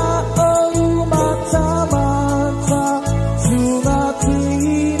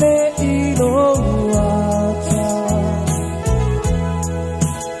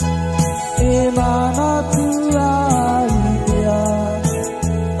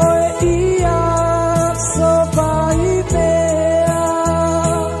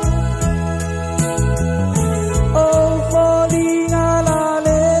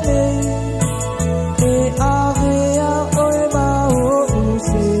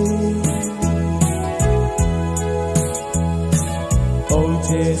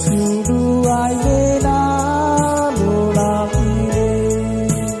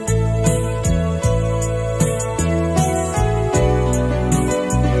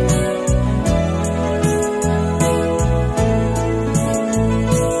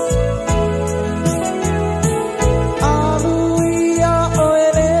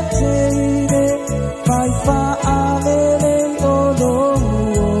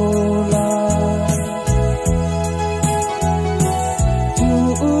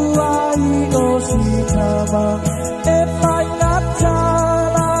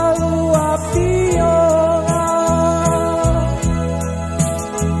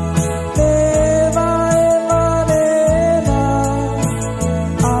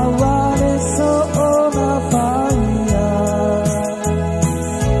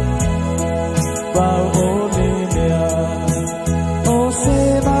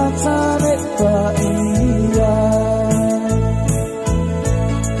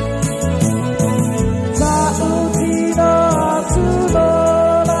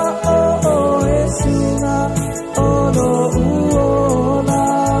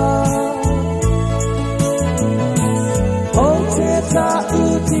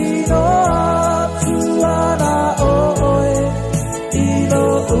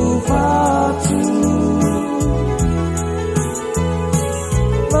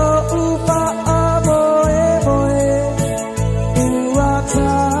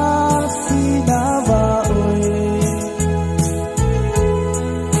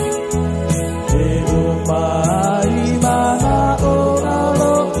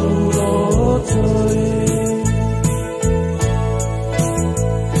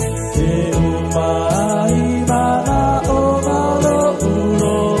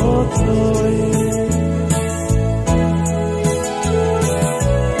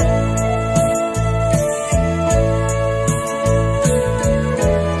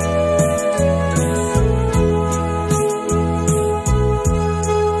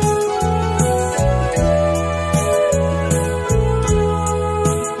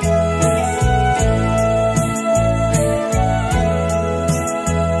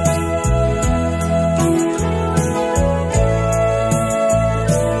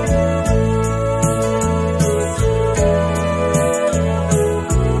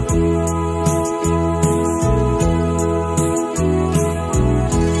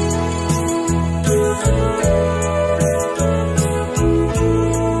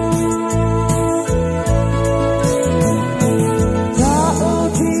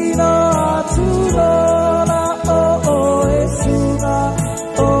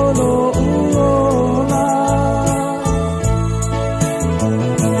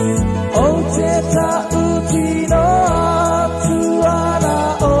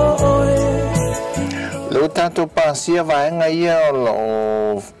 Sia vaenga ia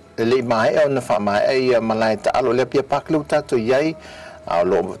o le mai o na fa mai ai malai ta alo le pia paklu tato yai a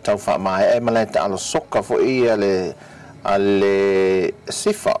lo tau fa mai ai malai ta alo soka fo ia le ale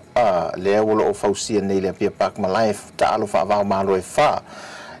sifa a le o lo fausia nei le pia pak malai ta alo fa va malo e fa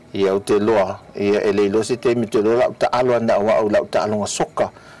ia o te loa ia ele lo se te mi te lo ta alo na wa o la ta alo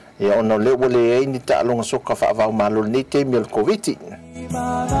soka ia ono le o le ai ni ta alo soka fa va malo ni te mi covid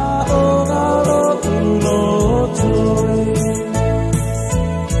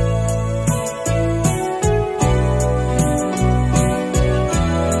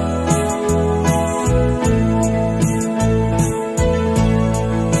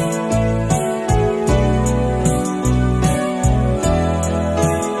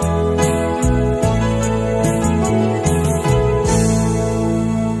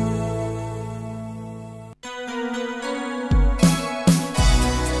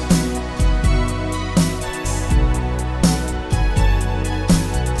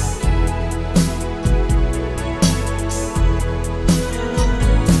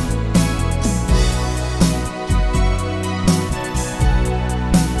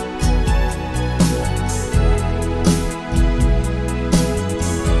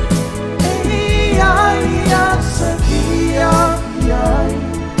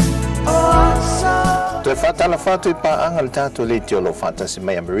Whatala fatu I paanga le tātou le te olo whatasi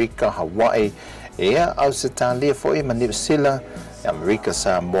mai Amerika, Hawaii, ia Australia fo I ma New Zealand, Amerika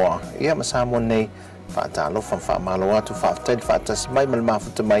Samoa, ia ma Samoa nei, whatalo whamalo atu whatasi mai ma le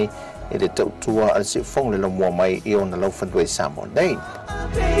mafuta mai, I le tautua al si fong le lomoa mai I ona lau whandue Samoa nei.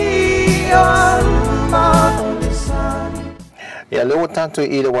 Ia leo tātou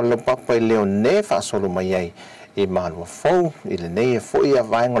I le wala papa I leo ne whaasolo mai ai, I mālua fau, I le nei e fo I a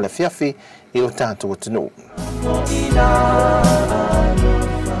vaenga le fiafi, I o tātou tanu.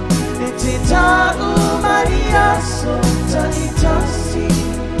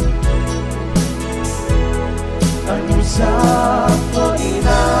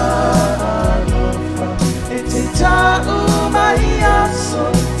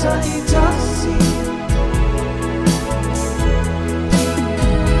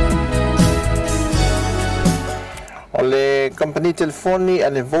 O le company telefoni a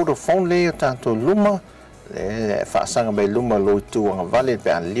le Vodafone le o tātou luma, le whaasanga mai luma lo I tu anga vale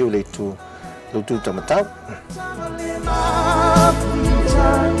pe an liu le tu lo tu tamatau.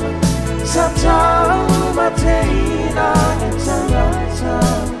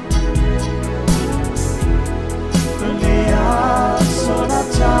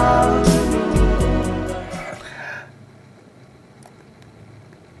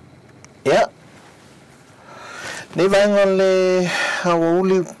 Yeah. Nei vaenga le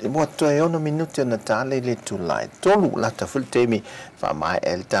hawauli wato e ono minuti na tale le tulai. Tolu lata fultemi fa mai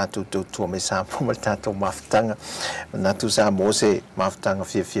el tatu tautua mai Samoa ma tatu maftanga. Natu Samoa se maftanga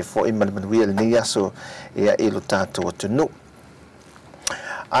fia fo I manuia le nei aso ia ilo tatu o tunu.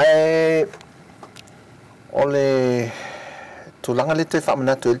 Ai ole tulanga le te fa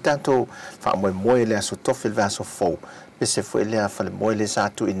manatu el tatu fa moe le aso tofil vaso fo. Pese fo ele a fa le moe le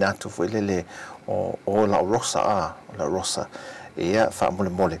satu inatu fo ele le o la rosa la rosa ia fa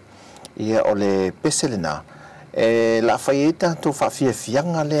mole ia o le peselena la faita to fa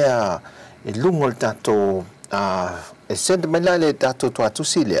fianga le e lungo le tato e send mai le tato to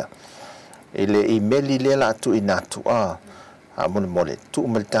atusilia ele email le la tu inatu mole tu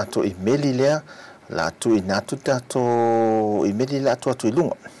mal tato email le la tu inatu tato email la tu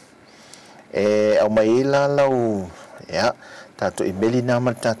lungo au mai la ia tato email na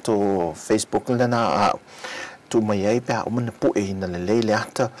mal tato Facebook lana tu mai ai pa o mana pu e na le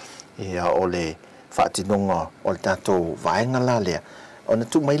ata ia o le fatinonga o tato vaenga la le ona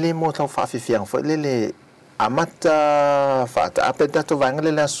tu mai le mo tau fa fiang fo le amata fata ape tato vaenga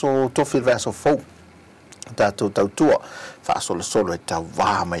le so to fil verso fo tato tautua fa solo e tau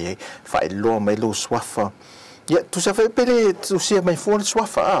va mai fa lo mai lo swafa ia tu sa fa pele tu sia mai fo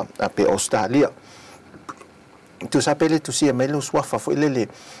swafa ape Australia tu sapele tu sia melo swafa fo lele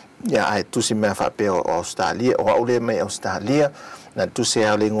ya ai tu si me fa pe Australia o ole me Australia na tu se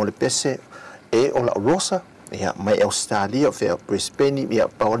ale ngole pese e o la rosa ya mai Australia fe Brisbane ya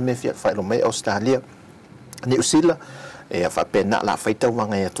pa me fa lo mai Australia New Zealand e fa pe na la faita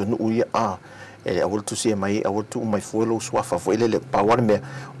wanga ya tu nu ya e o tu si mai o tu mai fo lo swafa fo lele pa me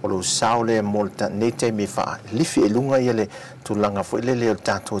o lo saule molta nete me fa lifi lunga yele tu langa fo lele o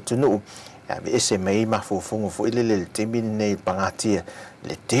tato tu nu me ese mai ma fo fo le temi nei pangatia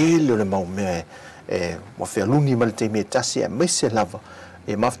le tele le mau me mo fe luni mal temi tasi me se lava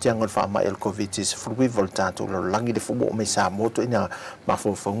e maftianga fa ma el covid is frui voltato lo langi de fo me sa moto ina ma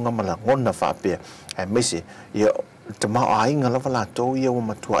fo ngama ngona fa pe me se ye te ma ainga lava la to ye o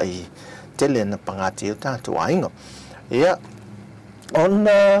matua I tele na pangatia tato ainga ia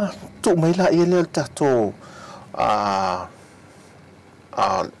ona tu mai la ye le tato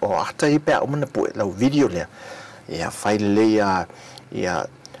o ata I pe o mana pu la video le ia file le ia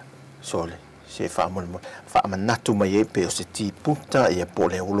sole se fa manatu mai pe o se ti puta ia po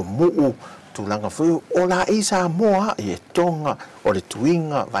le ulo mu tu langa fu o la Samoa ia tonga o le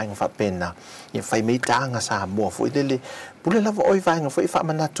tuinga vainga fa pena ia fai mai tanga Samoa fu le pule la oi vainga fu fa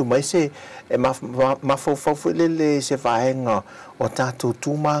manatu mai se e ma fu le se vainga o tatu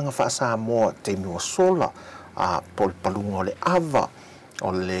tu manga fa Samoa te no sola pol palunga le ava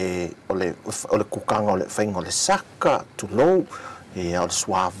ole kukanga ole fainga ole saka tu lo e ole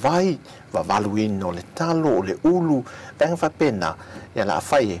swavai va valuin ole talo ole ulu venga fa pena ya la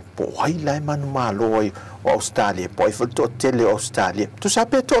fai po ai lai manu maloi o Australia po I foto tele Australia tu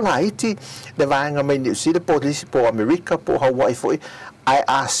sape to la iti de vanga mai New Zealand po lisi po America po Hawaii foi ai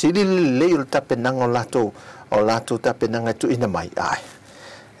a sili le ul tapenanga o lato tapenanga tu ina mai ai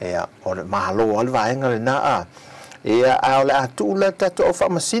e ole malo ole vanga le na ia ole atu la tato o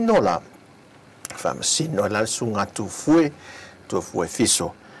famasino la sunga tu fue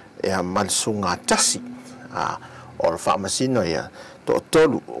fiso e mal sunga tasi o famasino ia to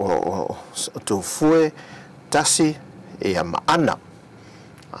tolu o tu fue tasi ia maana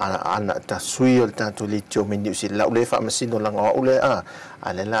ana ta sui o tātou le tio me niu si lau le whaamasino langa o le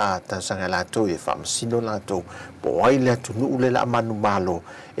ale la ta sanga la tau e whaamasino la tau po ai le atu nuu le la manu malo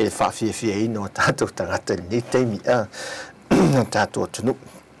e le whaafia ino tātou tangata ni teimi tātou atu nuu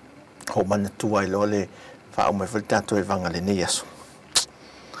ho mana tua i lo le whaumai whali tātou e vanga le nei aso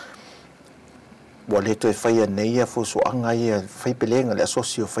wa le to e whaia nei a fuso anga i a whai pelenga le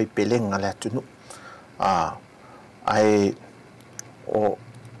asosio whai pelenga le atu nuu ai o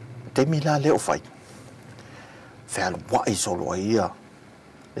te mila leo fai fel wai solo ia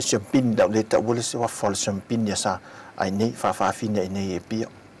le champagne da le ta wole se wa fol champagne ya sa ai nei fa fine nei e pia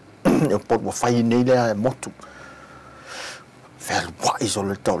e pot wa fai nei le motu fel wai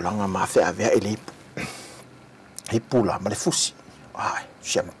solo to langa ma fe ave ele e pula ma le fusi ai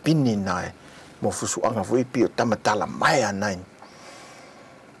champagne nai mo fusu anga voi pio tamatala mai anai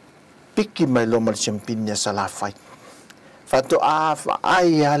piki mai lo mal champagne ya sa la fai Fato fa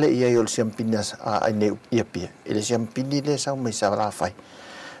ai ale ia yo champinas ai ne ia pia ele champini le sa mai sa la fai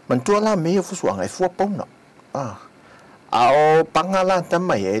man tu la me fu suanga e fu pona o pangala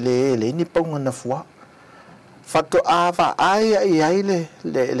tamai ele ni ponga na fu fato fa ai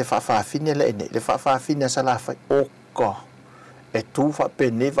le fa fine le fa fine sa la fai o ko e tu fa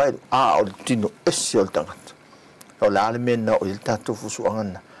pe ne vai o tino esiol tangat o la le me no il tanto fu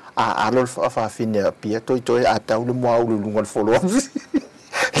suanga alol fa fine pia toi atau le mo lu lungal follow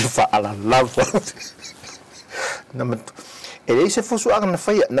fa ala lava na ele se fosu ang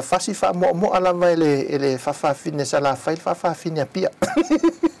na fasi fa mo ala vai ele fa fine sala fa fine pia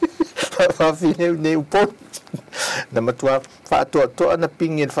fa fine ne upot na matua fa to na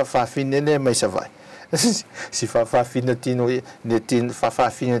pingin fa fine ne mai sa vai si fa fine tino ne tin fa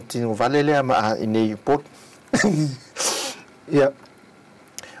fine tino valele ma ne upot ya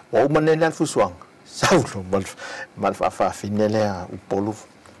o manela fusuang saulo mal fa finele u polu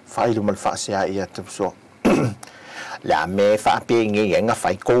failu mal fa sia ia tso la me fa pe nge nga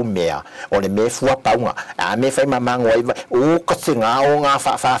fai ko mea o le me fu paunga a me fai mamang wai o ka singa o nga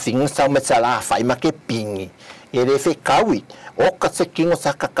fa fing sa me sala fai ma ke pingi e le fe kawi o ka se kingo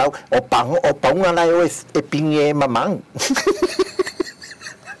sa kakau o paunga la o e pingi mamang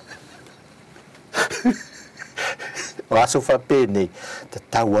Raso fa pene te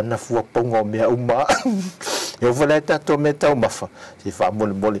tau ana fua pongo mea uma eu falei tato me tau mafa si fa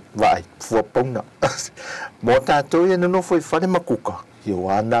mole vai fua ponga mo tato ia no foi fale makuka eu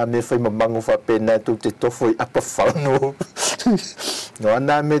ana me foi mamango fa pena tu te to foi apa fano no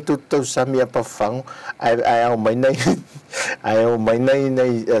ana me tu to sami apa fang ai au mai nei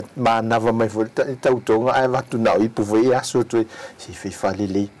ma nava mai foi tau tonga ai va tu na i pu foi aso tu si fi fale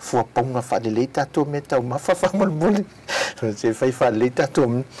le fua ponga fale le tato me tau mafa fa mole se fai fa le tato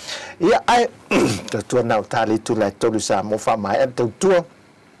ia ai tato na tali tu la tolu sa mo fa mai tato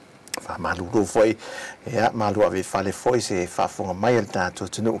fa malu ro foi ia malu ave fale foi se fa fonga mai el tato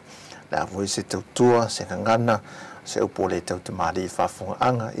tunu la voi se tato se ngana se upole tato mali fa fonga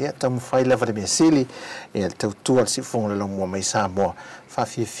anga ia tam fai lava de mesili ia tato si fonga lo mo mai Samoa fa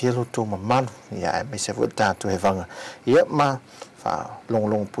fielo to malu ia me se vo tato e vanga ia ma fa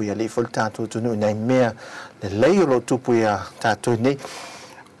long puia le fol tato tunu nei mea le leilo tupu ia tato nei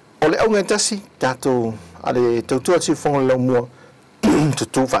o le au tasi tato ale tautua si fonga lo mo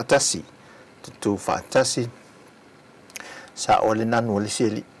tutu fatasi sa o le nanu le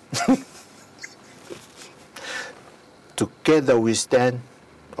seli together we stand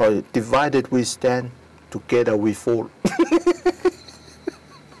or divided we stand together we fall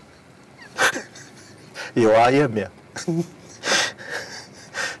yo ai mea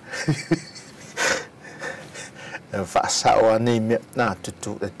fa sa o nei me na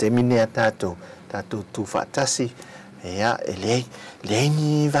tutu termine tato tu fatasi ia le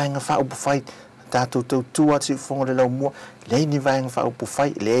ni vanga fa upu fai tato tu ati fonga le mo le ni vanga fa upu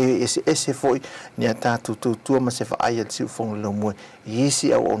fai le ese foi ni tato tu ma se fa ai ati fonga le mo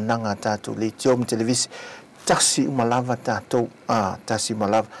isi au nanga tato le tiom televis tasi malava tato tasi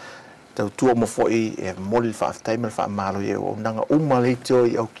malava tu mo foi e mol fa time fa malo e o nanga le tio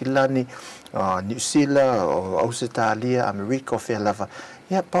i au kilani New Zealand o Australia America fe lava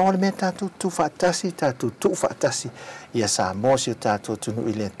ia paole me tu fatasi tu fatasi ia Samoa si tatu tunu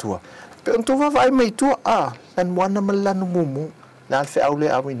ile tua pe tu vai mai tu lan wana malanu mumu la fe aule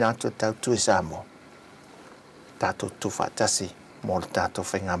awina tu Samoa tatu tu fatasi mol tatu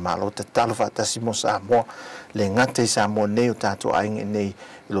fenga malo talo fatasi mo Samoa le ngate Samoa nei tatu ai nei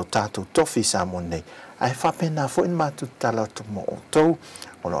lo tatu tofi Samoa nei ai whapena fo in mātu tala tu mo o tau,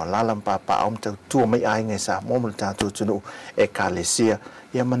 o lo alalam papa om tau tua mai ainga sa momo tātou tunu e kālesia,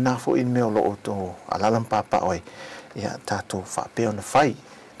 ia manafo in meo lo o tau alalam papa oi, ia tātou whapeo na whai,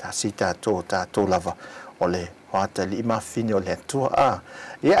 tā si tātou lava, o le hoata li ima fini o le atua a,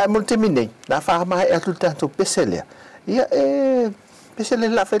 ia ai mul te minei, nā whahamai atu tātou peselea, ia pesele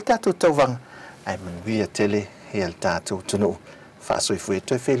la whai tātou tau vanga, ai manuia tele, ia le tātou tunu, whaasoi fui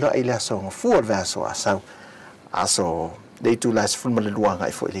toi whelua i le aso ngā fuar vea aso asau, aso le tu lai sfulma le luanga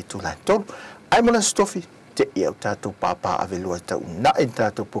i fo i le tu lai tolu, ai mula stofi, te ia o tātou pāpā avelua tau na i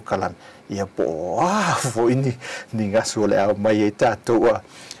tātou pukalami, ia po fo ini ni ngasu le au mai e tātou a,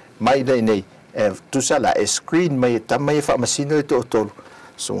 mai nei, tusala e screen mai e tamai e whaamasino e tō tolu,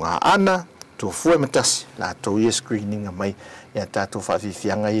 so ngā ana, tō fua matasi, la tō ia screening a mai, ia tātou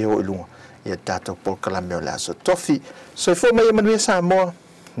whaafifianga i o ilunga, ia tātou pukalami o le aso tofi, so i fo mai e manuia Samoa,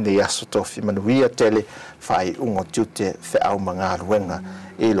 ni aso tofi manuia tele, whai ungo tute whe au mga ruenga,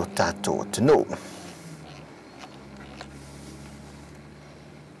 e lo tātou tunu.